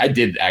weren't watching. I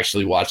did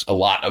actually watch a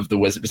lot of the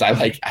Wizards because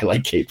I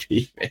like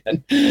KP,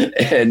 man,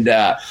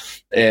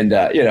 and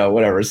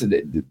whatever. So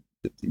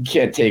you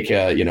can't take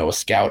a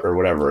scout or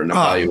whatever, an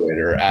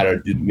evaluator out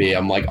of me.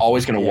 I'm like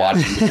always going to watch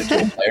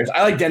individual players.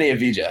 I like Denny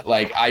Avdija.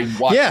 Like I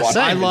watch.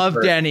 I love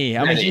Denny.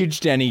 I'm a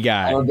huge Denny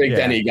guy. I'm a big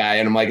Denny guy,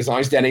 and I'm like, as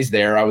long as Denny's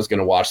there, I was going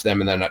to watch them.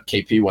 And then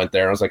KP went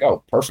there, and I was like,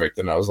 oh, perfect.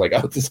 And I was like,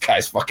 oh, this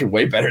guy's fucking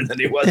way better than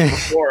he was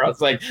before. I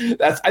was like,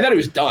 I thought he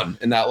was done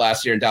in that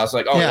last year in Dallas.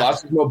 Like, he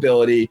lost his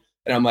mobility,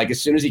 and I'm like,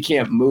 as soon as he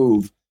can't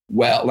move.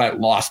 Well, I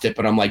lost it,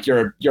 but I'm like,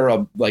 you're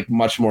a like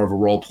much more of a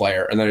role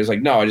player. And then he's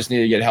like, no, I just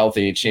need to get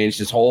healthy. He changed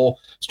his whole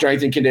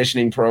strength and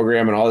conditioning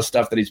program and all this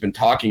stuff that he's been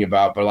talking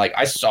about. But like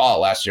I saw it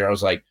last year, I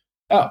was like,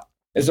 oh,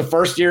 it's the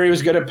first year he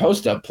was good at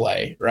post-up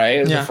play, right?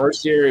 It's the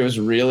first year he was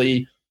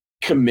really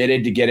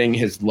committed to getting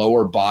his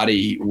lower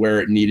body where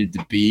it needed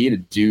to be to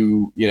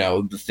do,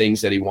 the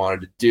things that he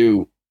wanted to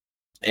do.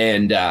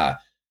 And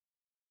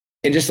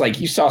just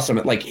like you saw some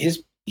like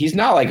he's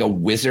not like a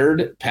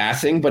wizard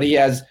passing, but he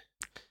has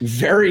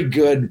very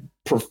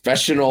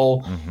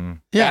professional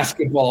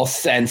basketball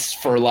sense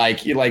for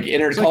like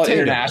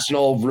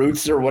international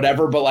roots or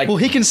whatever, but like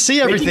he can see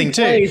everything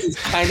too. Is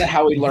kind of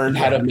how he learned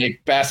how to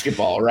make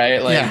basketball,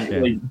 right?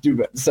 Like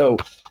do so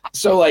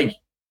like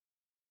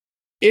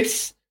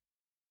it's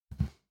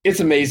it's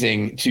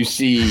amazing to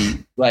see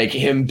like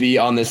him be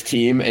on this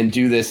team and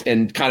do this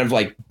and kind of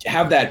like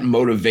have that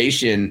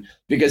motivation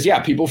because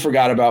people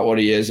forgot about what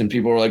he is and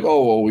people were like,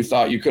 oh, well, we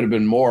thought you could have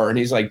been more. And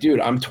he's like,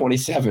 dude, I'm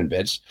 27,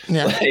 bitch.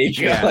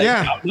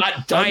 Yeah. I'm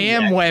not done I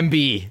am yet.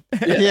 Wemby.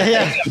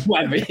 Yeah.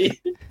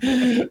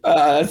 Wemby.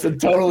 That's a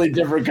totally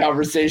different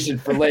conversation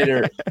for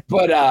later.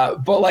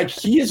 But like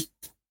he's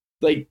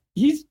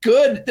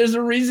good. There's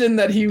a reason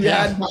that he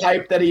had the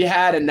hype that he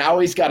had, and now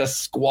he's got a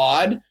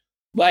squad.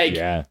 Like,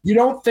 you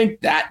don't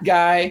think that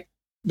guy,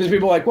 because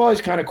people are like, well, he's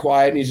kind of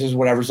quiet and he's just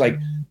whatever. It's like,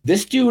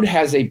 this dude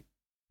has a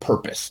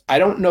purpose. I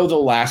don't know the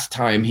last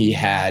time he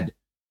had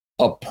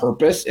a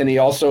purpose, and he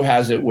also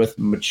has it with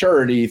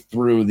maturity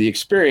through the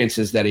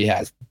experiences that he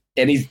has.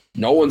 And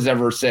no one's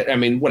ever said, I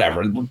mean,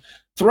 whatever.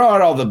 Throw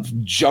out all the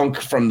junk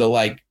from the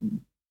like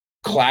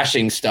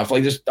clashing stuff.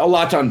 Like, there's a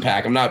lot to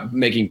unpack. I'm not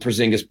making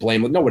Porzingis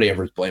blameless. Nobody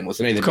ever is blameless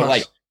in anything. But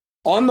like,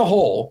 on the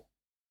whole,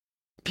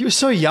 he was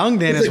so young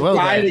then as well.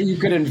 Guy that you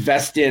could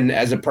invest in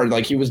as a person.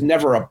 Like, he was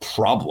never a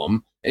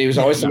problem, and he was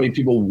always somebody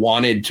people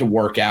wanted to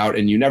work out.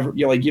 And you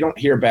don't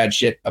hear bad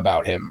shit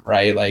about him,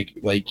 right?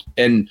 Like,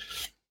 and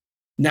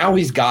now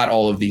he's got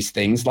all of these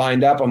things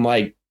lined up. I'm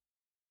like,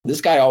 this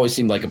guy always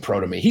seemed like a pro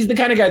to me. He's the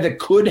kind of guy that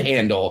could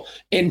handle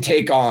and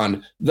take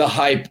on the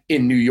hype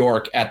in New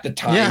York at the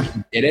time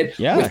he did it.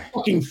 Yeah. With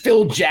fucking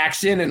Phil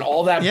Jackson and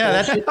all that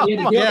bullshit. Oh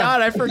my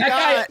God, I forgot.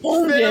 That guy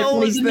owned it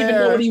when he didn't even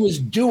know what he was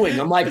doing.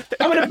 I'm like,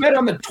 I'm going to bet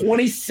on the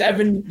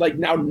 27, like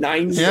now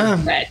 9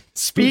 bet.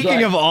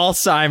 Speaking of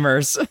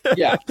Alzheimer's.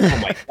 Yeah. Oh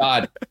my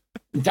God.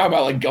 You talk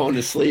about like going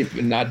to sleep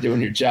and not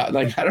doing your job.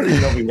 Like, I don't even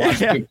know if he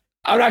watched it.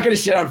 I'm not going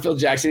to shit on Phil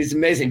Jackson. He's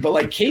amazing. But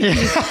like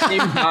KP's the same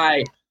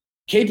guy.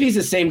 KP's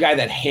the same guy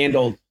that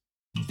handled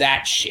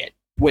that shit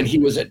when he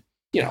was a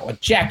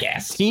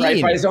jackass, right?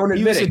 By his own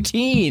admitting. He was a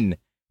teen.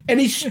 And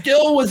he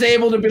still was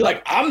able to be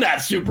like, I'm that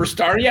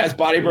superstar. Yeah, his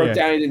body broke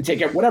down. He didn't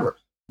take it, whatever.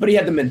 But he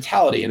had the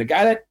mentality. And a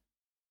guy that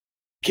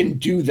can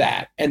do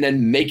that and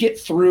then make it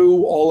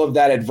through all of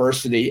that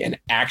adversity and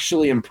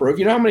actually improve.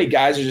 You know how many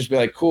guys are just be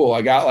like, cool,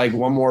 I got like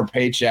one more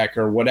paycheck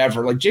or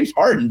whatever. Like James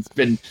Harden's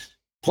been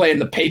playing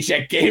the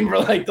paycheck game for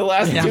like the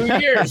last 2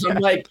 years. I'm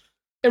like,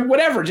 and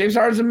whatever, James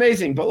Harden's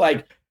amazing, but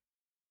like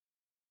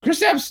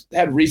Kristaps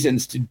had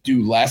reasons to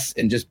do less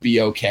and just be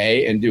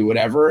okay and do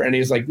whatever. And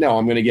he's like, no,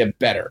 I'm going to get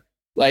better.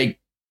 Like,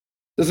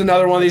 there's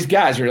another one of these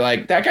guys where you're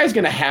like, that guy's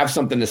going to have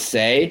something to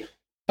say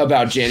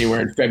about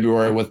January and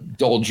February with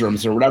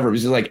doldrums or whatever.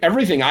 He's like,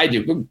 everything I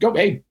do, go,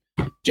 hey,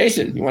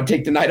 Jason, you want to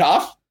take the night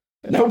off?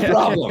 No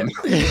problem.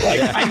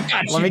 Like, I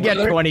got you, Let me get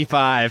brother.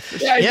 25.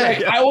 Yeah,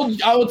 like,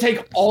 I will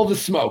take all the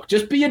smoke.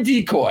 Just be a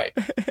decoy.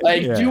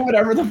 Like, do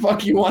whatever the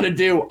fuck you want to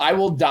do. I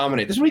will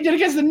dominate. This is what he did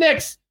against the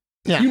Knicks.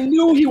 Yeah. You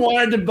knew he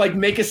wanted to like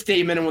make a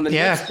statement, and when the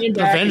Knicks came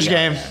back, revenge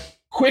game,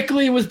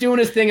 quickly was doing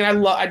his thing,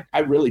 and I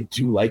really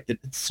do like that.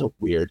 It's so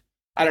weird.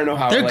 I don't know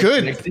how they're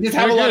good. They just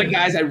have a lot of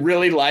guys I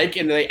really like,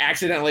 and they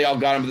accidentally all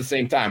got them at the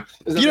same time.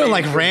 You don't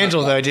like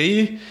Randall though, do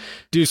you?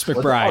 Deuce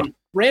McBride.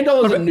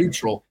 Randall is a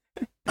neutral.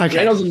 Okay.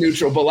 Randall's a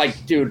neutral, but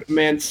like, dude,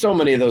 man, so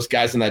many of those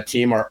guys on that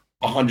team are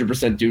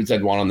 100% dudes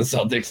I'd want on the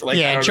Celtics. Like,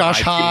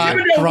 Josh Hart,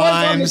 Thibodeau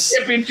Grimes, was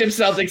on the championship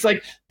Celtics.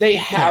 Like, they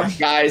have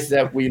guys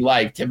that we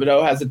like.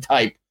 Thibodeau has a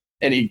type,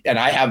 and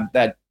I have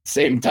that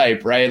same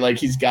type, right? Like,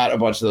 he's got a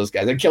bunch of those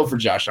guys. I'd kill for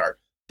Josh Hart,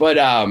 but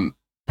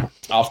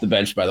off the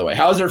bench, by the way.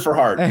 Hauser for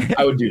Hart,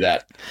 I would do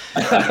that.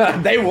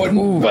 They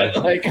wouldn't, but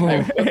like,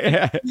 I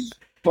would.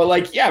 But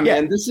like,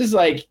 man, this is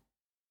like.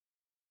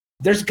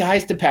 There's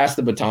guys to pass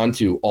the baton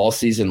to all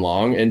season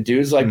long, and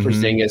dudes like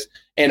Porzingis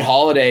and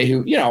Holiday,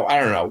 who, I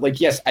don't know,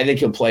 like, yes, I think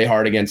he'll play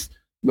hard against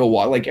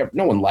Milwaukee. Like,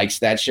 no one likes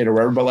that shit or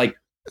whatever, but like,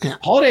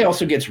 Holiday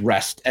also gets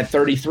rest at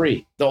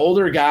 33. The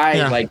older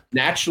guy, like,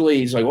 naturally,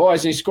 he's like, oh,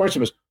 as he scores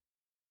him,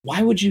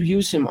 why would you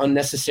use him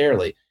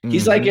unnecessarily?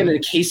 He's like, in a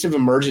case of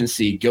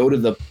emergency, go to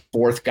the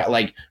fourth guy,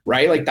 like,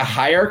 right? Like, the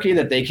hierarchy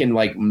that they can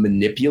like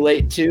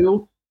manipulate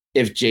to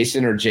if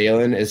Jason or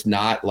Jalen is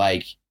not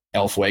like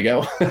El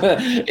Fuego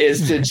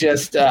is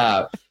just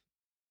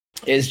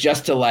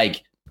to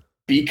like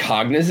be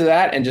cognizant of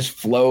that and just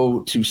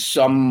flow to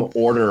some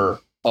order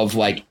of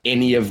like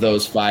any of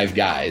those five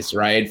guys,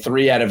 right?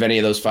 3 out of any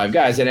of those 5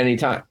 guys at any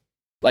time.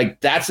 Like,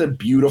 that's a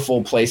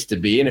beautiful place to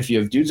be. And if you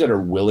have dudes that are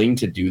willing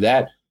to do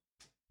that,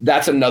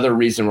 that's another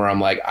reason where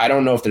I'm like, I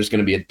don't know if there's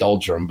going to be a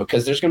doldrum,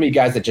 because there's going to be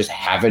guys that just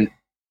haven't,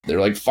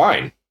 they're like,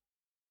 fine,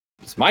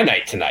 it's my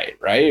night tonight,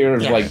 right? You're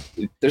like,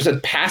 there's a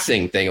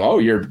passing thing. Oh,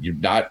 you're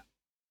not,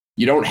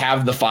 you don't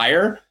have the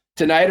fire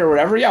tonight or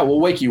whatever. Yeah, we'll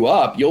wake you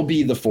up. You'll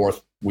be the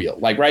fourth wheel.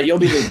 Like, right. You'll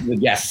be the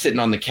guest sitting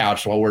on the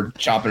couch while we're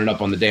chopping it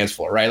up on the dance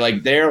floor. Right.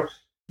 Like,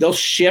 they'll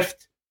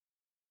shift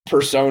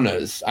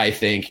personas, I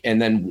think.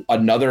 And then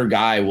another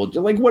guy will do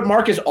like what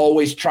Mark has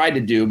always tried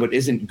to do, but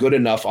isn't good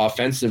enough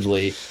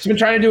offensively. He's been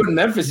trying to do it in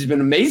Memphis. He's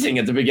been amazing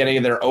at the beginning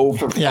of their 0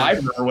 for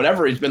 5 or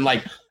whatever. He's been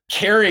like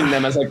carrying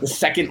them as like the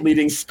second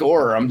leading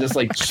scorer. I'm just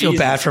like, I feel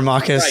bad for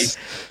Marcus.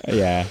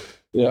 Yeah.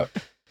 Look,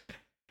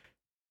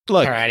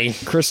 look, Alrighty.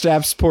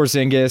 Kristaps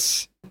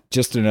Porzingis,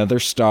 just another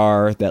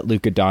star that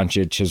Luka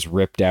Doncic has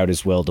ripped out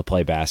his will to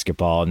play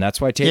basketball, and that's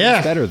why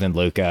Tatum's better than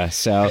Luka.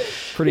 So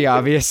pretty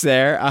obvious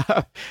there.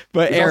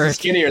 But He's Eric, also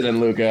skinnier than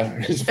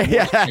Luka.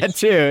 yeah,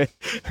 too,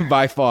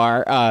 by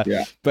far.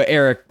 Yeah. But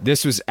Eric,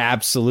 this was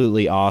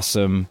absolutely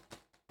awesome.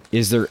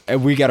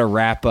 We got to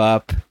wrap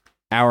up.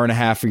 Hour and a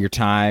half of your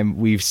time.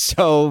 We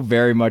so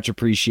very much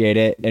appreciate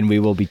it, and we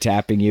will be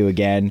tapping you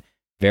again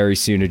very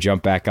soon to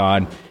jump back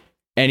on.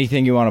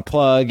 Anything you want to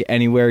plug?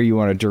 Anywhere you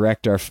want to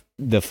direct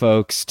the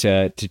folks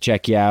to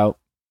check you out?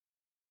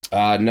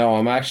 No,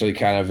 I'm actually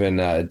kind of in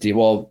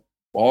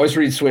always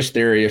read Swish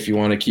Theory if you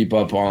want to keep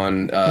up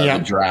on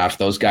the draft.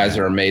 Those guys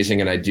are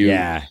amazing, and I do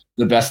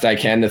the best I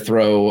can to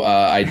throw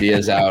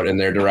ideas out in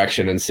their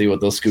direction and see what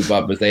they'll scoop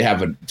up. But they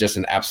have just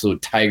an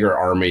absolute tiger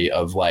army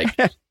of like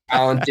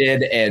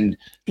talented and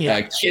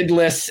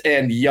kidless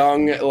and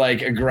young,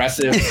 like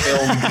aggressive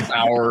film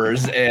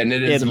hours, and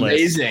it is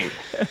amazing.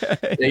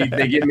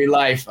 They give me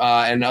life.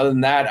 And other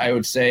than that, I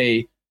would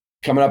say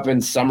coming up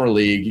in Summer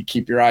League,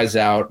 keep your eyes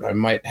out. I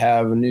might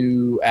have a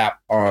new app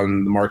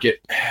on the market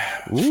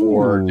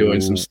for doing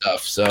some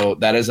stuff. So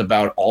that is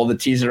about all the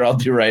teaser I'll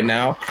do right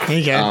now. There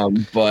you go.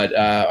 But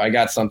I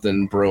got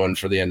something brewing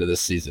for the end of this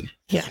season.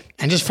 Yeah,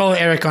 and just follow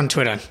Eric on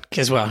Twitter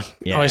as well.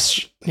 Yeah.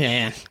 Always,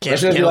 Get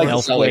Especially if you like the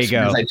Celtics,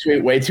 because I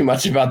tweet way too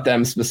much about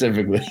them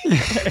specifically.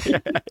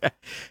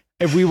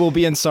 If we will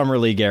be in Summer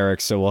League,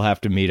 Eric, so we'll have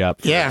to meet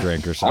up for a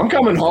drink or something. I'm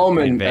coming home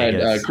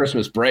at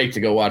Christmas break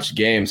to go watch the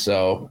game,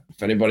 so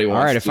if anybody wants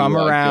all right, if I'm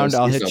around,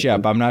 I'll hit something. you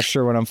up. I'm not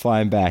sure when I'm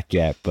flying back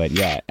yet, but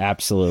yeah,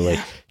 absolutely.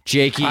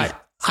 Jakey.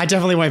 I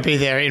definitely won't be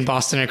there in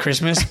Boston at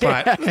Christmas,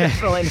 but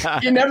Definitely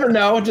not. You never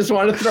know. Just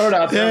wanted to throw it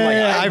out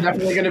there. I'm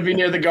definitely going to be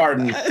near the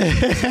Garden.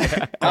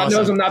 God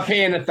knows I'm not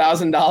paying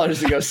 $1,000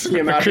 to go see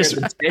him out here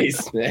in the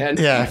States, man.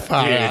 Yeah,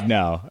 Dude,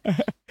 no.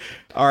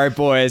 All right,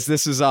 boys,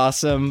 this was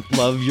awesome.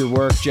 Love your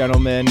work,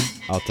 gentlemen.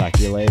 I'll talk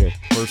to you later.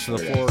 First to the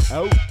floor.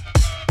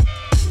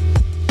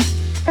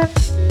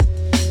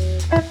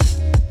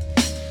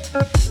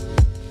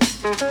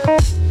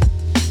 Out.